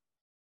things.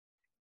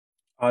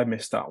 I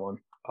missed that one.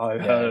 I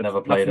heard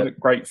never played nothing it.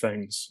 but great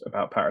things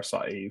about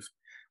Parasite Eve.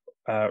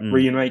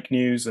 Remake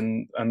news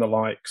and the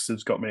likes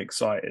has got me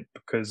excited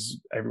because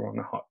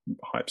everyone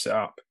hypes it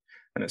up,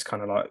 and it's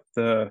kind of like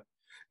the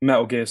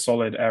Metal Gear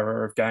Solid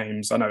era of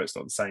games. I know it's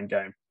not the same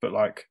game, but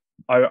like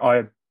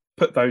I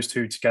put those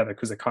two together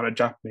because they're kind of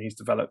Japanese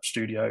developed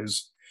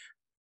studios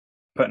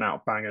putting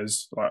out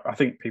bangers. Like, I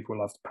think people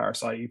loved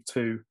Parasite Eve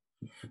 2,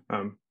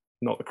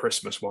 not the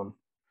Christmas one.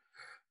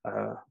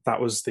 That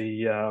was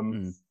the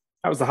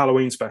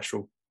Halloween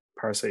special,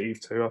 Parasite Eve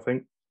 2, I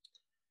think.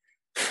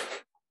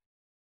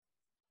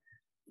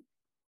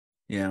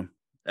 Yeah.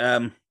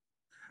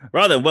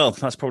 Right then, well,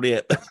 that's probably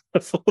it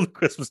for all the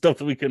Christmas stuff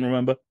that we can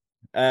remember.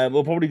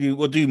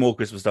 We'll do more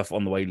Christmas stuff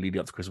on the way leading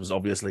up to Christmas,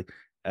 obviously.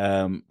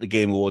 The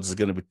Game Awards is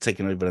going to be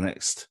taking over the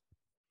next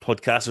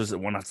podcast, or is it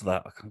one after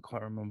that? I can't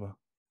quite remember.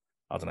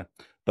 I don't know.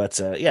 But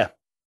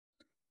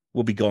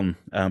we'll be gone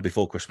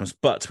before Christmas,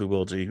 but we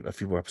will do a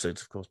few more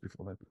episodes, of course,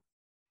 before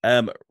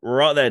then.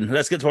 Right then,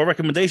 let's get to our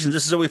recommendations.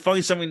 This is where we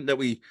find something that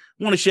we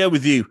want to share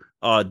with you,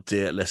 our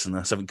dear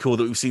listener, something cool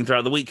that we've seen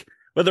throughout the week,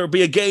 whether it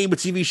be a game, a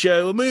TV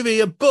show, a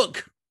movie, a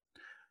book,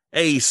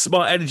 a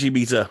smart energy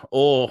meter,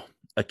 or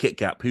a Kit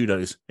Kat. Who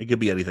knows? It could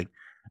be anything.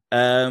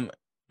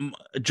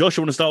 Josh,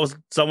 you want to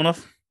start one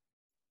off?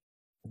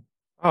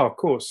 Oh, of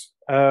course.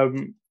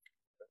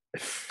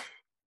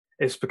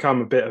 It's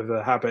become a bit of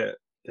a habit,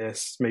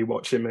 me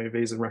watching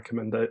movies and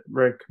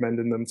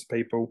recommending them to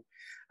people.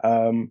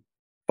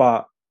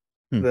 But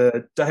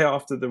the day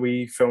after that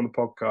we filmed the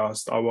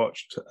podcast, I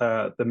watched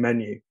The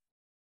Menu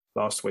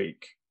last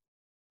week.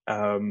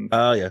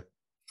 Oh, yeah.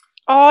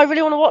 Oh, I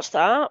really want to watch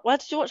that. Where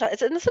did you watch that?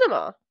 Is it in the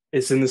cinema?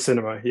 It's in the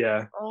cinema,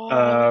 yeah.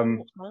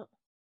 Oh,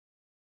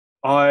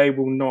 I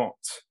will not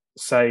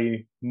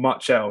say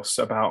much else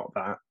about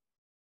that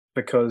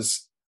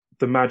because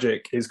the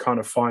magic is kind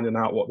of finding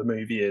out what the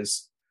movie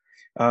is.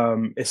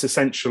 It's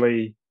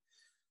essentially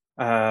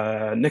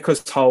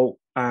Nicholas Hoult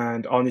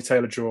and Anya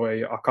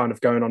Taylor-Joy are kind of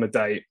going on a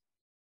date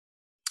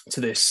to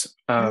this.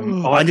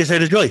 Anya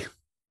Taylor-Joy?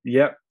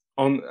 Yep.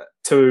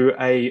 To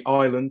a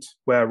island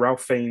where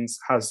Ralph Fiennes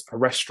has a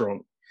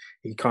restaurant.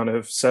 He kind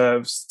of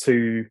serves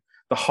to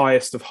the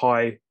highest of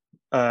high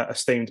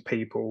esteemed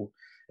people.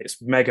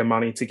 It's mega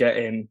money to get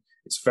in.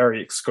 It's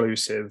very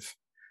exclusive.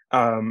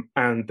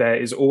 And there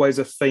is always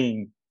a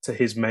theme to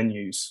his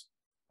menus.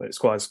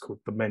 It's why it's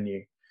called The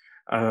Menu.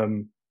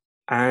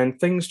 And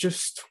things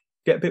just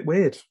get a bit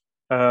weird.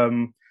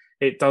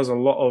 It does a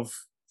lot of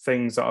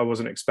things that I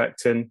wasn't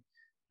expecting.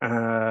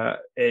 I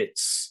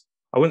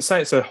wouldn't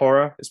say it's a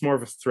horror, it's more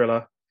of a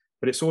thriller,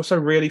 but it's also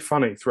really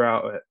funny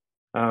throughout it.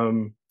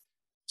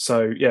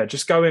 So yeah,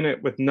 just go in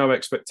it with no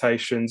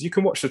expectations. You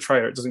can watch the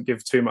trailer, it doesn't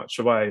give too much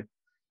away.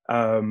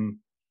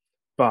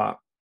 But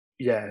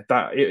yeah,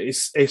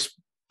 it's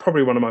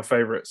probably one of my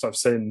favorites I've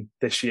seen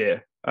this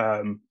year.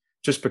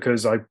 Just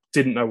because I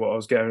didn't know what I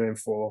was going in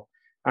for,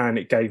 and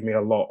it gave me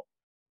a lot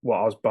what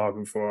I was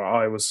bargaining for.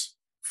 I was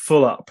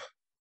full up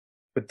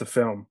with the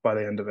film by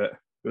the end of it.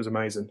 It was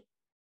amazing.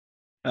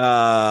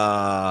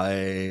 I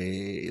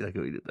like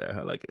what you did there.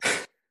 I like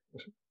it.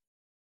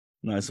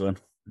 Nice one.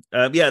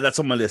 Yeah, that's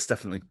on my list,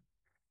 definitely.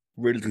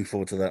 Really looking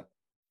forward to that.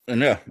 And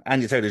yeah,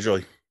 Anya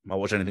Taylor-Joy. I'll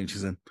watch anything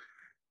she's in.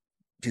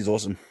 She's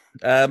awesome.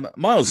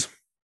 Miles.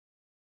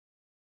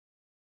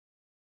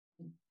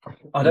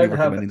 I don't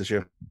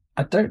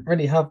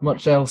really have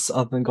much else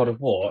other than God of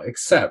War,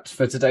 except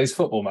for today's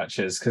football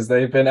matches, because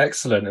they've been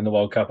excellent in the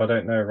World Cup. I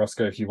don't know,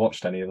 Roscoe, if you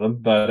watched any of them,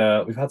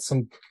 but we've had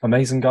some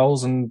amazing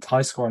goals and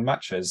high-scoring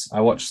matches.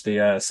 I watched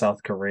the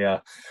South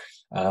Korea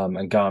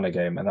and Ghana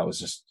game, and that was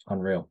just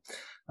unreal.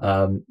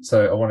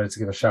 So I wanted to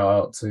give a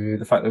shout-out to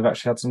the fact that we've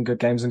actually had some good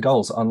games and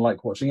goals,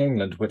 unlike watching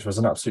England, which was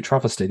an absolute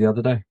travesty the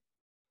other day.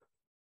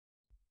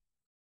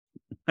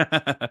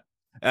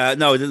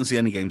 No, I didn't see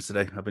any games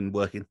today. I've been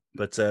working,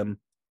 but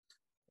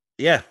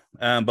yeah,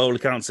 by all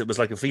accounts, it was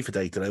like a FIFA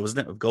day today,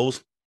 wasn't it? Of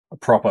goals, a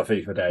proper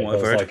FIFA day. It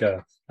was like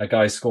a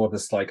guy scored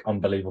this like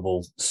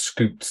unbelievable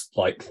scooped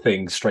like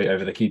thing straight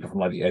over the keeper from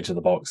like the edge of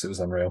the box. It was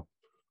unreal.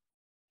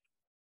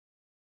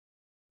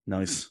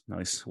 Nice.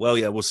 Well,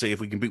 yeah, we'll see if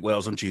we can beat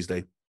Wales on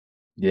Tuesday.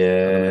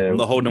 Yeah, I'm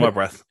not holding my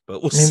breath,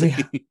 but we'll see.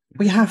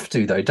 We have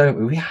to though, don't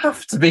we? We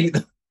have to beat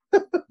them.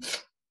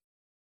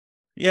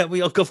 Yeah,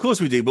 of course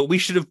we do, but we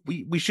should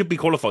be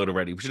qualified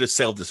already. We should have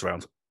sailed this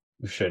round.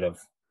 We should have.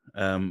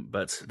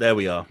 But there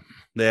we are.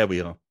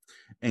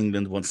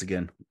 England once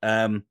again.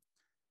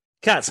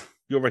 Kat,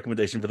 your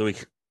recommendation for the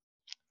week?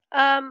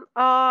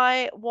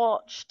 I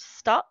watched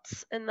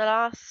Stutz in the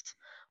last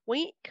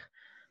week,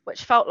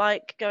 which felt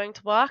like going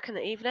to work in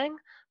the evening,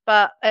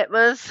 but it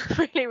was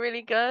really,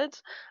 really good.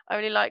 I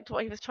really liked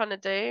what he was trying to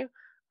do.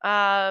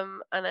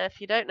 And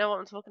if you don't know what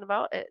I'm talking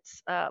about,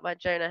 it's where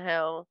Jonah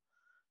Hill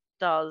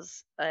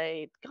does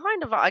a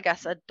kind of, I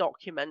guess, a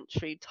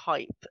documentary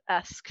type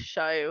esque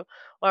show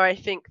where I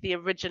think the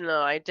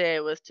original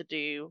idea was to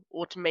do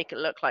or to make it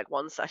look like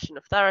one session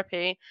of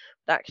therapy,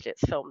 but actually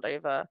it's filmed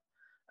over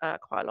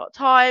quite a lot of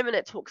time, and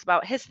it talks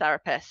about his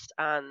therapist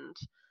and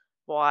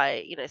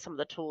why, some of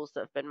the tools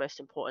that have been most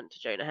important to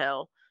Jonah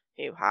Hill,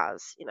 who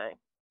has,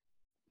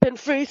 been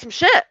through some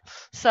shit.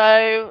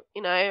 So,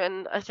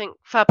 and I think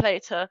fair play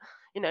to,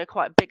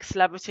 quite a big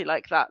celebrity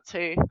like that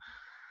to,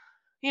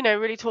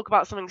 really talk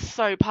about something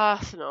so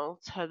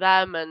personal to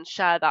them and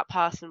share that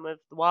person with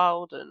the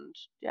world. And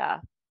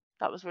yeah,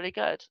 that was really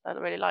good. I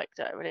really liked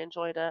it. I really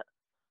enjoyed it.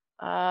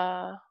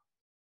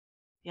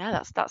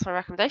 Yeah, that's my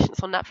recommendation.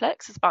 It's on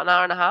Netflix. It's about an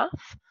hour and a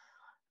half.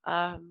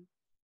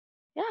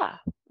 Yeah,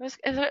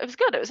 it was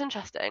good. It was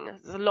interesting.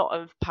 There's a lot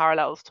of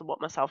parallels to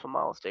what myself and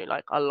Miles do,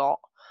 like a lot.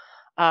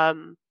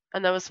 And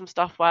there was some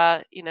stuff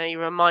where you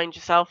remind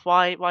yourself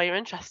why you're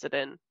interested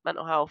in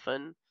mental health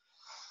and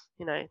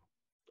you know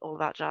all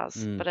that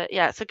jazz. But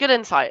yeah, it's a good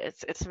insight.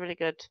 It's a really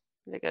good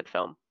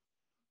film.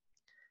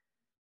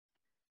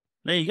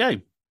 There you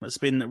go. That's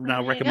been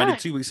now recommended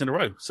 2 weeks in a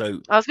row. So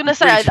I was going to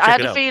say I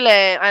had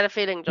a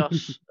feeling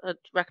Josh had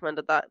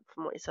recommended that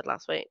from what you said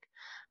last week,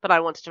 but I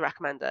wanted to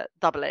recommend it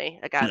doubly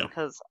again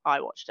because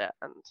I watched it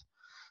and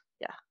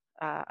yeah,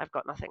 I've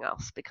got nothing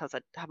else because I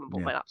haven't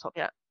bought my laptop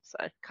yet, so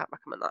can't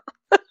recommend that.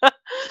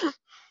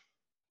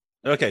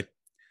 Okay,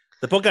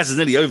 the podcast is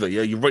nearly over.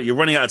 Yeah, you're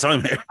running out of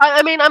time here.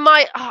 I mean,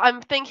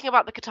 I'm thinking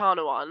about the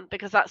Katana one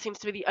because that seems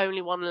to be the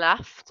only one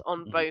left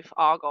on both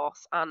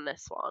Argos and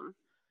this one.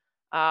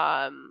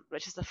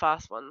 Which is the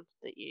first one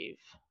that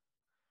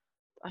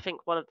I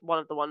think one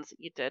of the ones that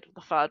you did,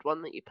 the third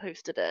one that you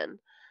posted in,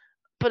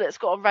 but it's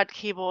got a red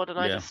keyboard and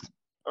I just,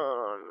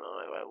 oh no,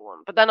 I won't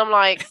want. But then I'm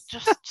like,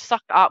 just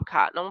suck it up,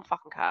 cat. No one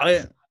fucking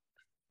cares.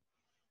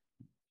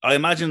 I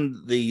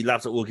imagine the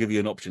laptop will give you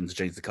an option to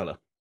change the color.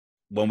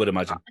 One would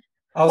imagine.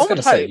 I was going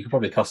to say you could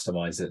probably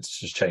customize it to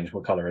just change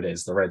what color it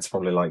is. The red's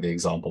probably like the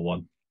example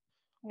one.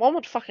 One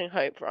would fucking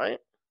hope, right?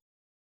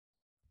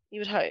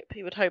 You would hope.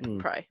 You would hope and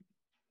pray.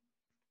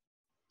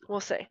 We'll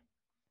see.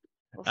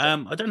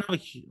 I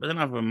don't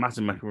have a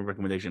massive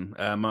recommendation.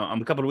 I'm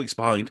a couple of weeks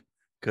behind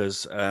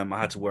because I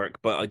had to work,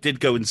 but I did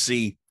go and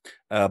see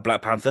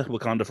Black Panther: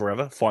 Wakanda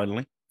Forever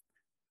finally,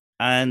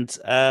 and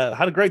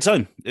had a great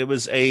time. It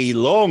was a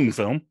long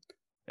film.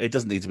 It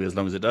doesn't need to be as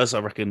long as it does.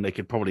 I reckon they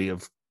could probably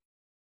have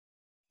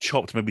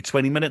chopped maybe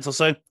 20 minutes or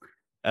so.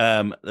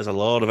 There's a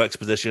lot of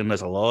exposition.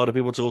 There's a lot of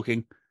people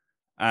talking.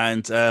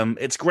 And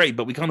it's great,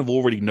 but we kind of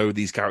already know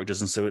these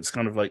characters. And so it's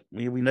kind of like,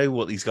 we know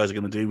what these guys are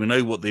going to do. We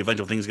know what the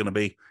eventual thing is going to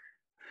be.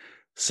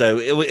 So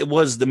it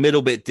was, the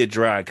middle bit did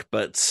drag,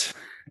 but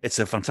it's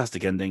a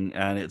fantastic ending.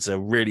 And it's a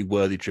really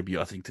worthy tribute,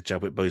 I think, to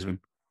Chadwick Boseman.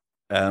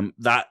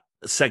 That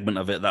segment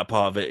of it, that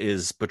part of it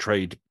is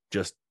portrayed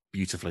just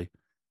beautifully.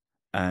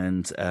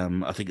 And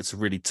I think it's a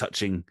really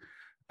touching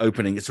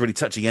opening. It's a really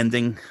touching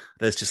ending.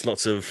 There's just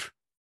lots of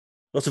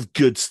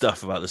good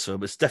stuff about this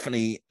film. It's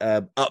definitely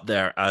up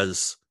there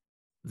as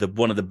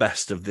one of the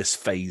best of this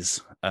phase.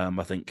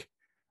 I think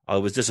I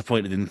was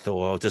disappointed in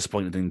Thor. I was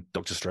disappointed in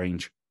Doctor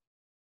Strange.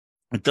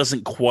 It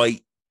doesn't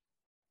quite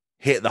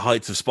hit the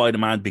heights of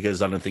Spider-Man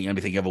because I don't think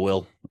anything ever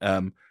will.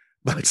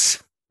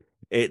 But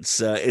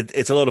it's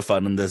a lot of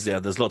fun, and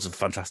there's lots of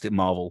fantastic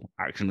Marvel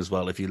action as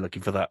well if you're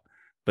looking for that.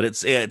 But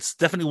it's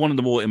definitely one of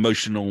the more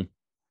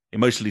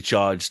emotionally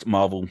charged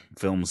Marvel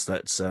films.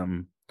 That's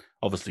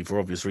obviously for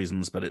obvious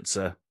reasons, but it's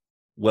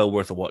well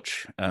worth a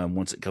watch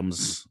once it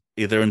comes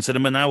either in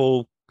cinema now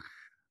or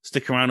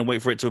stick around and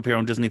wait for it to appear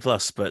on Disney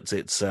Plus. But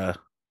it's a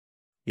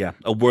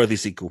worthy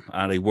sequel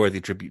and a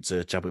worthy tribute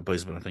to Chadwick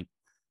Boseman, I think.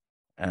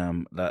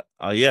 That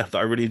I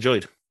really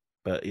enjoyed.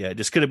 But yeah, it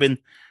just could have been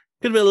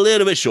a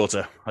little bit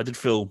shorter. I did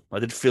feel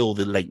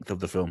the length of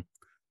the film.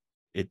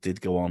 It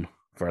did go on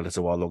for a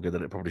little while longer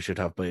than it probably should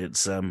have, but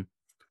it's it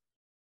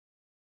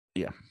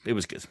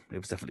was good. It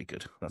was definitely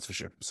good, that's for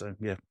sure. So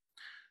yeah,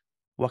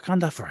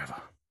 Wakanda Forever.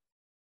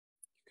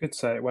 You could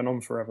say it went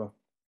on forever.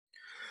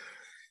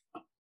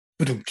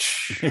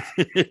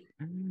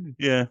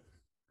 Yeah.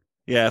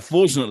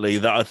 Fortunately,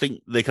 that I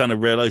think they kind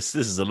of realized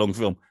this is a long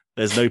film.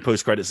 There's no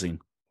post-credit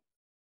scene,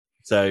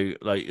 so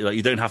like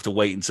you don't have to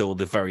wait until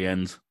the very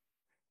end.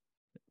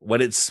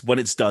 When it's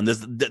done,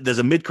 there's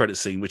a mid-credit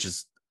scene which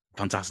is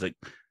fantastic.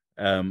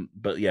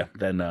 But yeah,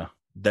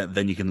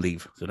 then you can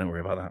leave. So don't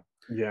worry about that.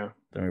 Yeah,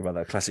 don't worry about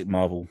that classic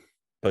Marvel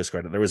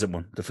post-credit. There isn't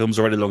one. The film's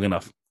already long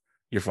enough.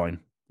 You're fine.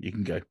 You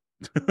can go.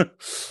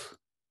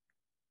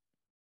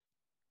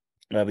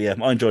 But yeah,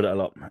 I enjoyed it a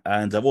lot,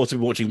 and I've also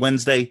been watching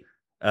Wednesday.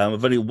 I'm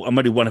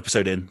only one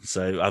episode in,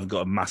 so I haven't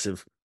got a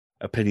massive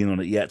opinion on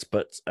it yet.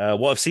 But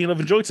what I've seen, I've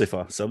enjoyed so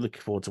far. So I'm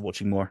looking forward to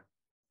watching more.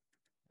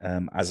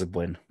 As of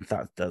when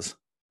that does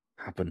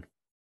happen.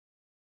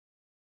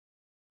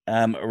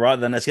 Right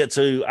then, let's get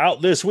to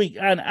out this week.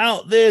 And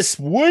out this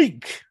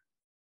week,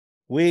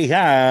 we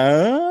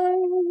have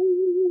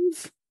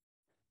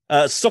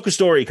Soccer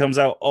Story comes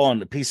out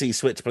on PC,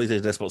 Switch,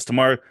 PlayStation, Xbox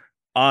tomorrow.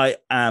 I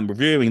am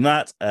reviewing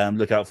that.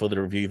 Look out for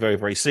the review very,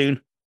 very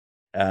soon.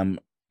 I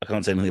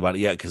can't say anything about it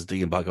yet because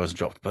the embargo hasn't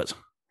dropped, but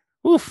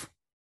oof,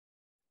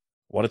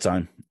 what a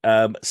time.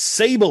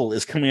 Sable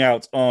is coming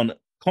out on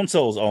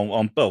consoles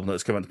no,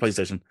 it's coming out to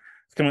PlayStation.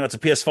 It's coming out to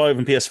PS5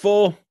 and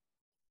PS4.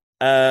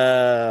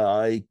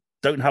 I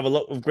don't have a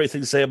lot of great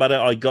things to say about it.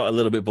 I got a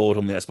little bit bored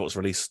on the Xbox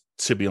release,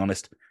 to be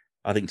honest.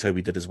 I think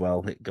Toby did as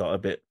well. It got a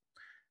bit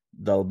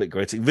dull, a bit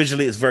grating.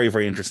 Visually, it's very,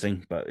 very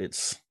interesting, but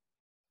it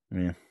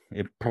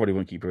probably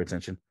won't keep your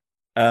attention.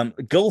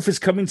 Golf is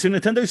coming to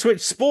Nintendo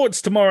Switch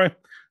Sports tomorrow.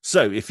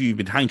 So if you've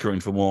been hankering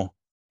for more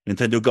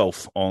Nintendo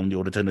Golf on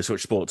your Nintendo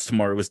Switch Sports,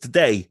 tomorrow is the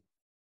day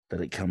that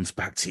it comes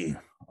back to you.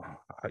 Oh,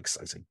 how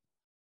exciting.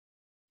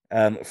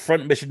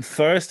 Front Mission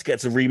First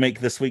gets a remake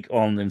this week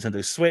on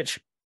Nintendo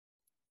Switch.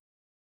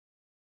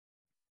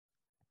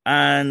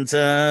 And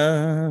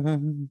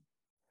The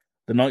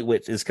Night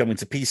Witch is coming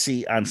to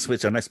PC and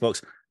Switch and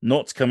Xbox,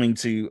 not coming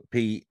to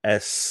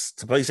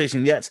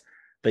PlayStation yet.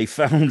 They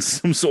found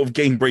some sort of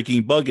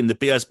game-breaking bug in the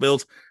PS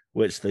build,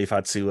 which they've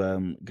had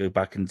to go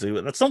back and do.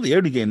 That's not the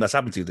only game that's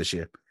happened to this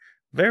year.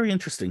 Very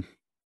interesting.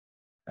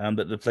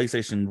 That the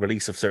PlayStation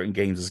release of certain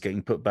games is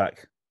getting put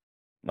back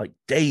like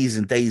days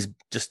and days,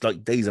 just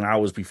like days and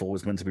hours before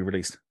it's meant to be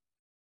released.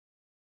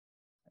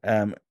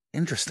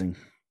 Interesting.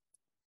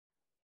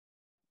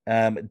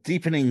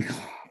 Deepening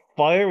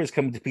Fire is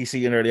coming to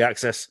PC in early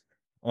access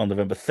on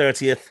November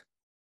 30th.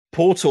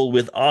 Portal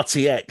with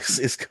RTX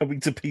is coming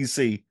to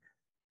PC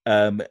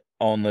on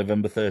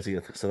November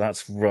 30th. So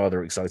that's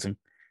rather exciting.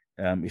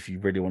 If you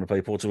really want to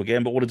play Portal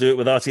again, but want to do it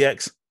with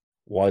RTX,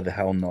 why the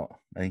hell not?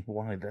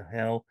 Why the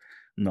hell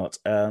not?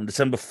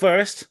 December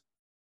 1st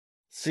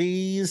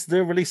sees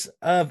the release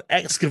of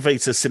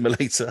Excavator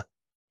Simulator.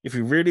 If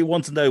you really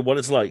want to know what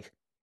it's like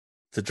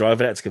to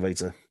drive an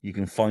excavator, you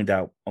can find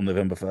out on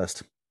November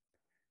 1st.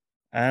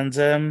 And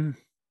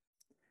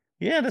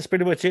that's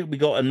pretty much it. We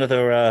got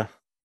another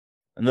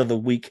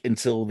week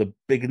until the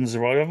big uns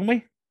arrive, haven't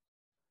we?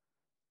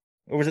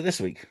 Or was it this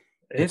week?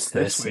 It's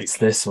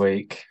this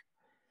week.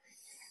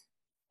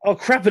 Oh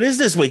crap! It is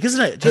this week,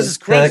 isn't it? Jesus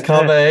Christ! They're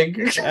coming.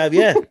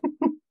 Yeah.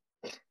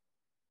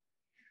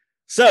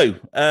 So,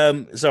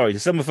 sorry,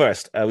 December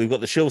 1st, we've got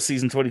the Shield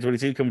Season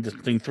 2022 coming to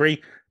Splatoon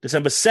 3.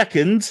 December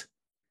 2nd,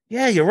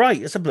 yeah, you're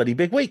right, it's a bloody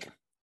big week.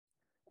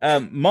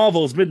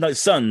 Marvel's Midnight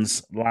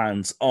Suns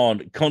lands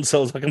on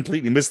consoles. I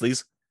completely missed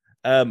these.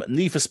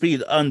 Need for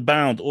Speed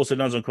Unbound also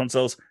lands on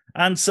consoles.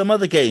 And some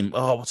other game.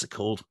 Oh, what's it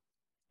called?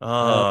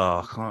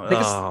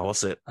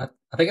 What's it? I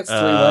think it's 3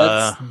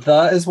 words.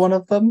 That is one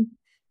of them.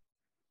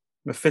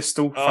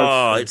 Mephisto.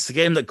 It's the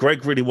game that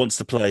Greg really wants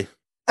to play.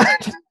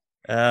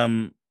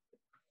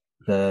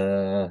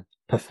 The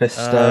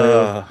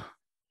Mephisto.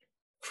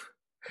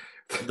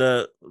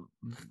 The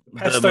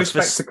Pesto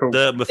Spectacle.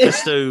 The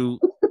Mephisto.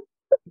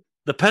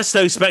 The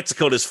Pesto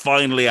Spectacle is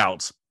finally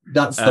out.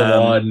 That's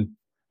the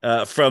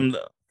one.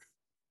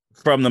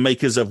 From the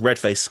makers of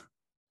Redface.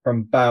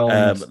 From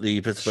Bound. The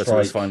Pesto Spectacle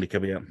is finally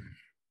coming out.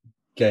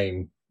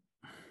 Game.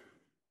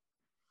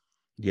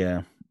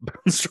 Yeah.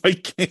 Bound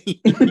Strike game.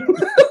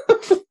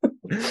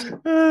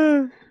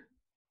 Of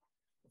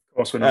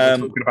course, we're not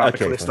talking about the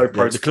Callisto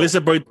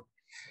Protocol.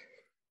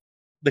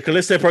 The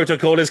Callisto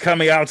Protocol is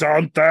coming out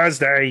on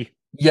Thursday.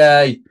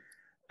 Yay!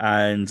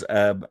 And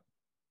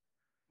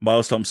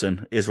Miles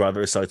Thompson is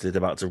rather excited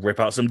about to rip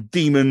out some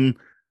demon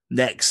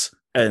necks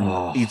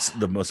and eat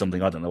them or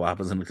something. I don't know what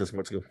happens in the Callisto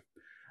Protocol.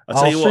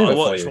 I'll tell you what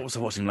was I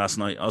watching last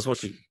night? I was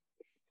watching...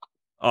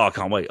 Oh, I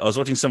can't wait. I was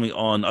watching something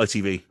on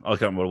ITV. I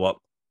can't remember what.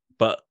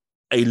 But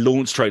a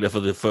launch trailer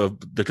for the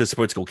Callisto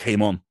Protocol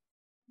came on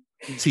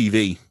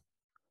TV.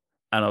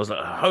 And I was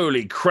like,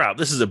 holy crap,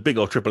 this is a big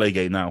old AAA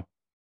game now.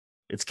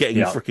 It's getting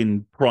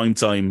freaking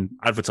primetime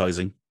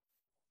advertising.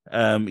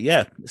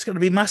 It's going to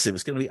be massive.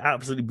 It's going to be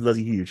absolutely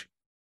bloody huge.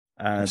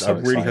 And I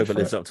really hope it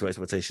lives up to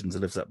expectations. I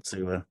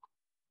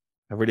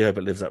really hope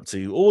it lives up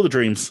to all the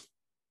dreams.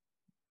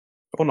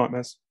 Or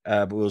nightmares.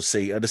 But we'll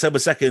see. December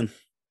 2nd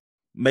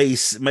may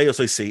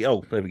also see,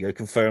 there we go,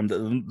 confirmed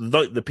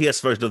that the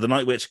PS version of The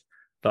Night Witch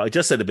that I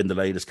just said had been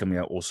delayed is coming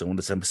out also on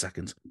December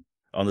 2nd.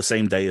 On the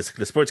same day as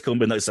the Protocol,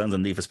 Midnight Suns,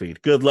 and Need for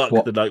Speed. Good luck,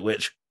 The Night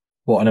Witch.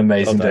 What an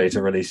amazing day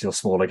to release your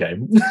smaller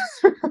game.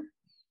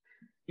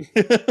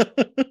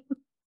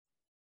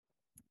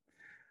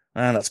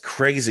 Man, that's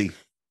crazy.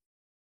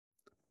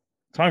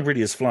 Time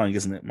really is flying,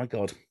 isn't it? My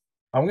God.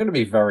 I'm going to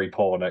be very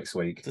poor next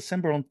week.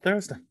 December on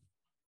Thursday.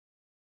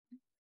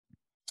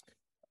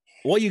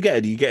 What are you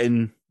getting? Are you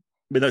getting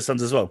Midnight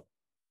Suns as well?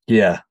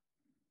 Yeah.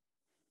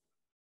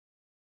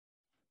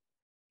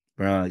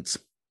 Right.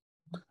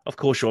 Of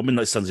course, your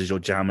Midnight Suns is your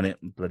jam, in it.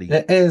 Bloody.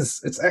 It is.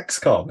 It's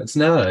XCOM. It's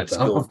nerd.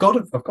 I've got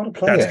to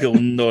play That's cool,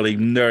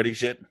 nerdy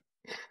shit.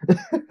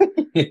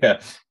 Yeah.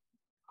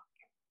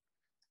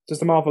 Does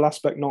the Marvel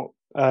aspect not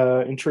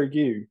intrigue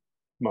you,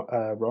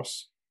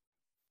 Ross?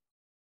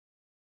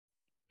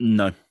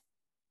 No.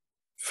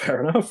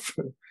 Fair enough.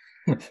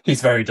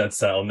 He's very dead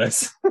set on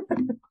this.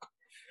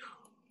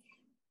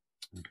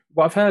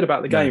 What I've heard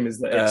about the No. game is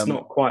that it's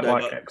not quite no,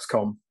 like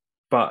XCOM,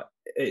 but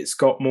it's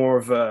got more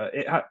of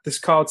this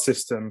card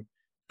system.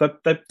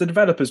 The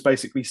developers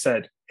basically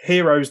said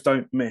heroes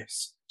don't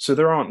miss, so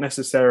there aren't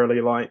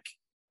necessarily like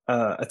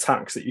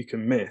attacks that you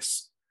can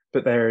miss,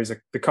 but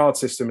the card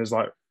system is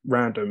like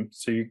random,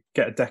 so you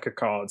get a deck of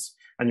cards,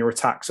 and your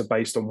attacks are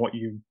based on what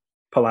you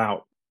pull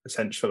out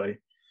essentially,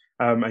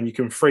 and you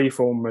can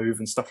freeform move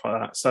and stuff like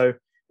that. So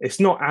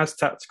it's not as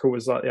tactical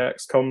as like the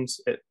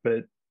XComs,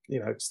 but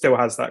it still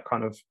has that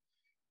kind of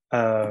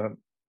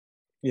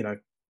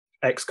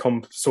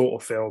XCOM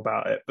sort of feel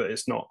about it, but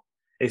it's not.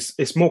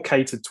 It's more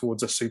catered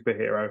towards a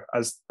superhero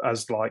as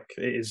like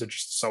it is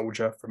just a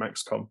soldier from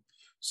XCOM.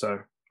 So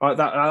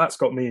that's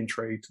got me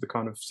intrigued to the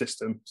kind of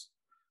systems.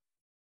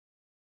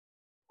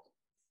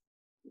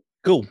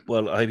 Cool.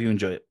 Well, I hope you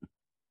enjoy it.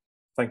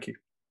 Thank you.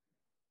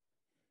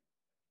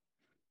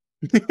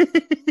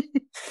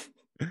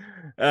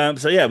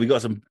 So yeah, we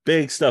got some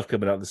big stuff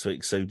coming out this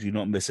week, so do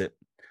not miss it.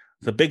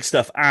 The big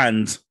stuff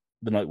and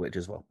the Night Witch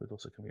as well is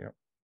also coming out.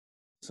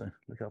 So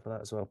look out for that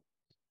as well.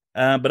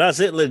 But that's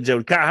it, ladies and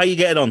gentlemen. Kat, how are you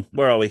getting on?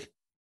 Where are we?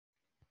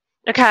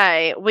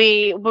 Okay,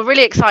 we were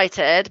really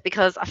excited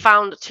because I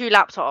found 2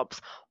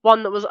 laptops.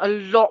 One that was a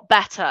lot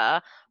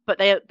better, but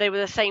they were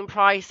the same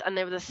price and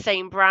they were the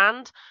same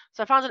brand.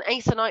 So I found an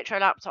Acer Nitro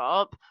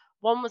laptop.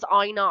 One was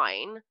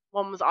i9,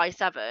 one was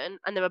i7,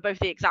 and they were both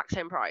the exact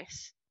same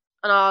price.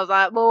 And I was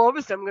like, well,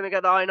 obviously I'm going to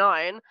get the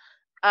i9.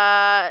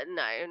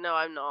 No,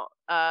 I'm not.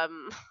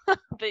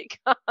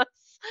 Because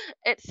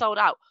it's sold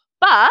out.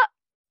 But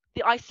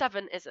the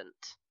i7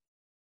 isn't.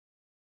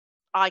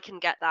 I can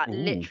get that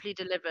literally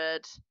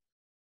delivered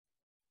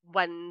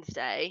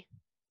Wednesday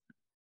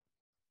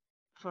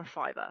for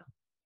 $5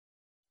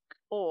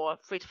 or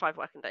 3 to 5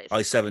 working days.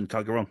 i7,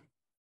 can't go wrong.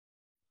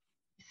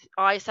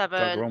 i7. Can't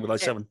go wrong with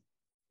i7.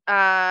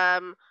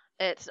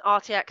 It's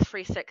RTX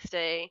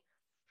 360,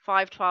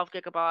 512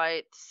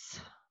 gigabytes,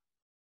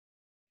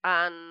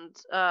 and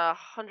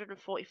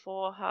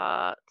 144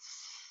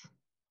 hertz.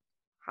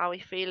 How are we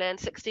feeling?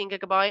 16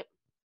 gigabyte.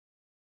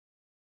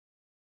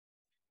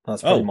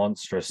 That's pretty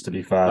monstrous, to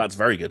be fair. That's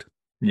very good.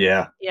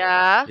 Yeah.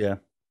 Yeah. Are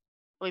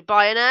we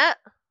buying it?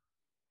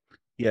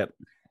 Yep.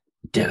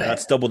 Do it.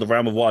 That's double the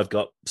RAM of what I've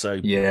got. So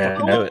Yeah.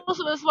 do it.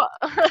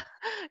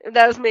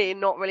 That was me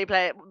not really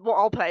playing. What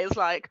I'll play is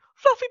like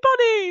fluffy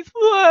bunnies,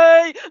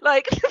 way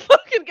like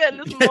fucking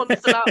getting this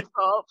monster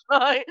laptop.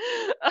 Like,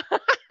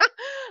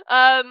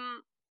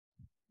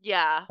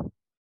 yeah,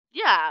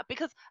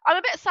 because I'm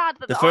a bit sad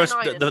that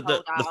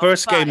The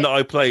first game that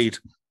I played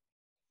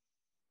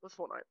was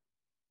Fortnite.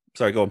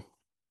 Sorry, go on.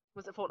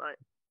 Was it Fortnite?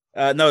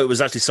 No, it was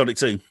actually Sonic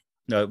 2.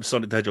 No, it was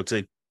Sonic the Hedgehog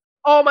 2.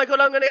 Oh my god,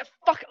 I'm gonna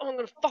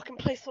fucking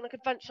play Sonic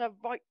Adventure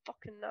right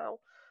fucking now.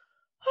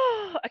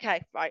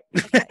 Okay, right.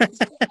 Okay.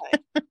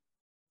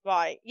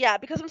 Right, yeah,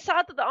 because I'm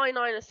sad that the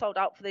i9 is sold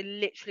out for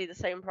literally the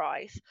same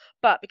price,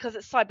 but because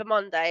it's Cyber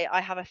Monday, I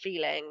have a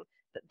feeling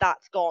that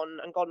that's gone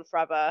and gone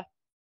forever.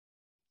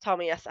 Tell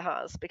me yes, it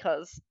has,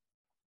 because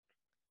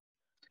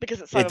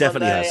it's Cyber It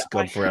definitely Monday, has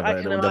gone forever,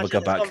 and it will never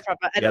go back.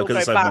 And it will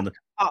go back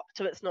up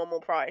to its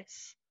normal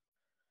price.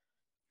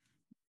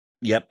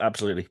 Yep,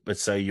 absolutely. But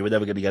so you were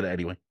never going to get it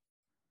anyway.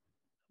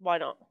 Why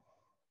not?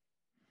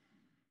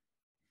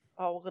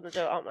 Oh, we're going to do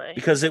it, aren't we?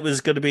 Because it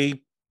was going to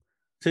be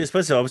too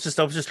expensive. I was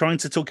just trying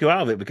to talk you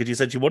out of it because you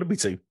said you wanted me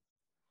to,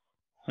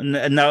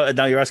 and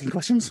now you're asking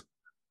questions.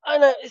 I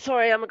know.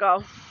 Sorry, I'm a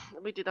girl.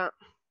 We do that.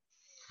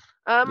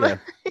 Yeah.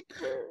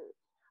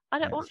 I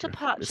don't want to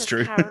purchase It's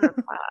true. Karen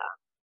Repair.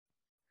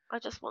 I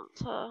just want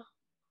to.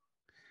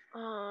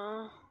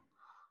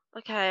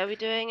 Okay, are we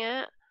doing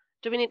it?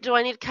 Do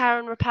I need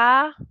Karen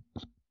Repair?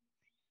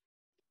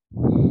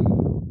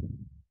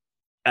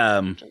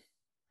 As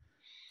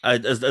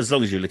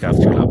long as you look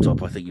after your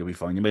laptop, I think you'll be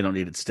fine. You may not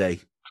need it today.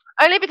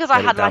 Only because I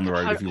had like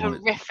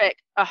a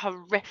a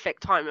horrific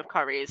time of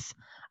Curry's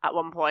at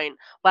one point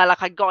where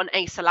like I got an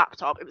Acer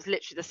laptop. It was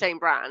literally the same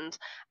brand,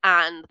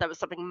 and there was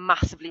something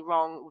massively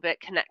wrong with it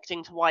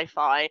connecting to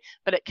Wi-Fi,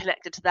 but it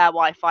connected to their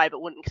Wi-Fi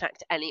but wouldn't connect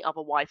to any other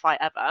Wi-Fi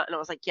ever. And I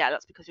was like, yeah,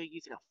 that's because you're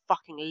using a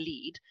fucking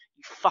lead,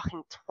 you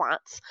fucking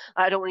twats.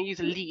 I don't want to use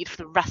a lead for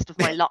the rest of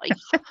my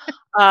life.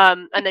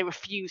 And they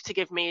refused to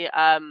give me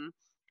a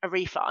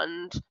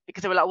refund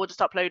because they were like, we'll just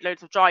upload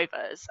loads of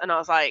drivers. And I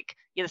was like,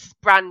 yeah, this is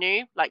brand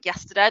new, like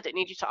yesterday. I don't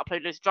need you to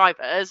upload loads of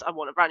drivers. I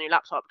want a brand new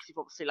laptop because you've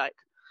obviously like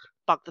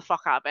bugged the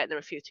fuck out of it, and they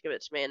refused to give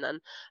it to me. And then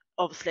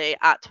obviously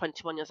at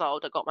 21 years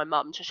old, I got my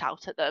mum to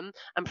shout at them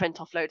and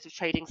print off loads of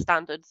trading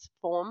standards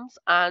forms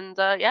and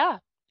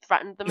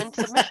threatened them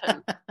into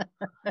submission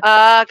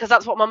because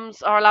that's what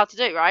mums are allowed to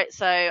do, right?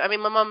 So I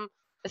mean, my mum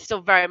is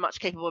still very much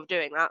capable of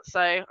doing that. So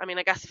I mean,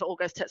 I guess if it all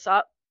goes tits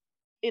up,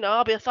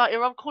 I'll be a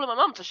 30-year-old calling my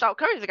mum to shout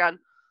Curry's again.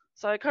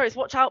 So Curry's,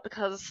 watch out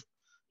because,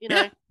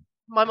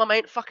 my mum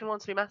ain't fucking one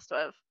to be messed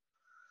with.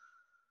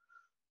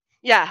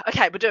 Yeah,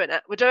 okay, we're doing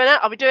it. Are we doing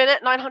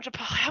it? 900.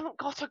 I haven't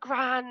got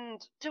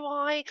 $1,000, do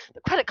I?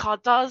 The credit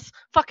card does.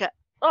 Fuck it.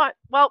 All right,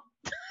 well.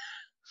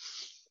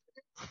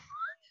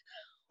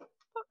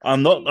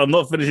 I'm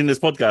not finishing this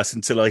podcast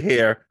until I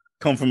hear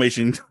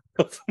confirmation.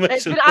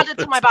 It's been added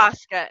to my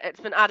basket. It's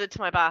been added to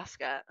my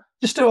basket.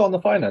 Just do it on the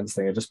finance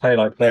thing and just pay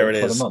like There it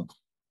 £30 is. a month.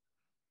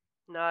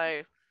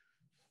 No.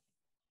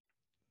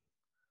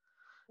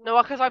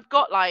 No, because I've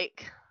got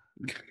like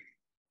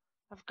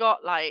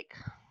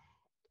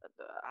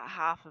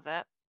half of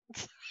it.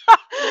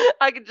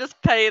 I can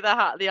just pay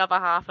the other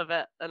half of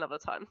it another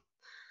time.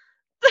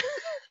 It's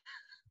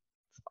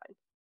fine.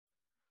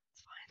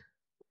 It's fine.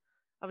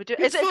 Are we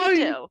doing? Is it a good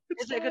deal?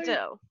 Is it a good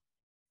deal?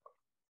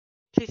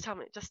 Please tell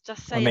me. Just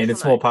say. I mean, yes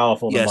it's or no. more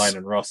powerful than Yes. mine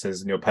and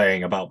Ross's, and you're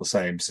paying about the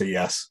same. So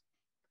yes.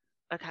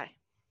 Okay,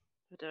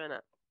 we're doing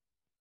it.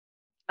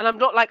 And I'm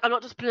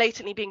not just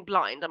blatantly being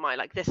blind, am I?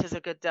 Like, this is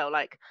a good deal.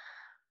 Like,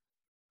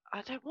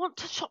 I don't want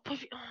to shop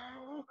with you.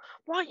 Oh,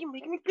 why are you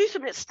making me do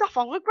some of this stuff?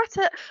 I'll regret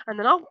it, and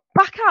then I'll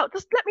back out.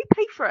 Just let me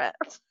pay for it.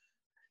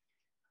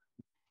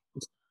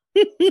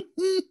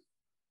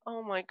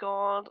 Oh my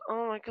god.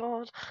 Oh my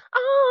god.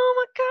 Oh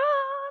my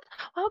god.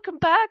 Welcome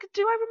back.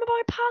 Do I remember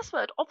my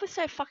password?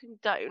 Obviously I fucking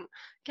don't.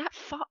 Get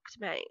fucked,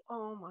 mate.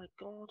 Oh my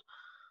god.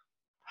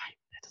 Right,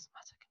 it doesn't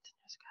matter.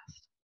 Continuous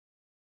guest.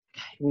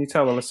 Okay. Can you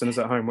tell the listeners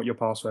at home what your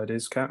password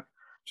is, Kat?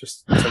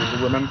 Just so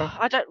you'll remember.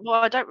 I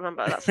don't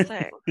remember. That's the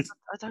thing.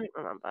 I don't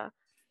remember.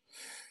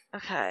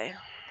 Okay.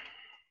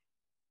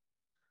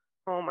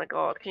 Oh my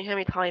god. Can you hear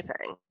me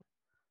typing?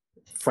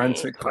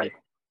 Frantically.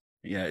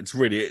 Yeah, it's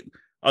really.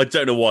 I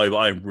don't know why, but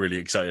I'm really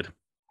excited.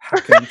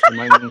 Hacking into the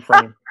main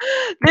frame.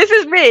 This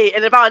is me.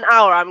 In about an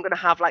hour, I'm gonna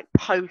have like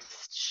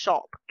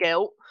post-shop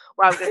guilt,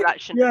 where I'm gonna be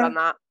like, shouldn't have done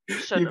that.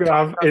 You're going to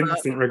have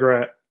instant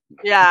regret.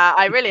 Yeah,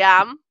 I really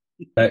am.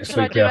 Next Should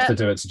I week we do have it? to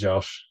do it to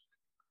Josh.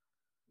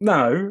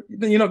 No,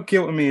 you're not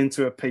guilting me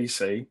into a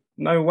PC.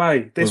 No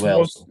way. This We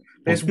will. was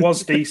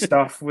WASD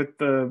stuff with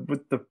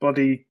the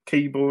bloody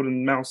keyboard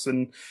and mouse,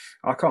 and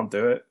I can't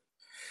do it.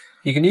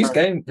 You can use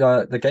the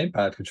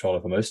gamepad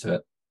controller for most of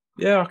it.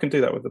 Yeah, I can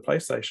do that with the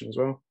PlayStation as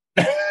well.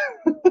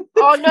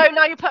 Oh no!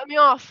 Now you're putting me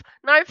off.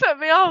 Now you're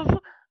putting me off.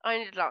 I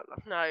need a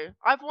laptop. No,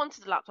 I've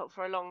wanted a laptop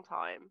for a long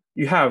time.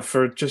 You have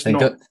for just Think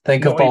not.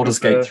 of not Baldur's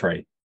even Gate for-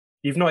 3.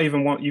 You've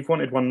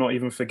wanted one not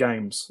even for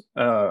games,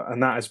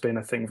 and that has been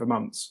a thing for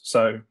months.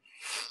 So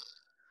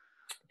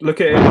look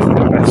at it as an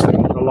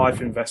investment, a life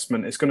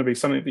investment. It's going to be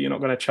something that you're not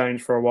going to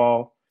change for a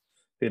while.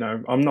 You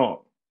know,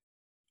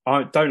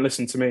 I don't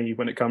listen to me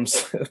when it comes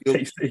to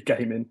PC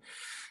gaming,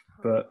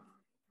 but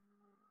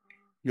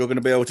You're going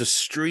to be able to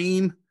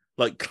stream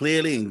like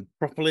clearly and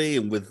properly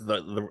and with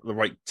the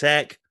right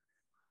tech.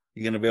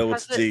 You're going to be able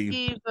Has to it do.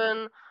 even?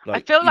 I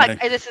Like, feel you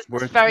like know, this is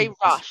word very things.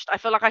 rushed. I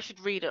feel like I should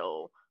read it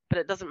all, but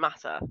it doesn't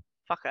matter.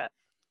 Fuck it.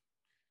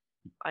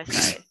 I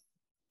say.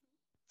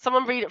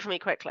 Someone read it for me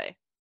quickly.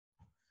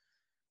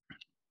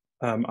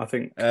 I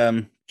think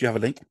Do you have a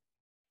link?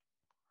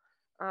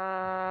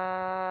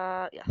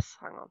 Yes.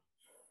 Hang on.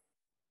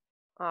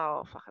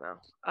 Oh fucking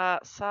hell.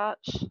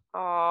 Search.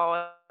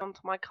 Oh, onto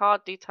my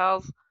card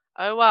details.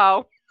 Oh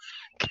wow.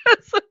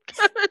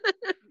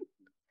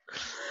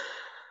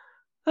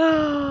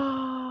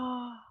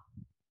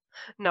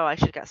 No, I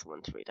should get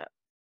someone to read it.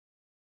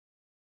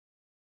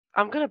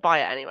 I'm gonna buy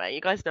it anyway.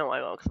 You guys know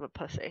I will because I'm a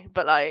pussy.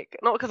 But like,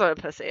 not because I'm a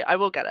pussy. I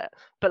will get it.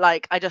 But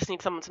like, I just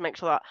need someone to make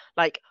sure that,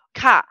 like,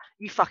 Kat,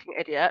 you fucking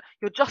idiot,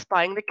 you're just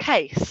buying the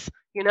case.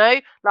 You know,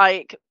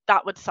 like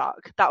that would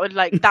suck. That would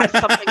that's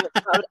something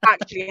that would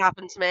actually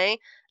happen to me.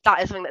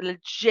 That is something that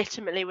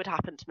legitimately would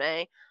happen to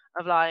me.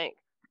 Of like,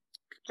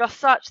 just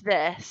search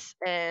this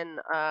in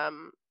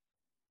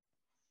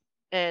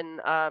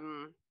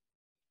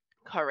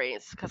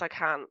curries because I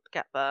can't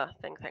get the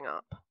thing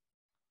up.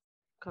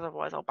 Because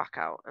otherwise I'll back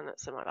out and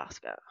it's in my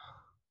basket.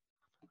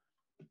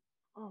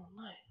 Oh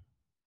no.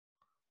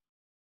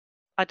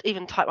 I'd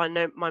even type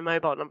my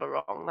mobile number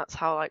wrong. That's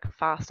how like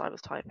fast I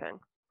was typing.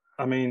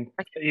 I mean,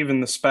 even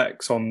the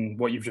specs on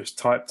what you've just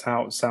typed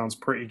out sounds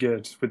pretty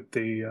good with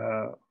the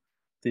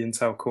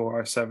Intel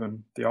Core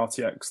i7, the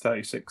RTX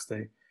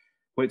 3060,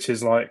 which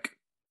is like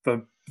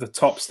the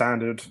top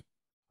standard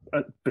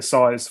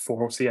besides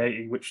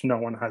 4080, which no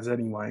one has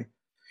anyway.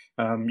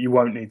 You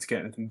won't need to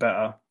get anything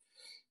better.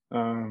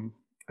 And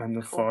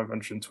the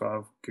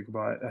 512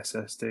 gigabyte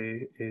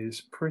SSD is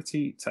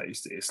pretty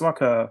tasty. It's like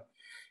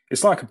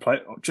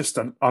just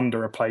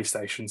under a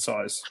PlayStation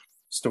size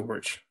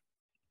storage.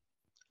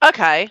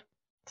 Okay.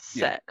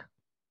 Sick.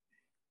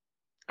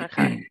 Yeah.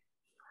 Okay.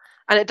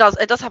 And it does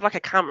have like a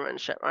camera and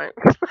shit, right?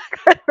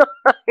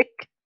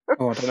 Like,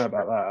 Oh, I don't know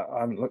about that. I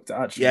haven't looked at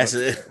actually. Yes.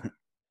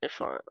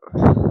 if I,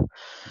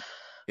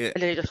 Yeah. I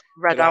literally just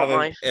read out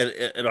my.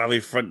 It'll have a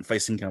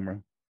front-facing camera.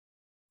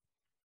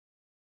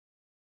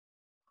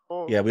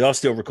 Oh. Yeah, we are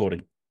still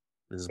recording.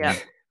 This is Yeah.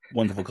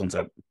 wonderful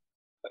content.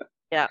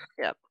 Yeah.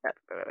 Oh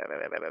my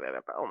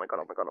god! Oh my god!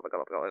 Oh my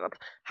god! Oh my god!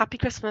 Happy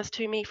Christmas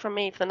to me from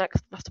me for the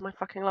rest of my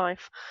fucking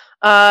life.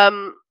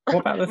 What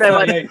about the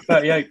No,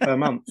 38 per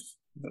month?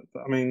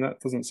 I mean, that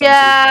doesn't sound.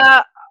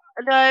 Yeah.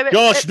 No.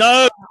 Josh,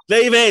 no,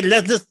 David,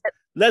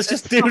 let's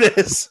just do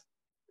this.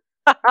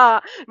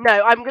 No,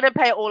 I'm gonna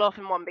pay it all off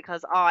in one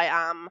because I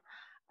am,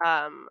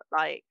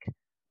 like,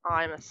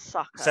 I'm a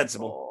sucker.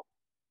 Sensible.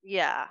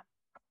 Yeah.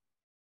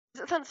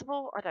 Is it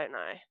sensible? I don't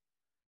know.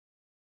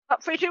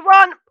 Up, 3, 2, 1.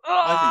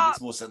 I think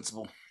it's more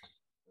sensible.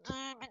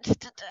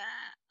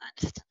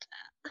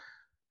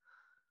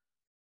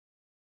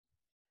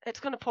 It's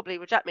going to probably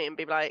reject me and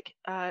be like,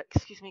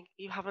 excuse me,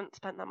 you haven't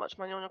spent that much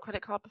money on your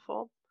credit card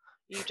before.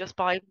 You just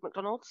buy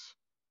McDonald's.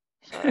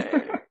 So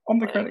On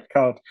the credit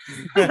card.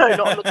 no, not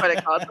on the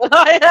credit card.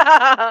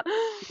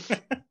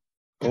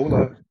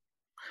 Baller.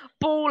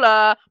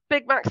 Baller.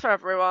 Big Macs for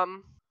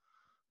everyone.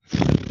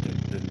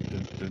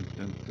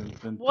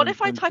 What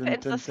if I type it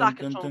into the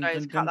Slack and Sean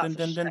goes, "Cat, that's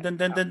a shit."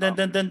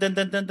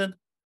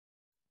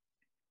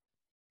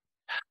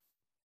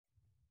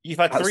 You've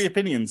had 3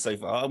 opinions so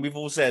far, and we've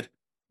all said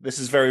this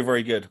is very,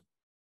 very good.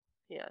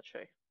 Yeah,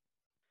 true.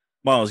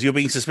 Miles, you're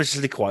being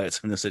suspiciously quiet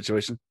in this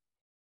situation.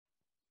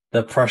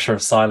 The pressure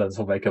of silence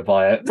will make her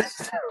buy it.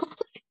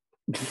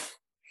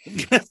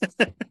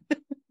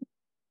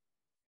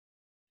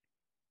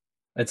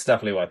 It's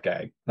definitely worth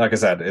getting. Like I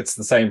said, it's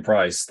the same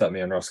price that me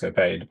and Roscoe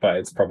paid, but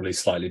it's probably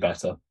slightly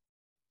better.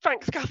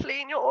 Thanks,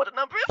 Kathleen. Your order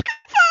number is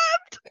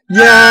confirmed.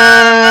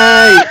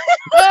 Yay!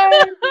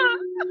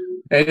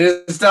 It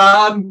is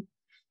done.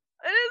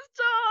 It is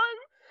done.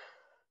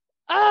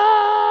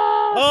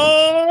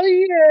 Oh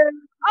yeah!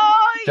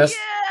 Oh Just- yeah!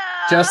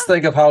 Just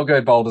think of how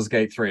good Baldur's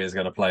Gate 3 is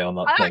going to play on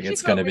that I thing. actually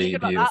It's felt going to really be good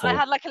about beautiful. that. I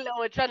had like a little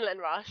adrenaline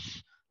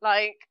rush.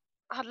 Like,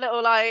 I had a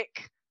little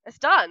like, it's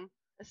done.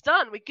 It's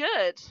done. We're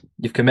good.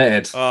 You've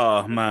committed.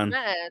 Oh man,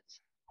 Good.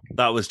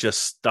 that was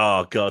just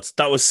god.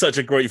 That was such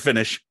a great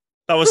finish.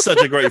 That was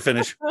such a great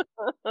finish.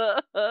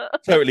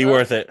 Totally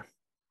worth it.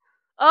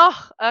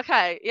 Oh,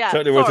 okay. Yeah.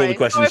 Totally worth all the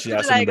questions Sorry she for the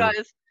asked in the delay,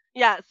 middle. guys.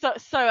 Yeah, so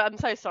I'm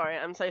so sorry.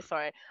 I'm so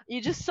sorry.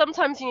 You just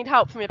sometimes you need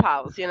help from your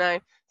pals, you know?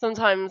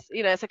 Sometimes,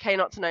 you know, it's okay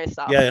not to know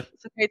stuff. Yeah.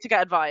 It's okay to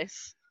get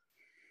advice.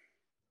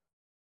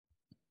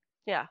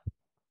 Yeah.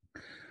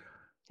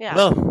 Yeah.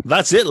 Well,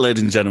 that's it,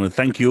 ladies and gentlemen.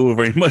 Thank you all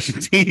very much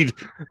indeed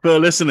for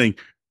listening.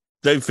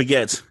 Don't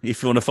forget,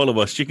 if you want to follow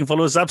us, you can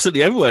follow us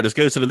absolutely everywhere. Just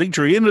go to the link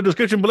tree in the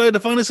description below to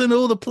find us in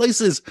all the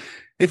places.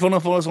 If you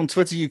want to follow us on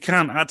Twitter, you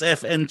can at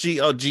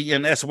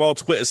FNGRGNS while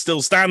Twitter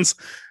still stands.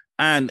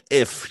 And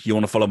if you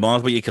want to follow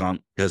Mars, but you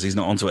can't because he's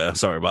not on Twitter.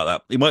 Sorry about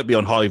that. He might be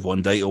on Hive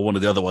one day or one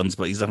of the other ones,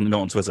 but he's definitely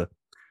not on Twitter.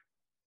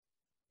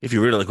 If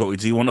you really like what we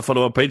do, you want to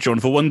follow our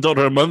Patreon for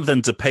 $1 a month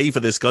and to pay for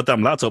this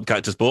goddamn laptop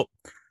Cactus bought,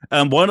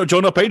 why not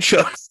join our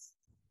Patreon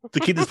to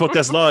keep this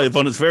podcast live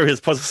on its various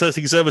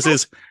processing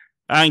services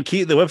and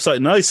keep the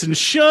website nice and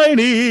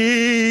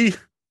shiny?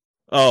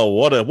 Oh,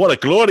 what a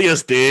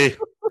glorious day.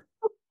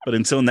 But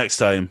until next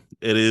time,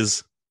 it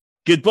is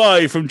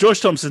goodbye from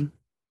Josh Thompson.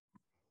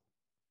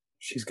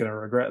 She's going to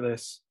regret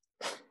this.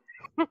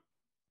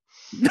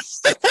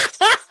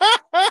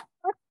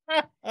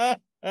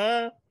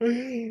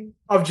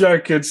 I'm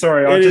joking.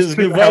 Sorry. I It just is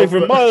couldn't goodbye help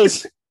from it.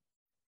 Miles.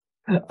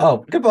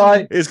 Oh,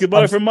 goodbye. It's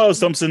goodbye from Miles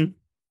Thompson.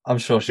 I'm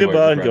sure she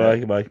Goodbye, won't regret it.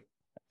 goodbye.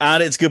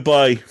 And it's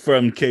goodbye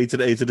from K to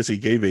the A to the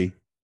CKB.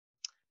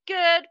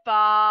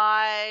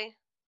 Goodbye.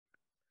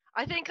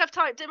 I think I've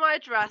typed in my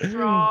address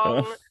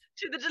wrong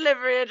to the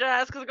delivery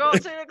address because I got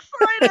too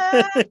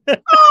excited.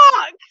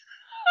 Fuck!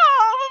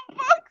 Oh, for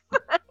fuck's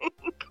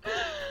sake.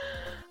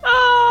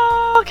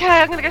 Oh,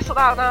 okay, I'm gonna go sort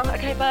that out now.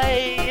 Okay,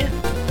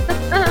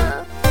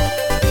 bye.